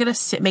 Like, we're going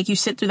to make you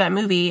sit through that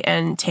movie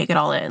and take it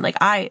all in. Like,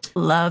 I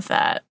love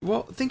that.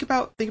 Well, think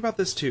about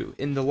this, too.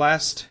 In the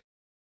last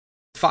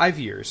 5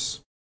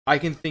 years, I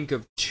can think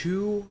of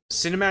 2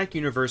 cinematic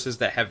universes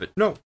that have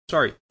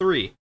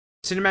 3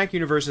 cinematic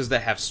universes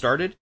that have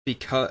started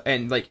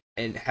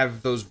and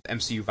have those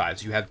MCU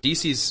vibes. You have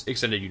DC's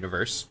extended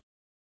universe,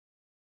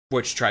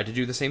 which tried to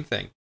do the same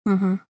thing.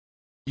 Mm-hmm.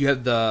 You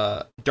have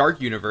the Dark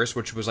Universe,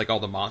 which was like all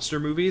the monster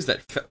movies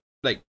that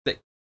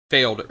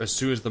failed as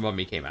soon as The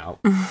Mummy came out.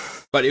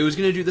 But it was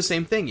going to do the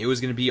same thing. It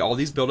was going to be all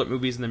these build-up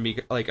movies and then be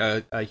like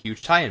a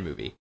huge tie-in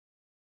movie.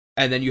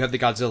 And then you have the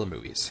Godzilla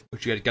movies,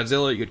 which you had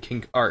Godzilla, you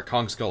had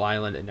Kong Skull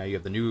Island, and now you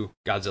have the new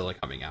Godzilla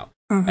coming out.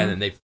 And then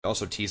they've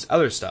also teased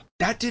other stuff.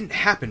 That didn't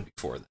happen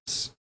before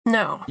this.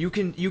 No. You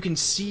can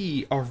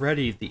see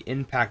already the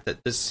impact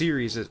that this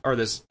series is, or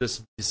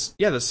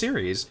the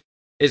series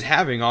is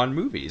having on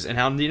movies and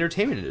on the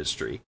entertainment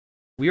industry.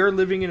 We are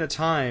living in a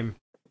time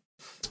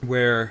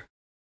where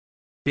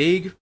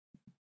big,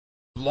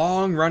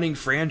 long-running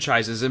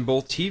franchises in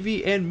both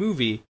TV and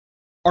movie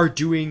are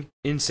doing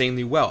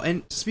insanely well.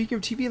 And speaking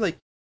of TV, like,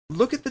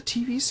 look at the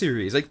TV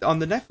series, like on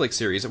the Netflix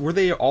series. Were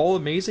they all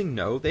amazing?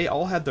 No, they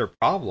all had their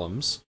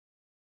problems,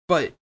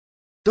 but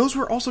those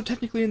were also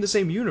technically in the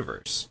same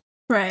universe.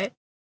 Right.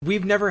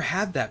 We've never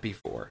had that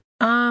before.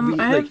 I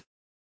have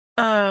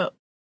a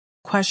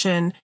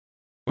question.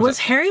 Was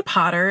Harry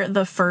Potter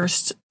the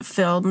first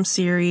film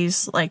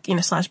series, like,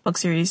 slash book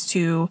series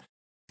to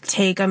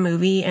take a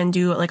movie and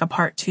do like a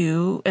part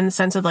 2 in the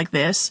sense of like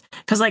this?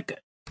 Because like,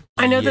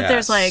 I know that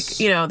there's like,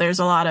 there's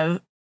a lot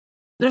of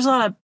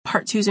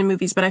part 2s in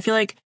movies, but I feel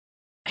like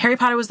Harry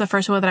Potter was the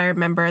first one that I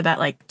remember that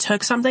like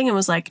took something and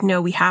was like,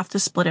 no, we have to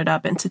split it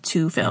up into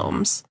 2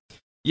 films.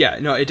 Yeah,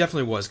 no, it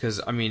definitely was,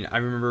 because I mean, I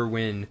remember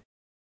when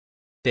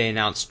they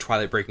announced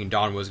Twilight Breaking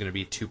Dawn was going to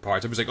be 2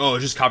 parts. It was like, oh,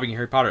 it's just copying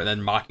Harry Potter, and then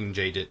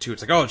Mockingjay did it too.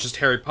 It's like, oh, it's just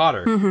Harry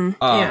Potter.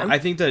 I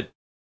think that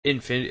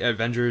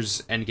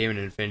Avengers Endgame and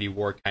Infinity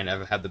War kind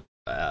of had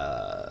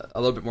a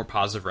little bit more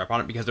positive rep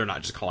on it because they're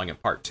not just calling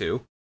it part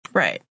 2.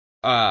 Right.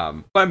 But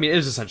I mean, it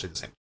is essentially the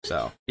same.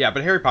 So yeah,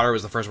 but Harry Potter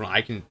was the first one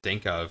I can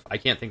think of. I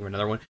can't think of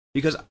another one,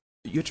 because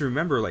you have to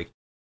remember, like,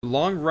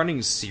 long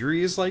running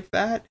series like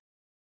that,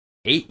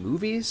 8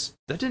 movies,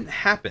 that didn't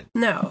happen.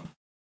 No.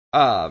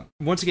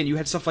 Once again, you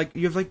had stuff like,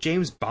 you have like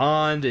James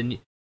Bond, and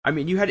I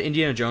mean, you had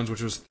Indiana Jones,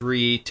 which was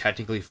 3,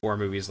 technically 4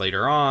 movies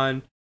later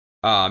on.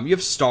 You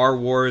have Star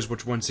Wars,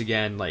 which once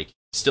again, like,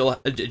 still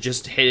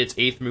just hit its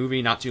 8th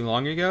movie not too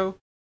long ago.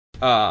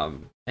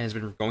 and has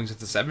been going since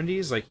the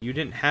 70s. Like, you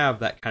didn't have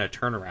that kind of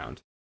turnaround.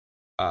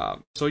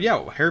 So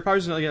yeah, Harry Potter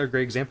is another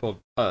great example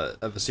of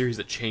a series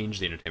that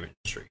changed the entertainment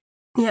industry.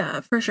 Yeah,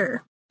 for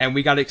sure. And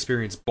we got to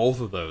experience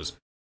both of those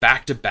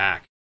back to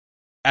back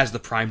as the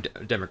prime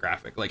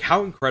demographic. Like,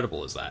 how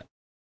incredible is that?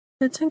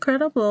 It's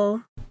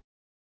incredible.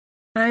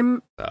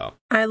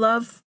 I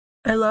love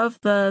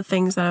the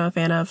things that I'm a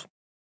fan of.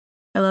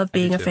 I love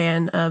being a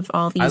fan of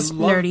all these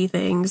nerdy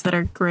things that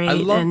are great. I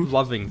love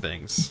loving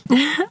things.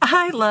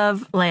 I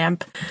love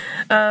lamp.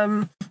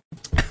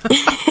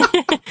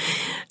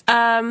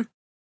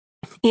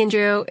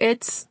 Andrew,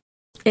 it's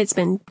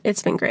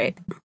been great.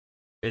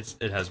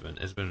 It has been.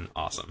 It's been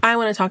awesome. I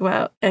want to talk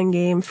about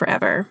Endgame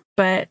forever,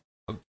 but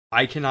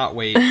I cannot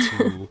wait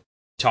to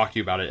talk to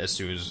you about it as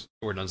soon as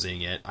we're done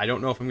seeing it. I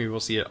don't know if I'm going to be able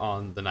to see it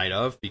on the night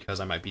of because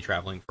I might be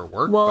traveling for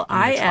work. Well,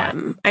 I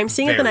am. I'm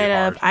seeing it the night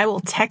of. I will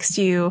text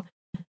you.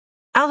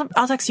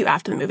 I'll text you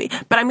after the movie,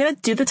 but I'm going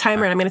to do the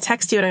timer and I'm going to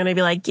text you and I'm going to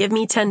be like, give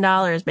me $10,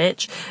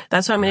 bitch.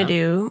 That's what I'm going to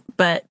do.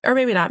 But, or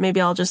maybe not. Maybe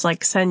I'll just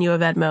like send you a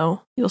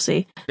Venmo. You'll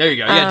see. There you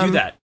go. Yeah, do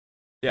that.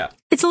 Yeah.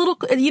 It's a little,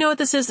 you know what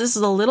this is? This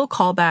is a little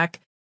callback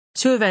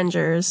to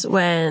Avengers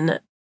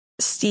when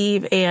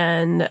Steve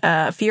and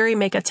Fury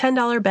make a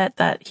 $10 bet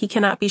that he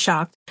cannot be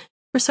shocked.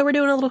 So we're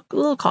doing a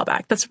little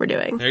callback. That's what we're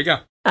doing. There you go.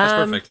 That's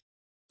perfect.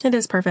 It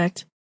is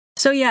perfect.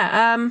 So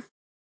yeah,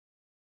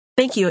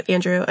 thank you,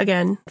 Andrew,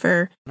 again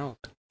for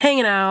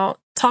hanging out,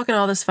 talking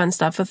all this fun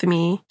stuff with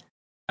me.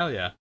 Hell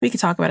yeah. We could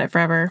talk about it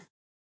forever.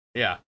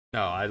 Yeah.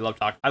 No, I love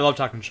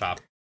talking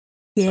shop.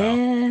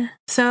 Yeah.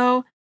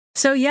 So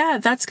yeah,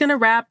 that's going to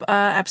wrap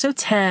episode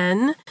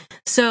 10.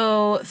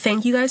 So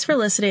thank you guys for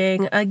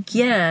listening.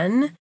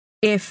 Again,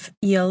 if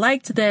you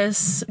liked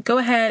this, go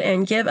ahead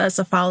and give us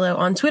a follow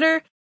on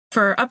Twitter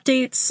for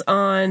updates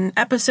on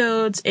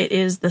episodes. It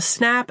is the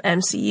Snap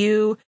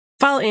MCU.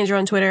 Follow Andrew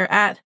on Twitter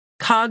at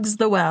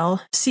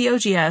CogsTheWell,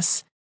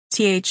 CogsThewell.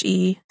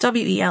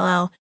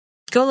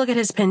 Go look at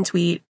his pin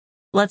tweet.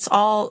 Let's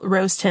all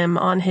roast him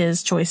on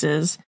his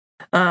choices.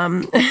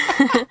 No,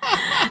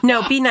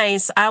 be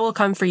nice. I will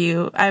come for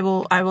you. I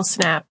will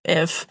snap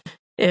if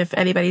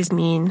anybody's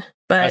mean.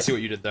 But I see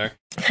what you did there.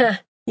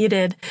 You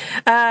did.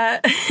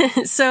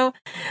 So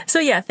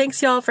yeah,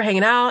 thanks y'all for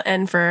hanging out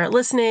and for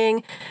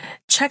listening.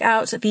 Check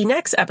out the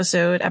next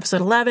episode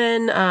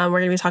 11. We're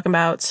going to be talking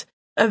about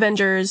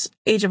Avengers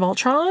Age of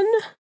Ultron.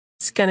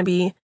 It's going to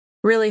be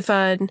really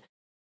fun.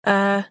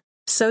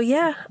 So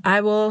yeah,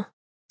 I will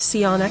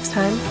see y'all next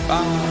time.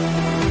 Bye.